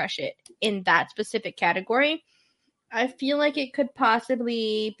I would crush it in that specific category. I feel like it could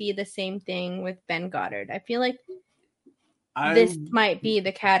possibly be the same thing with Ben Goddard. I feel like this might be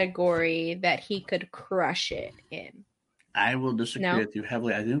the category that he could crush it in. I will disagree with you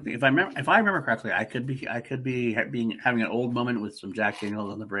heavily. I think if I remember correctly, I could be having an old moment with some Jack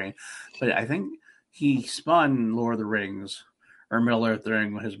Daniels on the brain, but I think he spun Lord of the Rings or Middle Earth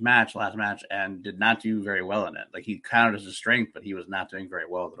during his last match, and did not do very well in it. He counted as a strength, but he was not doing very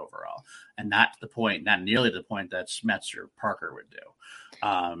well with it overall, and not nearly the point that Smets or Parker would do.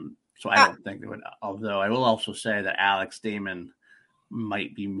 So I don't think they would. Although I will also say that Alex Damon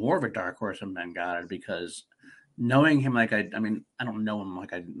might be more of a dark horse than Ben Goddard, because knowing him I don't know him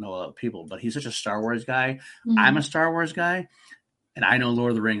like I know other people, but he's such a Star Wars guy. Mm-hmm. I'm a Star Wars guy, and I know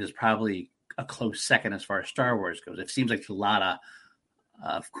Lord of the Rings is probably a close second as far as Star Wars goes. It seems like a lot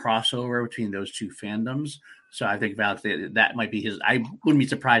of crossover between those two fandoms. So I think that might be his. I wouldn't be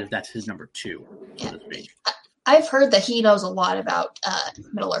surprised if that's his number 2, so to speak. I've heard that he knows a lot about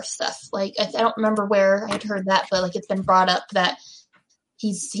Middle Earth stuff. I don't remember where I had heard that, but it's been brought up that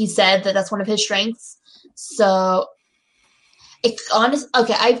he said that that's one of his strengths. So it's honest.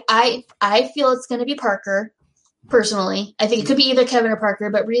 Okay, I feel it's going to be Parker. Personally, I think it could be either Kevin or Parker,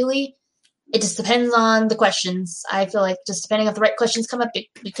 but really, It just depends on the questions. I feel like just depending if the right questions come up,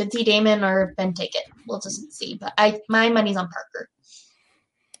 we could see Damon or Ben take it. We'll just see. But my money's on Parker.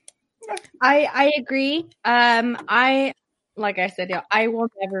 I agree. Like I said, I will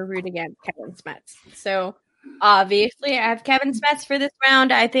never root against Kevin Smets. So obviously, I have Kevin Smets for this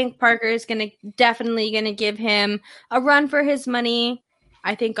round. I think Parker is definitely gonna give him a run for his money.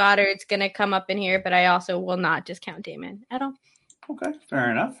 I think Goddard's gonna come up in here, but I also will not discount Damon at all. Okay,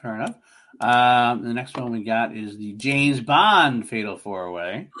 fair enough. The next one we got is the James Bond Fatal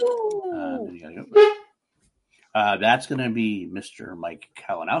 4-Way. That's going to be Mr. Mike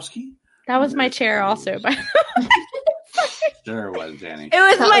Kalinowski. That was my chair also, by the way. Sure was, Danny. It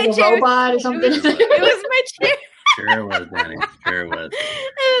was my Like a chair. robot or something. It was my chair. Sure was, Danny. Sure was.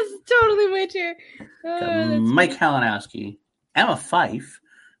 It was totally my chair. Mike Kalinowski, Emma Fife,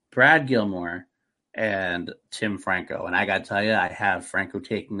 Brad Gilmore, and Tim Franco. And I got to tell you, I have Franco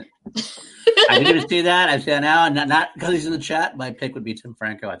taking it. I didn't even see that. I see that now. And not because he's in the chat. My pick would be Tim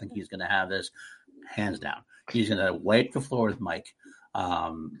Franco. I think he's going to have this hands down. He's going to wipe the floor with Mike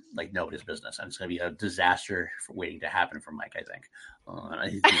like nobody's business. And it's going to be a disaster waiting to happen for Mike, I think.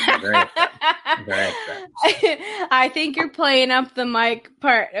 He's very upset. Very upset. I think you're playing up the Mike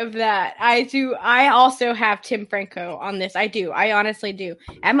part of that. I do. I also have Tim Franco on this. I do. I honestly do.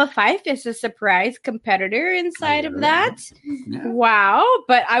 Emma Fife is a surprise competitor inside of that. Yeah. Wow.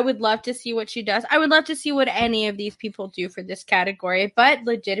 But I would love to see what she does. I would love to see what any of these people do for this category. But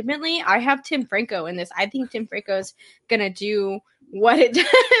legitimately, I have Tim Franco in this. I think Tim Franco's going to do what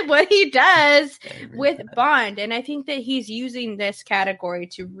he does with Bond. And I think that he's using this category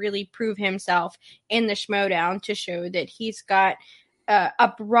to really prove himself in the Schmodown to show that he's got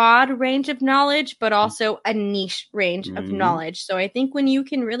a broad range of knowledge, but also a niche range of knowledge. So I think when you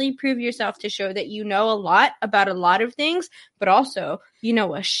can really prove yourself to show that you know a lot about a lot of things, but also you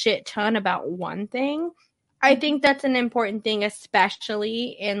know a shit ton about one thing, I think that's an important thing,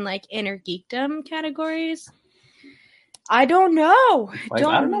 especially in like inner geekdom categories. I don't know. I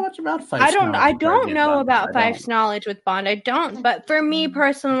don't know much about Fife's I don't know about Fife's knowledge with Bond. I don't. But for me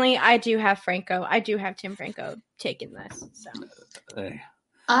personally, I do have Franco. I do have Tim Franco taking this. So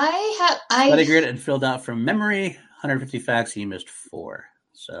I agreed and filled out from memory. 150 facts. He missed 4.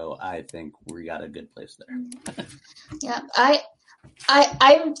 So I think we got a good place there. Yeah, I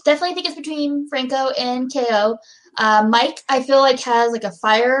definitely think it's between Franco and KO. Mike, I feel like has like a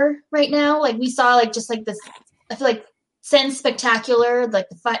fire right now. Like we saw, like just like this. I feel like Sense Spectacular, like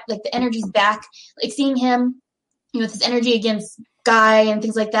the energy's back. Like seeing him, with his energy against Guy and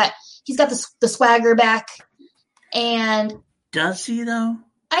things like that. He's got the swagger back. And does he though?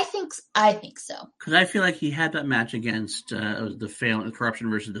 I think so. Because I feel like he had that match against Corruption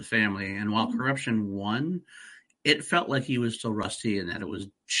versus the Family, and while Corruption won, it felt like he was still rusty, and that it was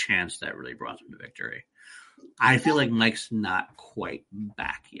Chance that really brought him to victory. I feel like Mike's not quite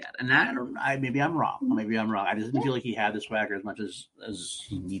back yet, and maybe I'm wrong. I just didn't feel like he had the swagger as much as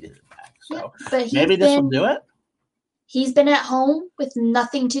he needed it back. So maybe this will do it. He's been at home with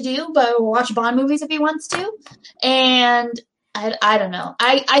nothing to do but watch Bond movies if he wants to, and I don't know.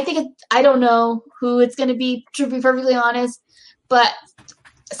 I don't know who it's going to be, to be perfectly honest, but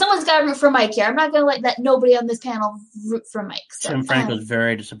someone's got to root for Mike here. I'm not going to let that nobody on this panel root for Mike. So, Tim Franco's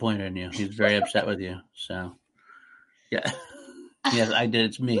very disappointed in you. He's very upset with you. So, yeah. Yes, I did.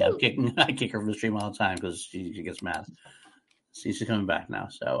 It's me. I kick her from the stream all the time because she gets mad. She's coming back now.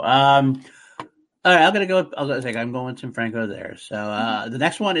 So, all right, I'm going with Tim Franco there. So, the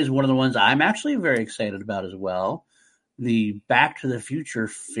next one is one of the ones I'm actually very excited about as well. The Back to the Future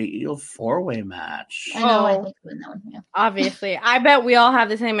Fatal 4-Way match. I know. I think we're in that one. Yeah. Obviously, I bet we all have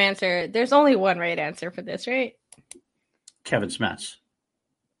the same answer. There's only one right answer for this, right? Kevin Smets.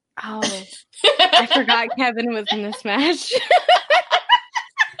 Oh, I forgot Kevin was in this match.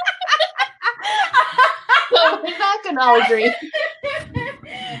 So we're not gonna all agree. I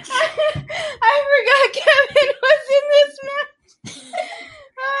forgot Kevin was in this match.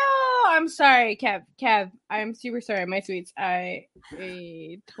 Oh, I'm sorry, Kev. I'm super sorry, my sweets. I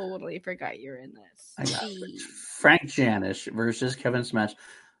totally forgot you're in this. I got it. Frank Janish versus Kevin Smets.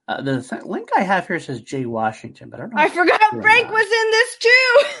 The link I have here says Jay Washington, but I don't know. I forgot Frank was in this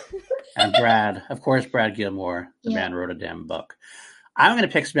too. And Brad Gilmore, the man wrote a damn book. I'm going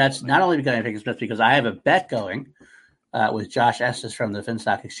to pick Smets, not only because I pick Smets, because I have a bet going with Josh Estes from the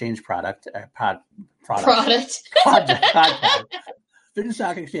Finstock Exchange podcast.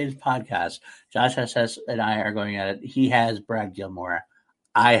 Finstock Exchange podcast. Josh Estes and I are going at it. He has Brad Gilmore.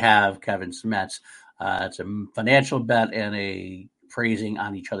 I have Kevin Smets. It's a financial bet and a praising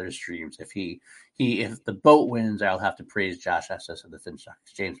on each other's streams. If if the boat wins, I'll have to praise Josh Estes of the Finstock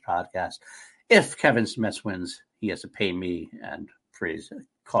Exchange podcast. If Kevin Smets wins, he has to pay me and praise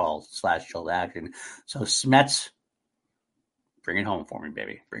call/chill action. So Smets, bring it home for me,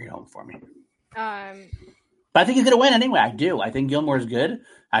 baby. Bring it home for me. But I think he's going to win anyway. I do. I think Gilmore's good.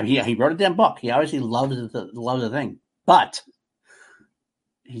 I mean, he wrote a damn book. He obviously loves the thing. But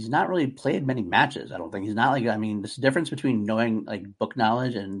he's not really played many matches, I don't think. He's not like, I mean, there's a difference between knowing like book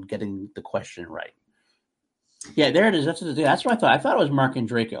knowledge and getting the question right. Yeah, there it is. That's what I thought. I thought it was Mark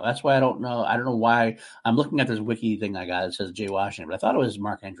Andreyko. That's why I don't know. I don't know why. I'm looking at this wiki thing I got. It says Jay Washington, but I thought it was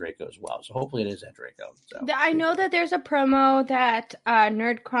Mark Andreyko as well. So hopefully it is Andreyko. So. I know that there's a promo that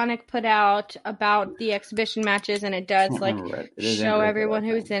Nerd Chronic put out about the exhibition matches, and it does like show everyone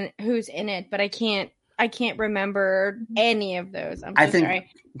who's in it. But I can't remember any of those. I'm so sorry.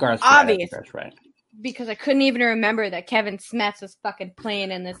 Garth's obvious. That's right. Because I couldn't even remember that Kevin Smets was fucking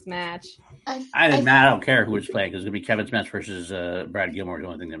playing in this match. I don't care who was playing because it's going to be Kevin Smets versus Brad Gilmore, the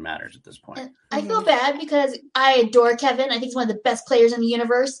only thing that matters at this point. I feel bad because I adore Kevin. I think he's one of the best players in the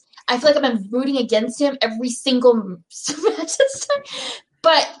universe. I feel like I've been rooting against him every single match this time.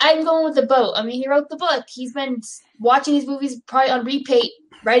 But I'm going with the boat. I mean, he wrote the book. He's been watching these movies probably on repeat,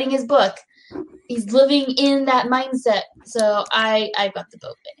 writing his book. He's living in that mindset. So I got the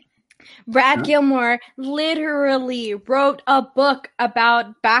boat winning. Brad Gilmore literally wrote a book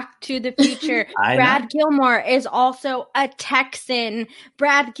about Back to the Future. Brad Gilmore is also a Texan.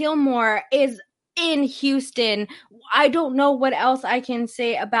 Brad Gilmore is in Houston. I don't know what else I can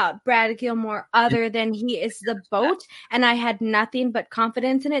say about Brad Gilmore other than he is the boat, and I had nothing but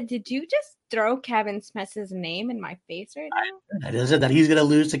confidence in it. Did you just throw Kevin Smets' name in my face right now? That is it, that he's going to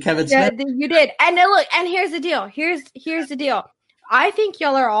lose to Kevin Smets? Yeah, you did. And then look, and here's the deal. Here's the deal. I think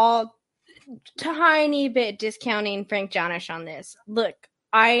y'all are all tiny bit discounting Frank Janish on this. Look,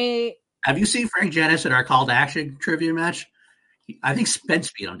 have you seen Frank Janish at our Call to Action trivia match? I think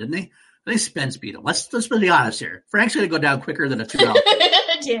Spence beat him, didn't he? I think Spence beat him. Let's be honest here. Frank's going to go down quicker than a $2.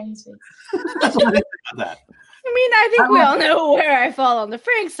 That's what I think about that. I mean, I think we all know where I fall on the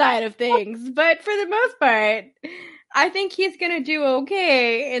Frank side of things, but for the most part, I think he's going to do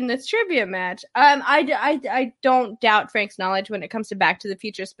okay in this trivia match. I don't doubt Frank's knowledge when it comes to Back to the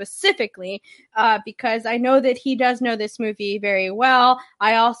Future specifically, because I know that he does know this movie very well.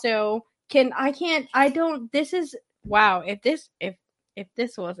 Wow. If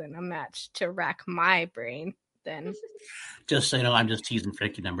this wasn't a match to rack my brain, then. Just so you know, I'm just teasing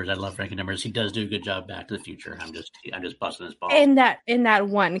Frankie Numbers. I love Frankie Numbers. He does do a good job Back to the Future. I'm just busting his balls. In that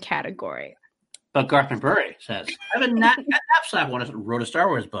one category. But Garth McBurry says, Kevin Knapsack wrote a Star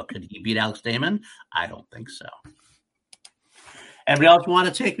Wars book. Could he beat Alex Damon? I don't think so. Everybody else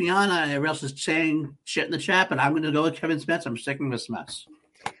want to take me on? Everybody else is saying shit in the chat, but I'm going to go with Kevin Smets. I'm sticking with Smets.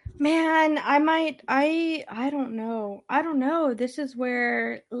 Man, I don't know. This is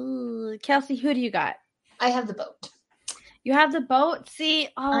where, Kelsey, who do you got? I have the boat. You have the boat? See?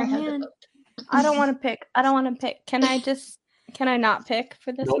 Oh, I have man. the boat. I don't want to pick. Can I not pick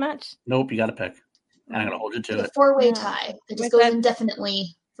for this match? Nope, you got to pick. And I'm going to hold you to it's it. A 4-way tie. It just goes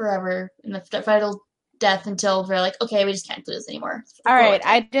indefinitely forever in the final death until they're like, okay, we just can't do this anymore. All right,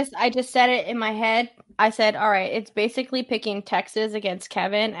 I just said it in my head. I said, all right, it's basically picking Texas against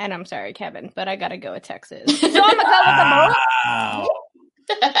Kevin, and I'm sorry, Kevin, but I got to go with Texas. So I'm going to go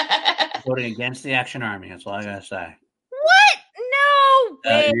with the boat. Voting against the Action Army. That's all I got to say. What? No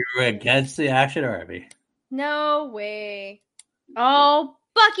way. You're against the Action Army. No way. Oh,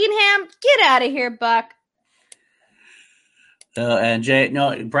 Buckingham, get out of here, Buck. And Jay,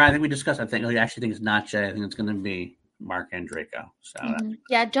 no, Brian, I think we discussed. I actually think it's not Jay. I think it's going to be Mark Andreyko. So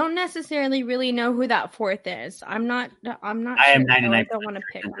yeah, don't necessarily really know who that fourth is. I'm not. I am 99%. I don't want to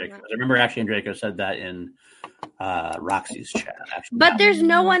pick. I remember actually Andreyko said that in Roxy's chat. Actually, but there's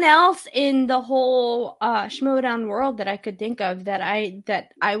no one else in the whole Schmoedown world that I could think of that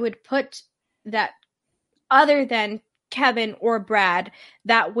I would put that other than Kevin or Brad,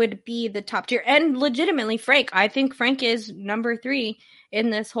 that would be the top tier. And legitimately, Frank. I think Frank is number 3 in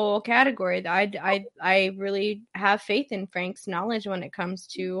this whole category. I really have faith in Frank's knowledge when it comes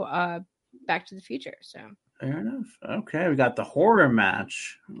to Back to the Future. So fair enough. Okay, we got the horror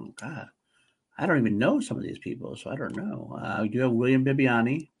match. Oh God, I don't even know some of these people, so I don't know. We do have William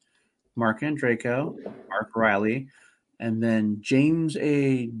Bibiani, Mark Andreyko, Mark Riley, and then James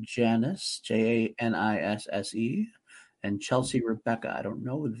A. Janis, Janisse, and Chelsea Rebecca. I don't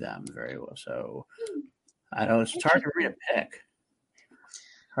know them very well, so I don't. It's hard for me to pick.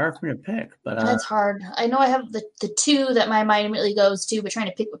 But that's hard. I know I have the 2 that my mind immediately goes to, but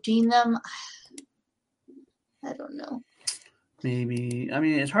trying to pick between them, I don't know. maybe. I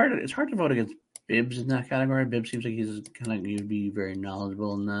mean, it's hard to vote against Bibbs in that category. Bibbs seems like he's kind of you'd be very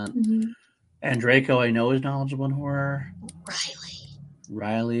knowledgeable in that. Mm-hmm. And Draco, I know, is knowledgeable in horror.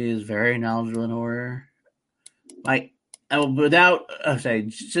 Riley is very knowledgeable in horror. I'm only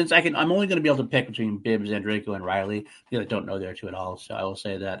going to be able to pick between Bibbs and Draco and Riley because I don't know their two at all. So I will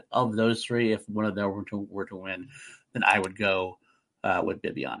say that of those three, if one of them were to win, then I would go with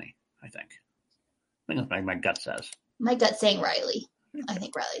Bibiani. I think that's what my gut says. My gut's saying Riley. I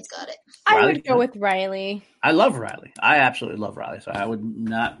think Riley's got it. I would go with Riley. I love Riley. I absolutely love Riley. So I would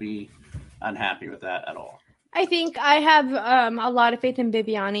not be unhappy with that at all. I think I have a lot of faith in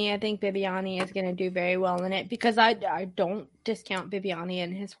Bibiani. I think Bibiani is going to do very well in it because I don't discount Bibiani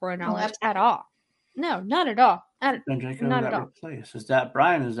and his horror knowledge at all. No, not at all. Not at all. Place. Is that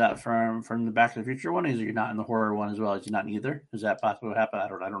Brian? Is that from the Back to the Future one? Is he not in the horror one as well? Is he not in either? Is that possibly what happened?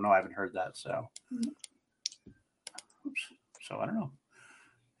 I don't know. I haven't heard that. So, So I don't know.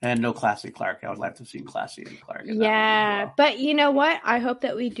 And no Classy Clark. I would like to see Classy and Clark. Yeah, well. But you know what? I hope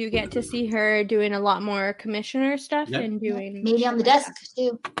that we do get to see her doing a lot more commissioner stuff and doing maybe on the desk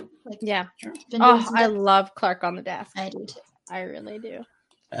too. Sure. Oh, I love Clark on the desk. I do too. I really do.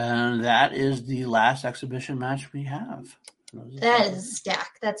 And that is the last exhibition match we have. That is a stack.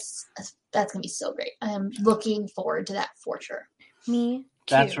 That's gonna be so great. I am looking forward to that for sure. Me.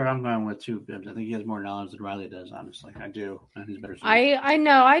 That's where I'm going with too, Bibbs. I think he has more knowledge than Riley does, honestly. I do. And he's better. I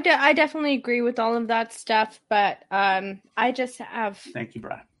know. I definitely agree with all of that stuff, but I just have. Thank you,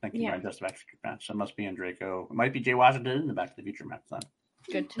 Brian. Thank you, Brian. That's the Back to the Future match. So it must be in Draco. It might be Jay Washington in the Back to the Future match then.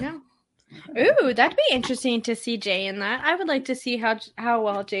 Good to know. Ooh, that'd be interesting to see Jay in that. I would like to see how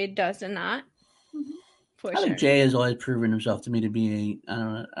well Jay does in that. I think Jay has always proven himself to me to be I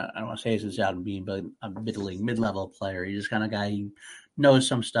don't want to say this out being, but a mid-level player. He's just kind of guy who knows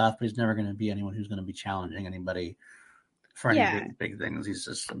some stuff, but he's never going to be anyone who's going to be challenging anybody for any big things. He's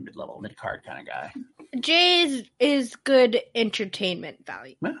just a mid-level, mid-card kind of guy. Jay is good entertainment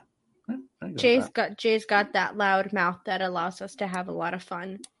value. Yeah. Jay's got that loud mouth that allows us to have a lot of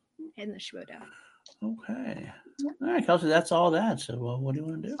fun in the showdown. Okay. All right, Kelsey, that's all that. So what do you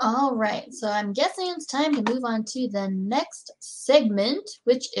want to do? All right. So I'm guessing it's time to move on to the next segment,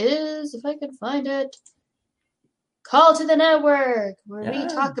 which is, if I can find it, Call to the Network, where we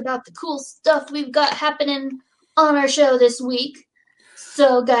talk about the cool stuff we've got happening on our show this week.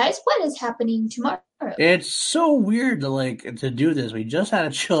 So, guys, what is happening tomorrow? It's so weird to do this. We just had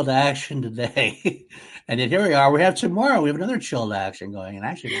a chilled action today. And then here we are. We have tomorrow. We have another chilled action going, and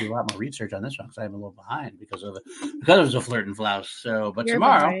actually do a lot more research on this one because I'm a little behind because it was a flirt and flouse. So, but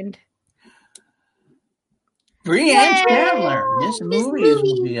tomorrow, Brianne Chandler, Miss Movies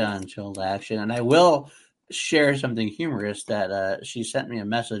will be on chilled action, and I will share something humorous that she sent me a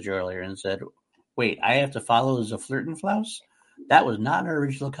message earlier and said, "Wait, I have to follow the flirt and flouse." That was not in our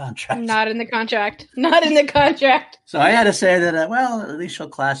original contract. Not in the contract. Not in the contract. So I had to say that, at least she'll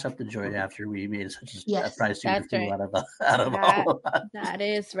class up the joint after we made such a price out of all of us. That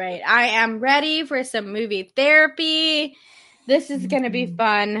is right. I am ready for some movie therapy. This is going to be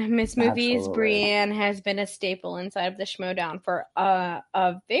fun. Miss Movies Brianne has been a staple inside of the Schmodown for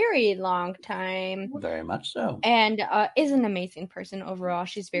a very long time. Very much so. And is an amazing person overall.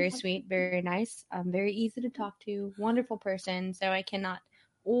 She's very sweet, very nice, very easy to talk to, wonderful person. So I cannot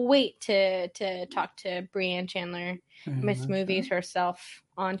wait to talk to Brianne Chandler, Miss Movies herself,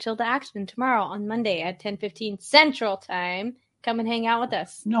 on Chill to Action tomorrow on Monday at 10:15 Central Time. Come and hang out with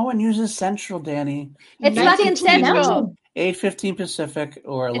us. No one uses Central, Danny. It's fucking Central. 8:15 Pacific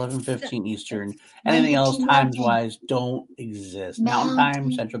or 11:15 Eastern. Anything else times-wise don't exist. Mountain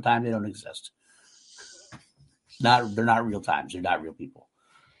Time, Central Time, they don't exist. They're not real times. They're not real people.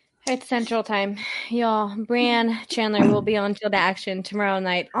 It's Central Time. Y'all, Brianne Chandler will be on Chill to Action tomorrow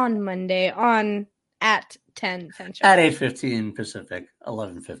night on Monday at 10 Central. At 8:15 Pacific,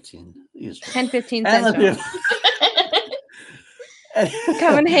 11:15 Eastern. 10:15 Central.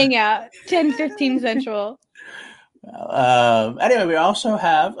 Come and hang out. 10:15 Central. Anyway, we also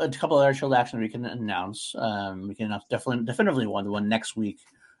have a couple of other chilled actions we can announce. We can announce definitively one. The one next week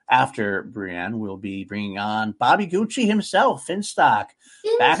after Brianne, we'll be bringing on Bobby Gucci himself, Finstock,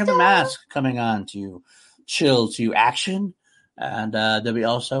 Back in the Mask, coming on to Chill to Action. And then we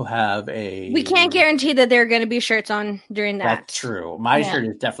also have We can't guarantee that there are going to be shirts on during that. That's true. My shirt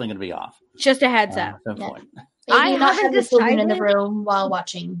is definitely going to be off. Just a heads up. At some point. I haven't decided in the room while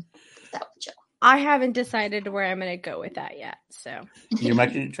watching that show. I haven't decided where I'm going to go with that yet. So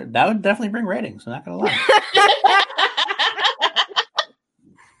that would definitely bring ratings. I'm not going to lie.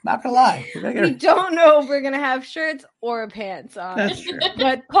 Not gonna lie. We don't know if we're gonna have shirts or pants on. That's true.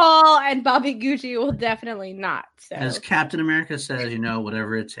 But Paul and Bobby Gucci will definitely not. So. As Captain America says,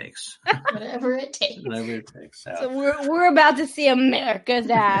 whatever it takes. Whatever it takes. Whatever it takes. So we're about to see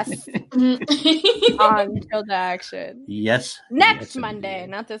America's ass on Tilt Action. Yes. Next yes, Monday.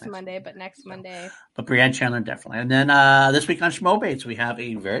 indeed. Not this Monday, but next Monday. But Brianne Chandler, definitely. And then this week on Schmobates, we have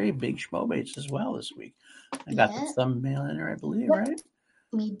a very big Schmobates as well this week. I got the thumbnail in there, I believe, right?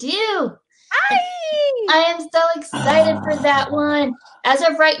 We do. I am so excited for that one. As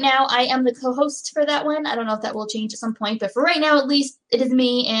of right now, I am the co-host for that one. I don't know if that will change at some point, but for right now, at least, it is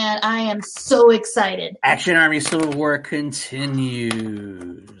me, and I am so excited. Action Army Civil War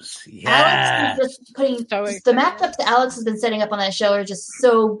continues. Yes. Alex is just putting the matchups that Alex has been setting up on that show are just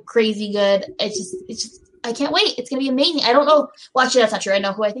so crazy good. It's just. I can't wait. It's going to be amazing. I don't know. Well, actually, that's not true. I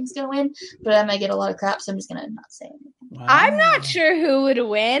know who I think is going to win, but I might get a lot of crap, so I'm just going to not say anything. Wow. I'm not sure who would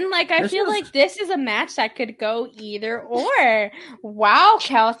win. Like, I feel like this is a match that could go either or. Wow,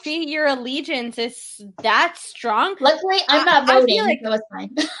 Kelsey, your allegiance is that strong. Luckily, I'm not voting, so it's fine.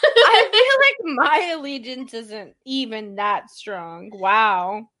 I feel like my allegiance isn't even that strong.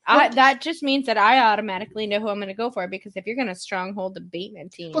 Wow. That just means that I automatically know who I'm going to go for, because if you're going to stronghold the Bateman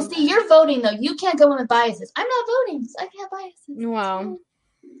team. Well, see, you're voting, though. You can't go in with biases. I'm not voting, so I can't have biases. Wow.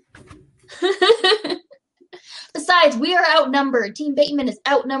 Besides, we are outnumbered. Team Bateman is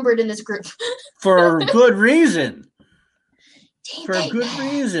outnumbered in this group. For good reason. For a good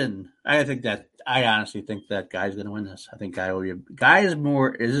reason. I honestly think that Guy's going to win this. I think Guy is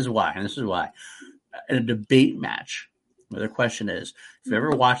more, this is why. In a debate match, the question is, if you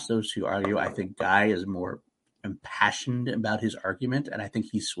ever watch those two argue, I think Guy is more impassioned about his argument, and I think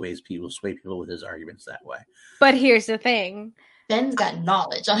he sway people with his arguments that way. But here's the thing. Ben's got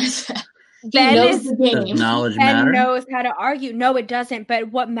knowledge on his head. Ben knows the game. Does knowledge Ben matter? knows how to argue. No, it doesn't.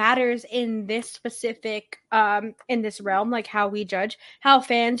 But what matters in this specific, in this realm, like how we judge, how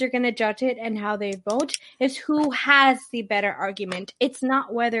fans are going to judge it and how they vote, is who has the better argument. It's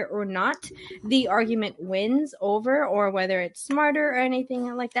not whether or not the argument wins over or whether it's smarter or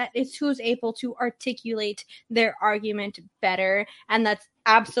anything like that. It's who's able to articulate their argument better. And that's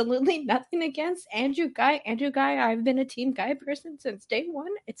absolutely nothing against Andrew Guy. Andrew Guy, I've been a Team Guy person since day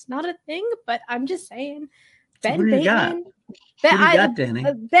one. It's not a thing, but I'm just saying. Ben Who do you got? Bateman. Who do you got, Danny?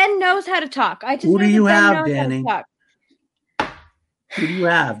 Ben knows how to talk. I just Who do you Ben have, knows how to Danny? talk. Who do you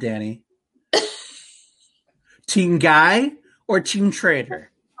have, Danny? Team Guy or Team Trader?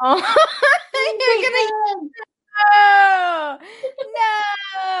 Oh,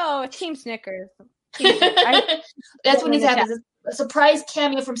 no, Team Snickers. That's what needs to happen. A surprise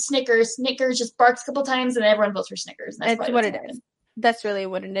cameo from Snickers. Snickers just barks a couple times, and everyone votes for Snickers. That's what it is. That's really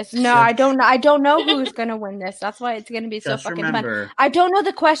what it is. No, I don't know. I don't know who's gonna win this. That's why it's gonna be so fucking fun. I don't know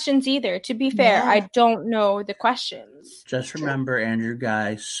the questions either. To be fair, I don't know the questions. Just remember, Andrew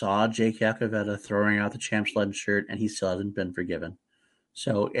Guy saw Jake Yakavetta throwing out the Champs Legend shirt, and he still hasn't been forgiven.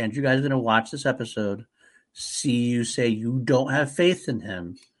 So Andrew Guy's gonna watch this episode, see you say you don't have faith in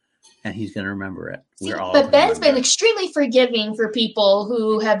him, and he's going to remember it. But Ben's been extremely forgiving for people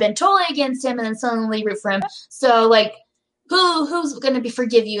who have been totally against him and then suddenly root for him. So, like, who's going to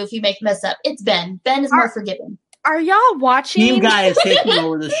forgive you if you make mess up? It's Ben. Ben is more forgiving. Are y'all watching? Team Guy is taking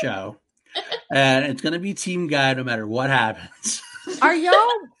over the show, and it's going to be Team Guy no matter what happens. Are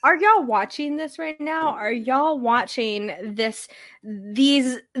y'all watching this right now? Are y'all watching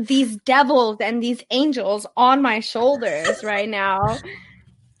these devils and these angels on my shoulders right now?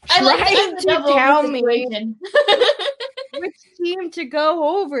 Trying to tell me which team to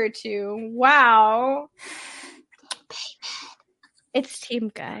go over to. Wow. It's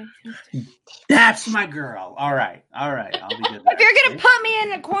Team Guy. That's my girl. All right. I'll be good. If you're going to put me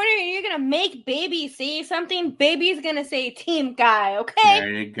in a corner and you're going to make Baby say something, Baby's going to say Team Guy, okay? There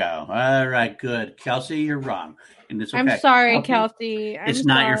you go. All right, good. Kelsey, you're wrong. And it's okay. I'm sorry, Kelsey. It's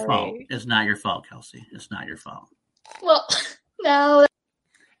not your fault. It's not your fault, Kelsey. It's not your fault. Well, no.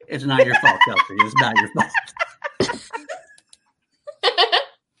 It's not your fault, Kelsey. It's not your fault.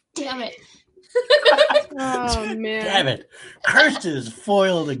 Damn it. Oh, man. Damn it. Cursed is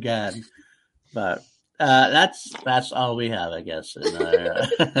foiled again. But that's all we have, I guess.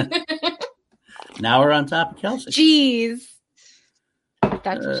 And, now we're on top of Kelsey. Jeez.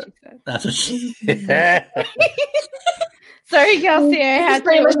 That's what she said. That's what she said. Sorry, Kelsey. I had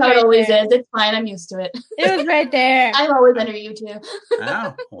pretty much how it always is. It's fine. I'm used to it. It was right there. I'm always under you, too.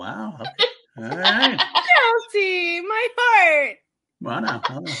 Wow. Okay. All right. Kelsey, my heart. Well, no.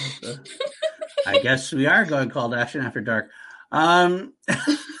 I guess we are going Called Action After Dark.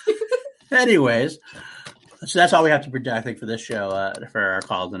 Anyways, So that's all we have to predict, I think, for this show, for our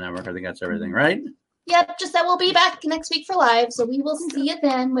calls and network. I think that's everything, right? Yep, just that we'll be back next week for live, so we will see you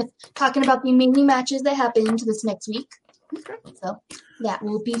then with talking about the amazing matches that happened this next week. So that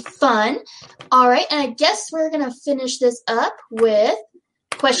will be fun. All right, and I guess we're going to finish this up with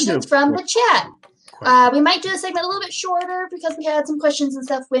questions from the chat. We might do the segment a little bit shorter because we had some questions and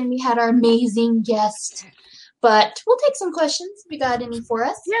stuff when we had our amazing guest. But we'll take some questions if you got any for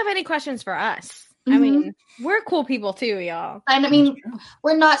us. If you have any questions for us? Mhm. I mean, we're cool people too, y'all. And I mean,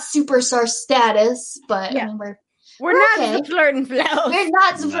 we're not superstar status, but Yeah. I mean, We're not okay. the flirting flows. We're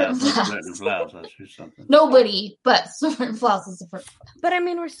not No, super Flirting Flouse, that's just something. Nobody but super floss is super. But I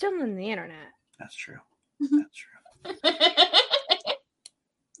mean, we're still on the internet. That's true. Mhm. That's true.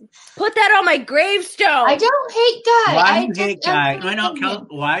 Put that on my gravestone. I don't hate Guy. Why I do you just hate Guy? am No, no, hating him.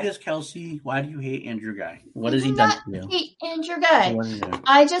 why do you hate Andrew Guy? What I has he do done not to you? hate Andrew Guy. What has he done?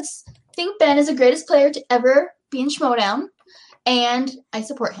 I just think Ben is the greatest player to ever be in Schmoedown, and I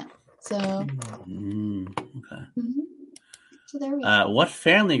support him. So, Okay. so there we go. What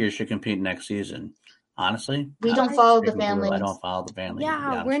fan leaguers should compete next season? Honestly, We don't follow the fan I leagues. don't follow the fan leagues. to be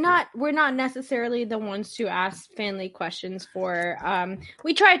Yeah, honest we're not necessarily the ones to ask family questions for.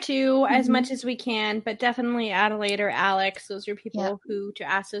 We try to as Mhm. much as we can, but definitely Adelaide or Alex, those are people Yeah. who to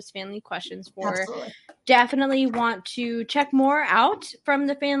ask those family questions for. Absolutely. Definitely want to check more out from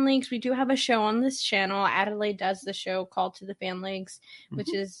the fan leagues. We do have a show on this channel. Adelaide does the show called To the Fan Leagues,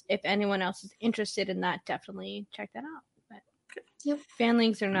 which is, if anyone else is interested in that, definitely check that out. But Yep. fan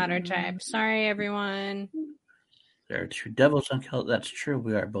leagues are not our type. Sorry, everyone. There are two devils on Kel. That's true.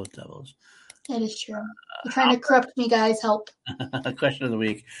 We are both devils. That is true. You're trying to corrupt me, guys. Help. Question of the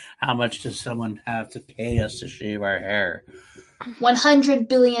week: how much does someone have to pay us to shave our hair? $100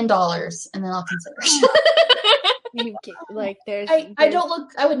 billion, and then I'll consider. You get, like there's I don't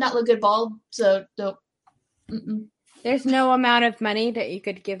look. I would not look good bald. So don't. Mm-mm. There's no amount of money that you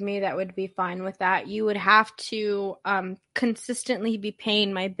could give me that would be fine with that. You would have to consistently be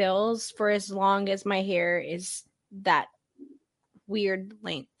paying my bills for as long as my hair is that weird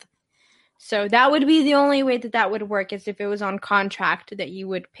length. So that would be the only way that would work, is if it was on contract that you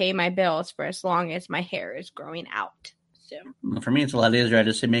would pay my bills for as long as my hair is growing out. So For me, it's a lot easier. I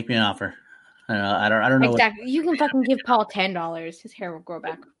just say, make me an offer. I don't know. exactly, you can fucking give Paul $10. His hair will grow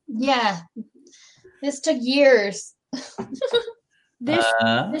back. Yeah. This took years.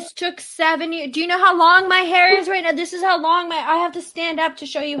 This took 7 years. Do you know how long my hair is right now? This is how long I have to stand up to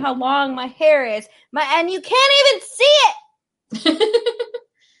show you how long my hair is. And you can't even see it.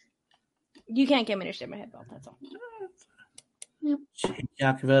 You can't get me to shave my head bald. That's all.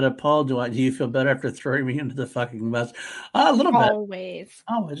 Yakavetta, Paul, do you feel better after throwing me into the fucking bus? A little bit. Always.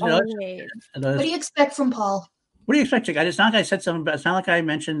 Always. What do you expect from Paul? What do you expect? It's not like I said something, but it's not like I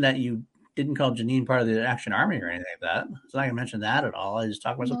mentioned that you didn't call Janine part of the Action Army or anything like that. It's not like I mentioned that at all. I just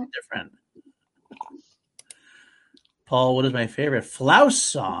talked about something different. Paul, what is my favorite Flouse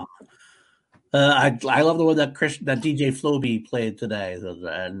song? I love the one that DJ Floby played today,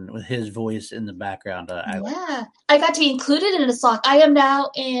 and with his voice in the background. I got to be included in a song. I am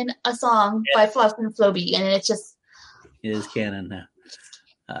now in a song by Floss and Floby, and it's just it is canon now.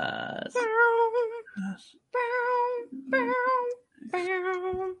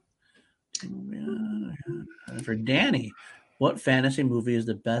 For Danny, what fantasy movie is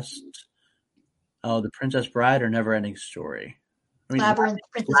the best? Oh, The Princess Bride or Never Ending Story? Labyrinth,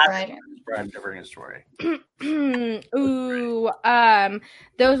 Princess Bride. Never Ending Story. Ooh,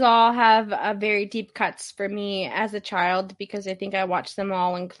 those all have very deep cuts for me as a child, because I think I watched them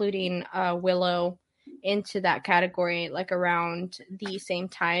all, including Willow, into that category, like around the same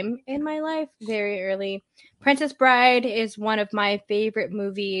time in my life, very early. Princess Bride is one of my favorite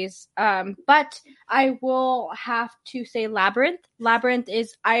movies, but I will have to say Labyrinth.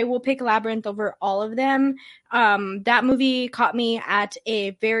 I will pick Labyrinth over all of them. That movie caught me at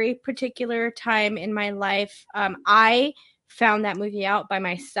a very particular time in my life. I found that movie out by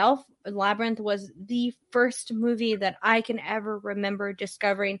myself. Labyrinth was the first movie that I can ever remember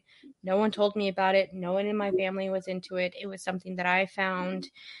discovering. No one told me about it. No one in my family was into it. It was something that I found.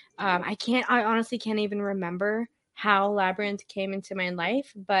 I honestly can't even remember how Labyrinth came into my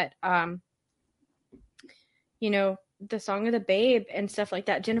life, but the Song of the Babe and stuff like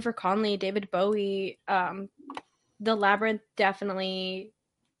that, Jennifer Connelly, David Bowie, the Labyrinth definitely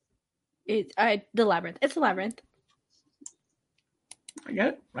it's a Labyrinth. I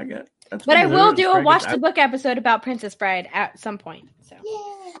get it. But I will do a Watch the Book episode about Princess Bride at some point. So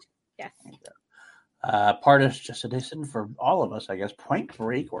yes. Partis just edition for all of us, I guess. Point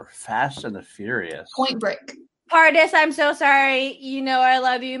Break or Fast and the Furious? Point Break. Partis, I'm so sorry. You know I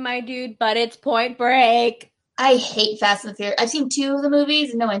love you, my dude, but it's Point Break. I hate Fast and the Furious. I've seen 2 of the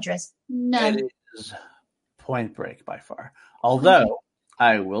movies, no interest. None. It is Point Break by far. Although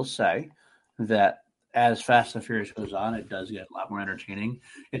I will say that as Fast and Furious goes on, it does get a lot more entertaining.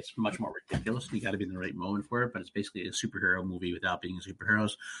 It's much more ridiculous. You got to be in the right moment for it, but it's basically a superhero movie without being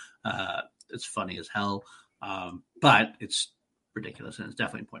superheroes. It's funny as hell, but it's ridiculous, and it's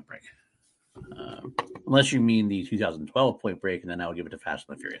definitely Point Break. Unless you mean the 2012 Point Break, and then I would give it to Fast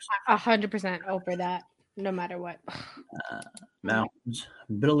and the Furious. 100% over that, no matter what. Now,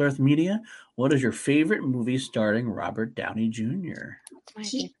 Middle Earth Media, what is your favorite movie starring Robert Downey Jr.?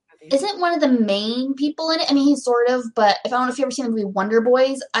 He isn't one of the main people in it. I mean, he's sort of, but if I don't know if you've ever seen the movie Wonder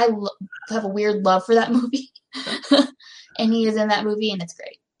Boys, I have a weird love for that movie. And he is in that movie, and it's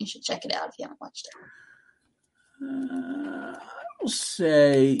great. You should check it out if you haven't watched it. I'll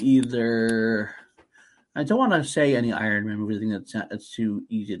say either. I don't want to say any Iron Man movie. I think that's too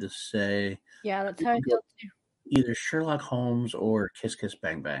easy to say. Yeah, that's how I feel too. Either Sherlock Holmes or Kiss Kiss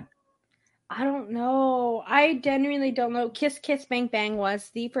Bang Bang. I don't know. I genuinely don't know. Kiss Kiss Bang Bang was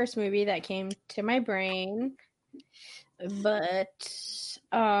the first movie that came to my brain, but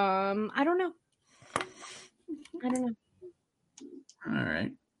I don't know. All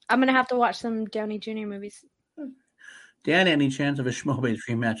right. I'm gonna have to watch some Downey Jr. movies. Dan, any chance of a Schmobates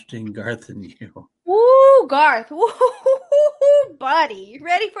rematch between Garth and you? Woo, Garth. Woo, buddy. You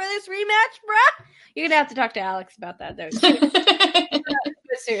ready for this rematch, bruh? You're going to have to talk to Alex about that, though.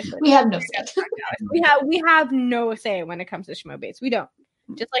 Seriously. We have no say. We have no say when it comes to Schmobates. We don't.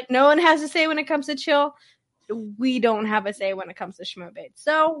 Just like no one has a say when it comes to Chill, we don't have a say when it comes to Schmobates.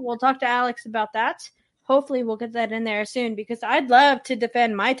 So we'll talk to Alex about that. Hopefully we'll get that in there soon because I'd love to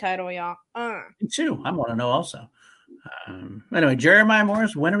defend my title, y'all. Me too. I want to know also. Anyway, Jeremiah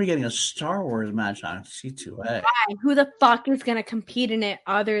Morris, when are we getting a Star Wars match on C2A? Who the fuck is going to compete in it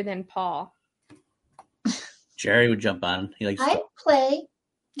other than Paul? Jerry would jump on. He likes. I'd play.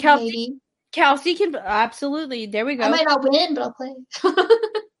 Kelsey can absolutely. There we go. I might not win, but I'll play.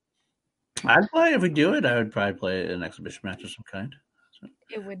 I'd play if we do it. I would probably play an exhibition match of some kind. So.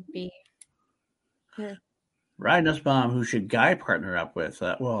 It would be. Ryan Nussbaum, who should Guy partner up with?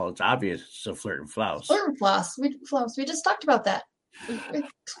 Well, it's obvious it's a Flirt and Flouse. Flirt and Flouse. We just talked about that.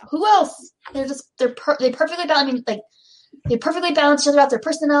 Who else? They perfectly balance. I mean, like they perfectly balance each other out. Their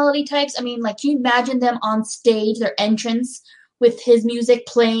personality types. I mean, like can you imagine them on stage, their entrance with his music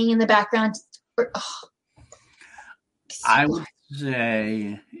playing in the background? I would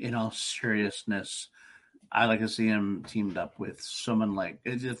say, in all seriousness, I like to see him teamed up with someone like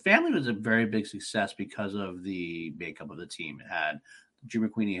the family was a very big success because of the makeup of the team. It had Drew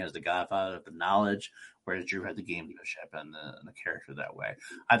McQueenie has the Godfather, the knowledge, whereas Drew had the gamesmanship and the character that way.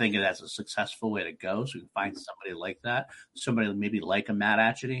 I think that's a successful way to go. So you can find somebody like that. Somebody maybe like a Matt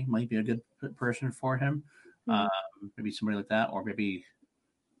Atchity might be a good person for him. Maybe somebody like that, or maybe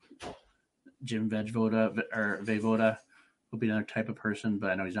Jim Vejvoda would be another type of person,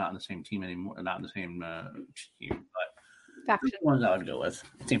 but I know he's not on the same team anymore, not in the same team. But faction ones I would go with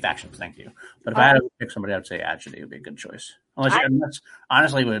team factions. Thank you. But if I had to pick somebody, I'd say Atchity would be a good choice. Unless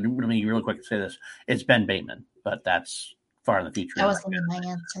honestly, let me really quick say this: it's Ben Bateman, but that's far in the future. That was going to be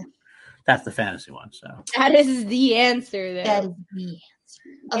my answer. That's the fantasy one. So that is the answer. There. That is the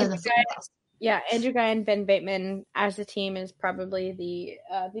answer. Other than yeah, Andrew Guy and Ben Bateman as a team is probably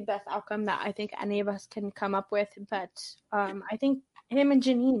the best outcome that I think any of us can come up with. But I think him and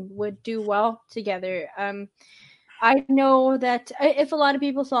Janine would do well together. I know that if a lot of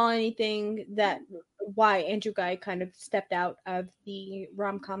people saw anything that why Andrew Guy kind of stepped out of the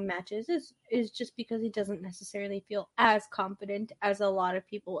rom-com matches is just because he doesn't necessarily feel as confident as a lot of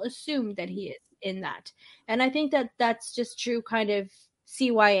people assume that he is in that. And I think that that's just true kind of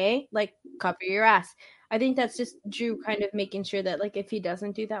CYA, like cover your ass. I think that's just Drew kind of making sure that like if he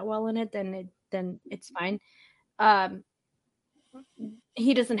doesn't do that well in it, then it's fine.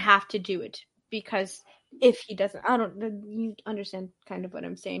 He doesn't have to do it because if he doesn't, you understand kind of what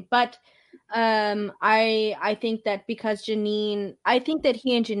I'm saying. But I think that because I think that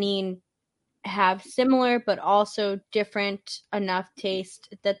he and Janine have similar but also different enough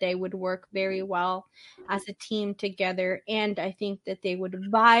taste that they would work very well as a team together, and I think that they would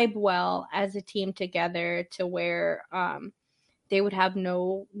vibe well as a team together to where they would have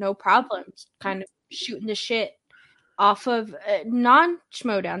no problems kind of shooting the shit off of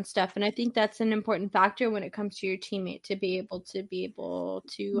non-schmodown stuff. And I think that's an important factor when it comes to your teammate, to be able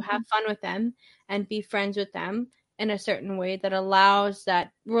to have fun with them and be friends with them in a certain way that allows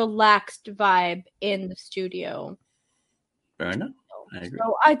that relaxed vibe in the studio. Fair enough. I agree.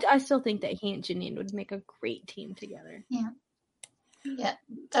 So I still think that he and Janine would make a great team together. Yeah. Yeah,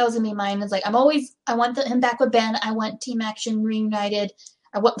 that was gonna be mine. It's like I want him back with Ben. I want Team Action reunited.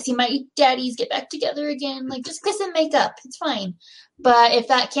 I want to see my daddies get back together again. Like just kiss and make up. It's fine. But if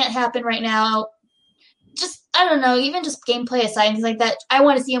that can't happen right now, just I don't know. Even just gameplay aside, and things like that. I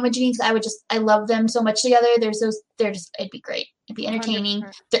want to see him with Janine because I love them so much together. It'd be great. It'd be entertaining.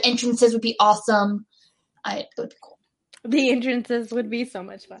 100%. Their entrances would be awesome. It would be cool. The entrances would be so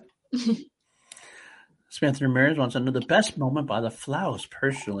much fun. Samantha Ramirez wants to know the best moment by the Flouse.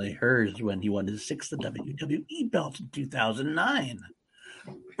 Personally, hers when he won his 6th WWE belt in 2009.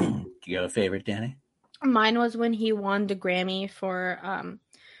 Do you have a favorite, Danny? Mine was when he won the Grammy for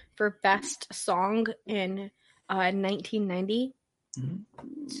best song in 1990.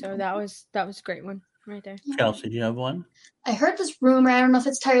 Mm-hmm. So that was a great one right there. Kelsey, do you have one? I heard this rumor. I don't know if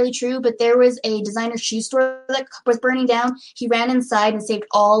it's entirely true, but there was a designer shoe store that was burning down. He ran inside and saved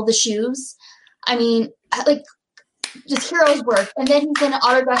all the shoes. I mean, like, just hero's work. And then he sent an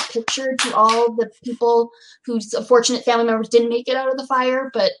autographed picture to all the people whose unfortunate family members didn't make it out of the fire,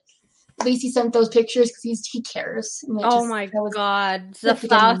 but at least he sent those pictures because he cares. Oh my God. The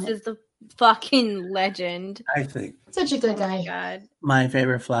Flouse is the fucking legend. I think such a good Oh my guy. God. my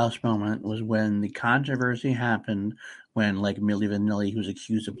favorite Flouse moment was when the controversy happened when, like, Milli Vanilli, who was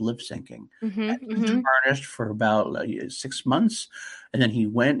accused of lip syncing, tarnished for about 6 months, and then he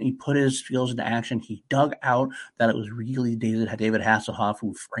went, he put his skills into action. He dug out that it was really David Hasselhoff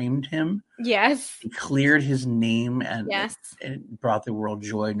who framed him. Yes. He cleared his name, and Yes. it brought the world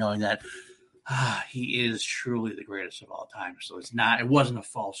joy knowing that he is truly the greatest of all time. So it wasn't a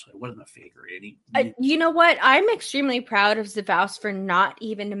falsehood. It wasn't a fakery. You know what? I'm extremely proud of Zavaus for not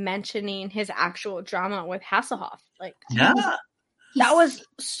even mentioning his actual drama with Hasselhoff. Like, yeah. that was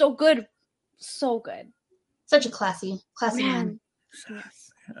so good. So good. Such a classy man.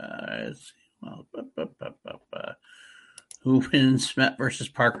 Yes. Who wins Smet versus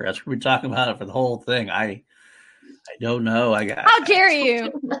Parker? That's what we're talking about it for the whole thing. I don't know. How dare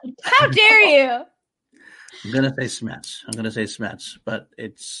you? How dare you? I'm gonna say Smets, but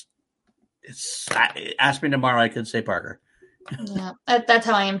it's. Ask me tomorrow, I could say Parker. Yeah, that's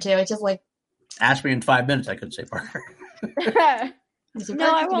how I am too. It's just like ask me in 5 minutes, I could say Parker.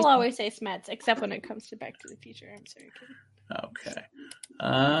 No, I will always say Smets, except when it comes to Back to the Future. I'm sorry, kidding. Okay.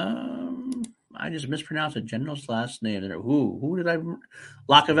 I just mispronounced a general's last name. Who did I?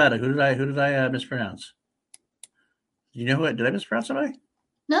 Lacavetta. Who did I mispronounce? You know who? Did I mispronounce somebody?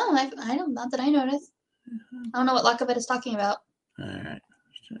 No, I don't. Not that I noticed. I don't know what Lacavette is talking about. All right.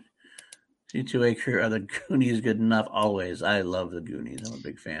 C2A crew, are the Goonies good enough? Always. I love the Goonies. I'm a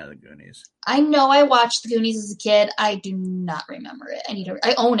big fan of the Goonies. I know I watched the Goonies as a kid. I do not remember it.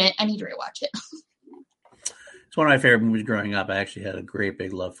 I own it. I need to rewatch it. It's one of my favorite movies growing up. I actually had a great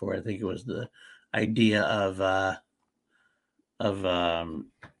big love for it. I think it was the idea of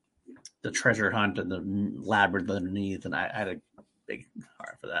the treasure hunt and the labyrinth underneath, and I had a big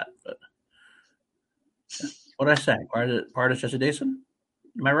heart for that. But yeah. What did I say? Part of Jesse Dason?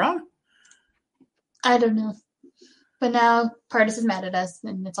 Am I wrong? I don't know. But now Pardis is mad at us,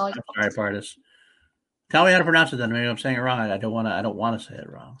 and it's all your fault. All right, Pardis. Tell me how to pronounce it then. Maybe I'm saying it wrong. I don't want to say it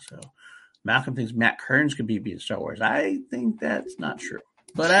wrong. So Malcolm thinks Matt Kearns could be in Star Wars. I think that's not true.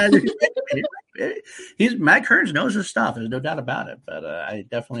 But Matt Kearns knows his stuff. There's no doubt about it. But I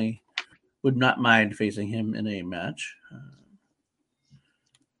definitely would not mind facing him in a match.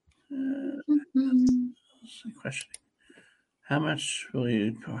 Questioning. How much will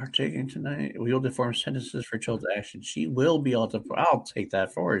you partake in tonight? We will deform sentences for children action. She will be able to. I'll take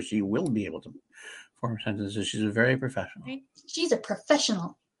that for her. She will be able to form sentences. She's a very professional. She's a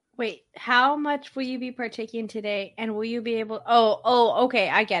professional. Wait, how much will you be partaking today? And will you be able? Oh, okay.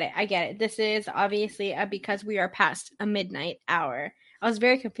 I get it. This is obviously because we are past a midnight hour. I was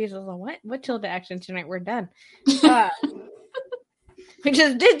very confused. I was like, what till the action tonight? We're done. We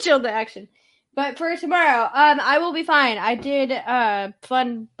just did chill the action. But for tomorrow, I will be fine. I did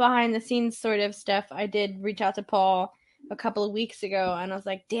fun behind the scenes sort of stuff. I did reach out to Paul a couple of weeks ago, and I was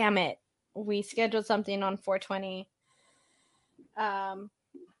like, damn it. We scheduled something on 420.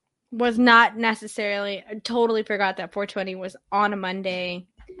 Was not necessarily, I totally forgot that 420 was on a Monday.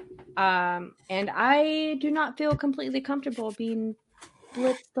 And I do not feel completely comfortable being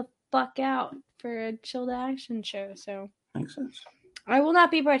blitzed the fuck out for a chill to action show. So makes sense. I will not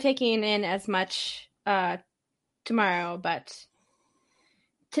be partaking in as much tomorrow, but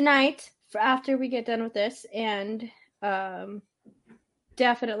tonight, after we get done with this, and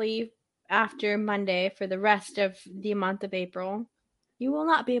definitely after Monday for the rest of the month of April, you will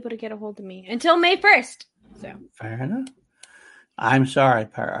not be able to get a hold of me until May 1st. So fair enough. I'm sorry,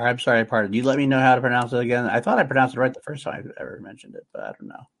 pardon. You let me know how to pronounce it again. I thought I pronounced it right the first time I ever mentioned it, but I don't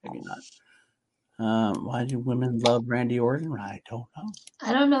know. Maybe not. Why do women love Randy Orton? I don't know.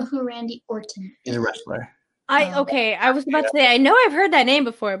 I don't know who Randy Orton is. He's a wrestler. I was about to say, I know I've heard that name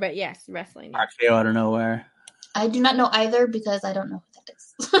before, but yes, wrestling. RKO out of nowhere. I do not know either because I don't know who that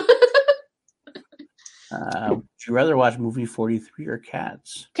is. Would you rather watch movie 43 or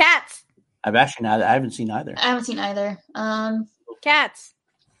Cats? Cats. I haven't seen either. I haven't seen either. Cats.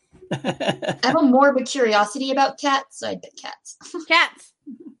 I have a morbid curiosity about cats, so I'd pick Cats. Cats.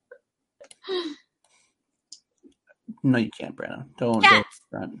 No, you can't, Brandon. Don't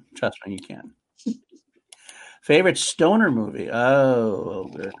run. Trust me, you can't. Favorite stoner movie? Oh,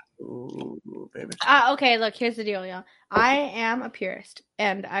 good. Ooh, favorite. Okay, look, here's the deal, y'all. I am a purist,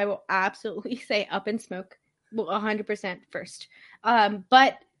 and I will absolutely say Up in Smoke 100% first.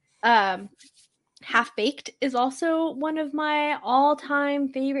 But Half Baked is also one of my all-time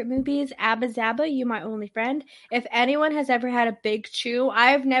favorite movies. Abba Zaba, You My Only Friend. If anyone has ever had a Big Chew,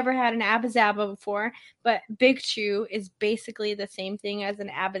 I've never had an Abba Zaba before, but Big Chew is basically the same thing as an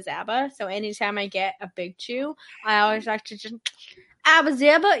Abba Zaba. So anytime I get a Big Chew, I always like to just Abba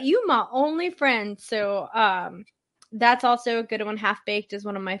Zaba, you my only friend. So that's also a good one. Half Baked is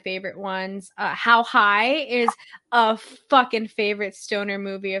one of my favorite ones. How High is a fucking favorite stoner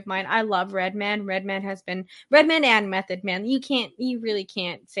movie of mine. I love Redman. Redman and Method Man. You really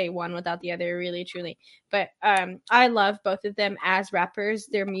can't say one without the other, really, truly. But I love both of them as rappers.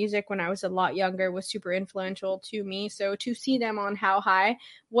 Their music when I was a lot younger was super influential to me. So to see them on How High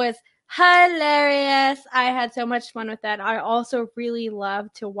was hilarious. I had so much fun with that. I also really love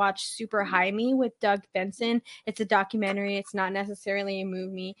to watch Super High Me with Doug Benson. It's a documentary. It's not necessarily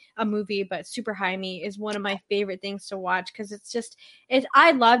a movie, but Super High Me is one of my favorite things to watch because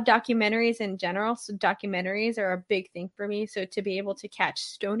I love documentaries in general. So documentaries are a big thing for me. So to be able to catch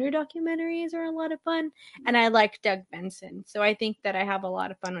stoner documentaries are a lot of fun. And I like Doug Benson. So I think that I have a lot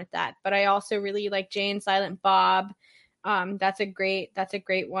of fun with that. But I also really like Jay and Silent Bob. That's a great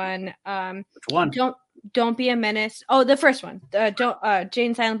one. Which one? Don't Be a Menace. Oh, the first one. Jay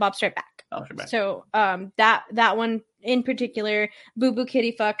and Silent Bob Strike Back. Oh, Strike Back. So that one in particular, Boo Boo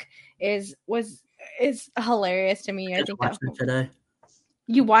Kitty Fuck is hilarious to me. I think watched it today.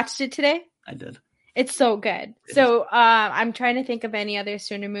 You watched it today? I did. It's so good. So I'm trying to think of any other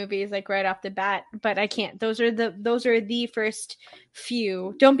stoner movies like right off the bat, but I can't. Those are the first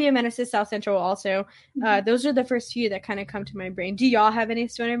few. Don't Be a Menace to South Central also. Those are the first few that kind of come to my brain. Do y'all have any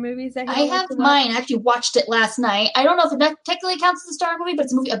stoner movies that I have mine? I actually watched it last night. I don't know if it technically counts as a stoner movie, but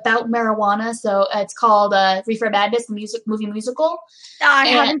it's a movie about marijuana. So it's called Reefer Madness, the movie musical. I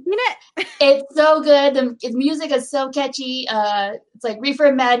haven't seen it. It's so good. The music is so catchy. It's like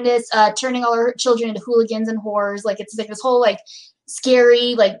Reefer Madness, turning all our children into hooligans and whores. Like it's like this whole like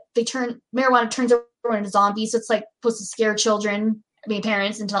scary, like marijuana turns everyone into zombies. So it's like supposed to scare children,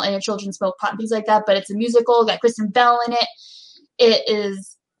 parents, and letting their children smoke pot and things like that. But it's a musical. Got Kristen Bell in it. It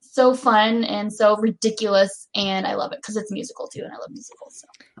is so fun and so ridiculous, and I love it because it's musical too, and I love musicals. So.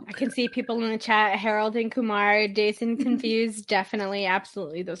 I can see people in the chat. Harold and Kumar, Dazed and Confused, definitely,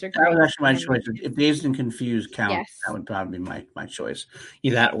 absolutely. Those are great. That was actually my choice. If Dazed and Confused count, yes. That would probably be my choice.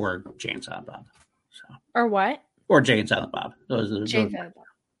 Either that or Jay and Silent Bob. So. Or what? Or Jay and Silent Bob. Those are Jay and Silent Bob.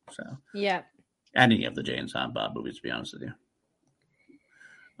 So. Yep. Any of the Jay and Silent Bob movies, to be honest with you.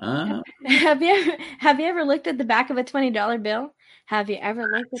 Have you ever looked at the back of a $20 bill? Have you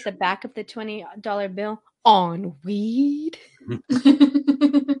ever looked at the back of the $20 bill on weed?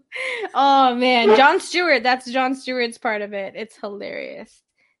 Oh man, Jon Stewart. That's Jon Stewart's part of it. It's hilarious.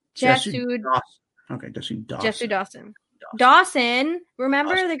 Jesse Dawson. Dawson.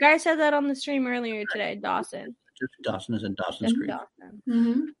 Remember the guy said that on the stream earlier today. Dawson. Jesse Dawson is in Dawson's Creek.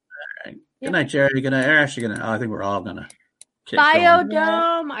 Mm-hmm. All right. Good night, Jerry. I think we're all gonna.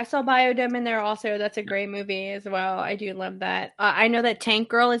 Biodome. I saw Biodome in there also. That's a great movie as well. I do love that. I know that Tank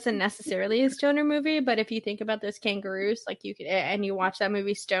Girl isn't necessarily a stoner movie, but if you think about those kangaroos, like you could, and you watch that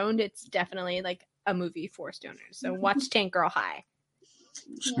movie stoned, it's definitely like a movie for stoners. So watch Tank Girl high.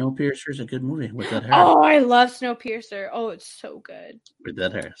 Snowpiercer is a good movie with that hair. Oh, I love Snowpiercer. Oh, it's so good with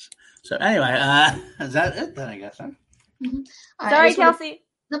that hair. So anyway, is that it then? I guess. Huh? Mm-hmm. Sorry, Kelsey.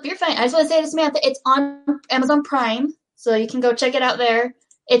 Nope, you're fine. I just want to say to Samantha, it's on Amazon Prime. So you can go check it out there.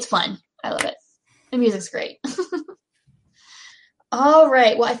 It's fun. I love it. The music's great. All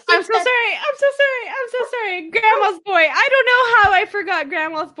right. Well, I think I'm so sorry. Grandma's Boy. I don't know how I forgot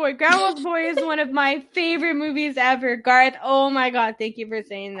Grandma's Boy. Grandma's Boy is one of my favorite movies ever. Garth, oh my God, thank you for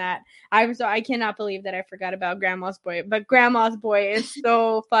saying that. I cannot believe that I forgot about Grandma's Boy. But Grandma's Boy is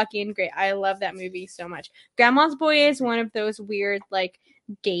so fucking great. I love that movie so much. Grandma's Boy is one of those weird, like,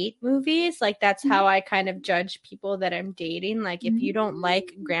 date movies. Like, that's how I kind of judge people that I'm dating. Like, if you don't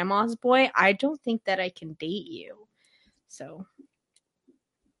like Grandma's Boy, I don't think that I can date you. So...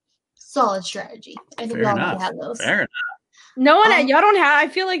 solid strategy. I think Fair we all enough. need to have those. Fair enough. No one, y'all don't have. I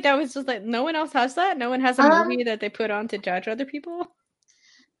feel like that was just like no one else has that. No one has a movie that they put on to judge other people.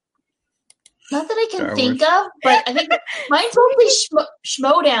 Not that I can Star think Wars. of, but I think mine's mostly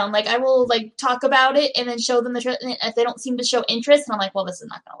Schmodown. Like, I will like talk about it and then show them the trailer. And if they don't seem to show interest, I'm like, well, this is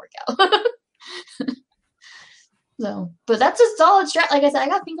not going to work out. So, but that's a solid strat. Like I said, I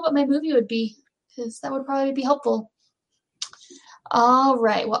got to think of what my movie would be because that would probably be helpful. All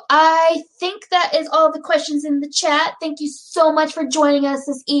right. Well, I think that is all the questions in the chat. Thank you so much for joining us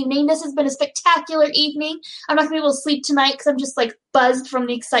this evening. This has been a spectacular evening. I'm not going to be able to sleep tonight because I'm just like buzzed from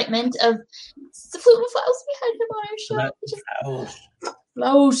the excitement of the Flute and Flouse. We had him on our show.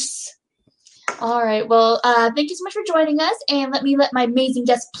 Flouse. All right. Well, thank you so much for joining us. And let my amazing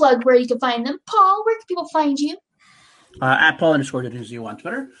guest plug where you can find them. Paul, where can people find you? At Paul_Denuzio on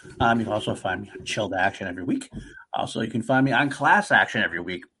Twitter. You can also find me on Chilled Action every week. Also, you can find me on Class Action every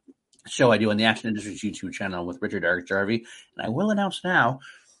week, a show I do on the Action Industries YouTube channel with Richard Eric Jarvie. And I will announce now,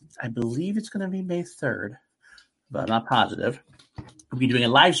 I believe it's going to be May 3rd, but I'm not positive. We'll be doing a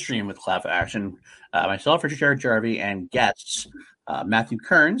live stream with Class Action, myself, Richard Eric Jarvie, and guests, Matty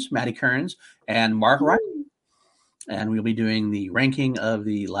Kearns, and Mark Riley. And we'll be doing the ranking of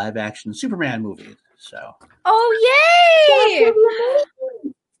the live action Superman movie. So, yay!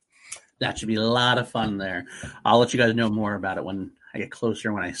 That should be a lot of fun there. I'll let you guys know more about it when I get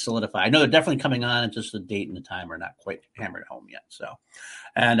closer, when I solidify. I know they're definitely coming on. It's just the date and the time are not quite hammered home yet. So,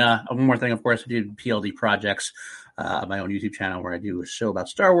 and one more thing, of course, I do PLD Projects, my own YouTube channel where I do a show about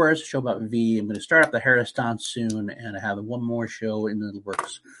Star Wars, a show about V. I'm going to start up the Harriston soon, and I have one more show in the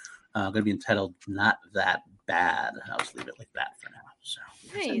works. Going to be entitled Not That Bad. I'll just leave it like that for now. So,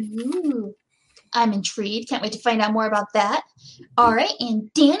 Nice. Ooh. I'm intrigued. Can't wait to find out more about that. All right. And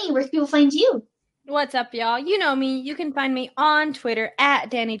Danny, where can people find you? What's up, y'all? You know me. You can find me on Twitter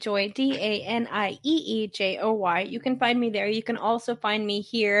at DannyJoy, DANIEEJOY. You can find me there. You can also find me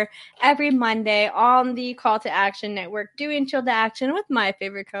here every Monday on the Call to Action Network doing Chill to Action with my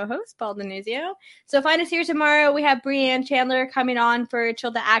favorite co-host, Paul Denuzio. So find us here tomorrow. We have Breanne Chandler coming on for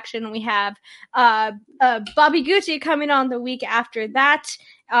Chill to Action. We have Bobby Gucci coming on the week after that.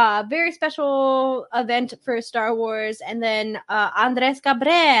 Very special event for Star Wars. And then Andres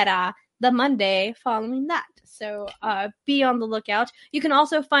Cabrera the Monday following that. So be on the lookout. You can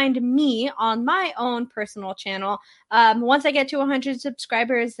also find me on my own personal channel. Once I get to 100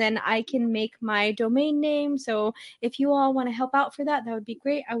 subscribers, then I can make my domain name. So if you all want to help out for that, that would be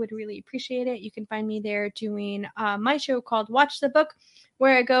great. I would really appreciate it. You can find me there doing my show called Watch the Book,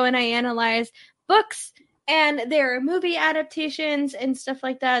 where I go and I analyze books and there are movie adaptations and stuff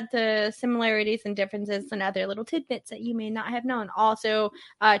like that, the similarities and differences and other little tidbits that you may not have known. Also,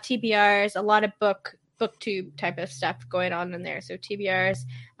 TBRs, a lot of booktube type of stuff going on in there. So TBRs,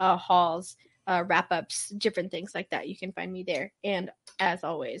 hauls, wrap-ups, different things like that. You can find me there. And as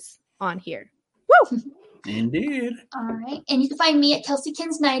always, on here. Woo! indeed. All right. And you can find me at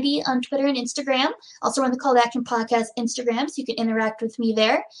KelseyKins90 on Twitter and Instagram. Also on the Call to Action Podcast Instagram, so you can interact with me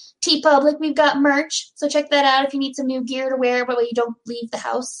there. TeePublic, we've got merch, so check that out if you need some new gear to wear, but you don't leave the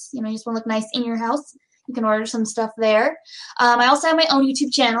house. You just want to look nice in your house. You can order some stuff there. I also have my own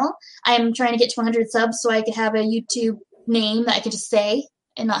YouTube channel. I am trying to get to 100 subs so I could have a YouTube name that I could just say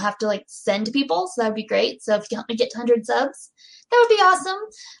and not have to send to people. So that would be great. So if you can help me get to 100 subs, that would be awesome.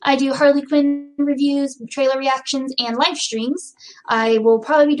 I do Harley Quinn reviews, trailer reactions, and live streams. I will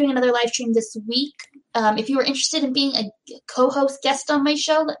probably be doing another live stream this week. If you are interested in being a co-host guest on my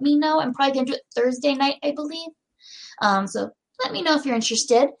show, let me know. I'm probably going to do it Thursday night, I believe. So let me know if you're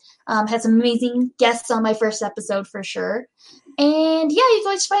interested. Had some amazing guests on my first episode for sure. And yeah, you can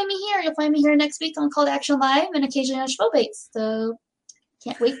always find me here. You'll find me here next week on Call to Action Live and occasionally on Schmobates. So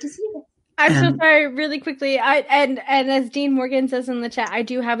can't wait to see you. I'm so sorry, really quickly. And as Dean Morgan says in the chat, I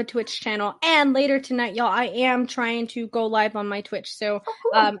do have a Twitch channel. And later tonight, y'all, I am trying to go live on my Twitch. So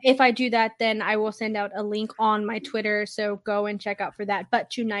if I do that, then I will send out a link on my Twitter. So go and check out for that.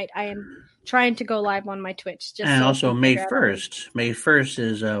 But tonight, I am trying to go live on my Twitch. And also May 1st. May 1st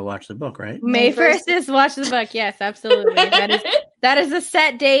is Watch the Book, right? May 1st is Watch the Book. Yes, absolutely. That is a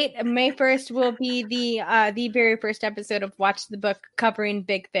set date. May 1st will be the very first episode of Watch the Book covering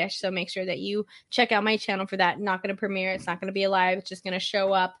Big Fish. So make sure that you check out my channel for that. Not going to premiere. It's not going to be live. It's just going to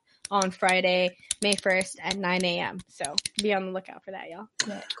show up on Friday, May 1st at 9 a.m. So be on the lookout for that, y'all.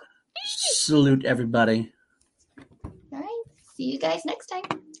 Salute everybody. All right. See you guys next time.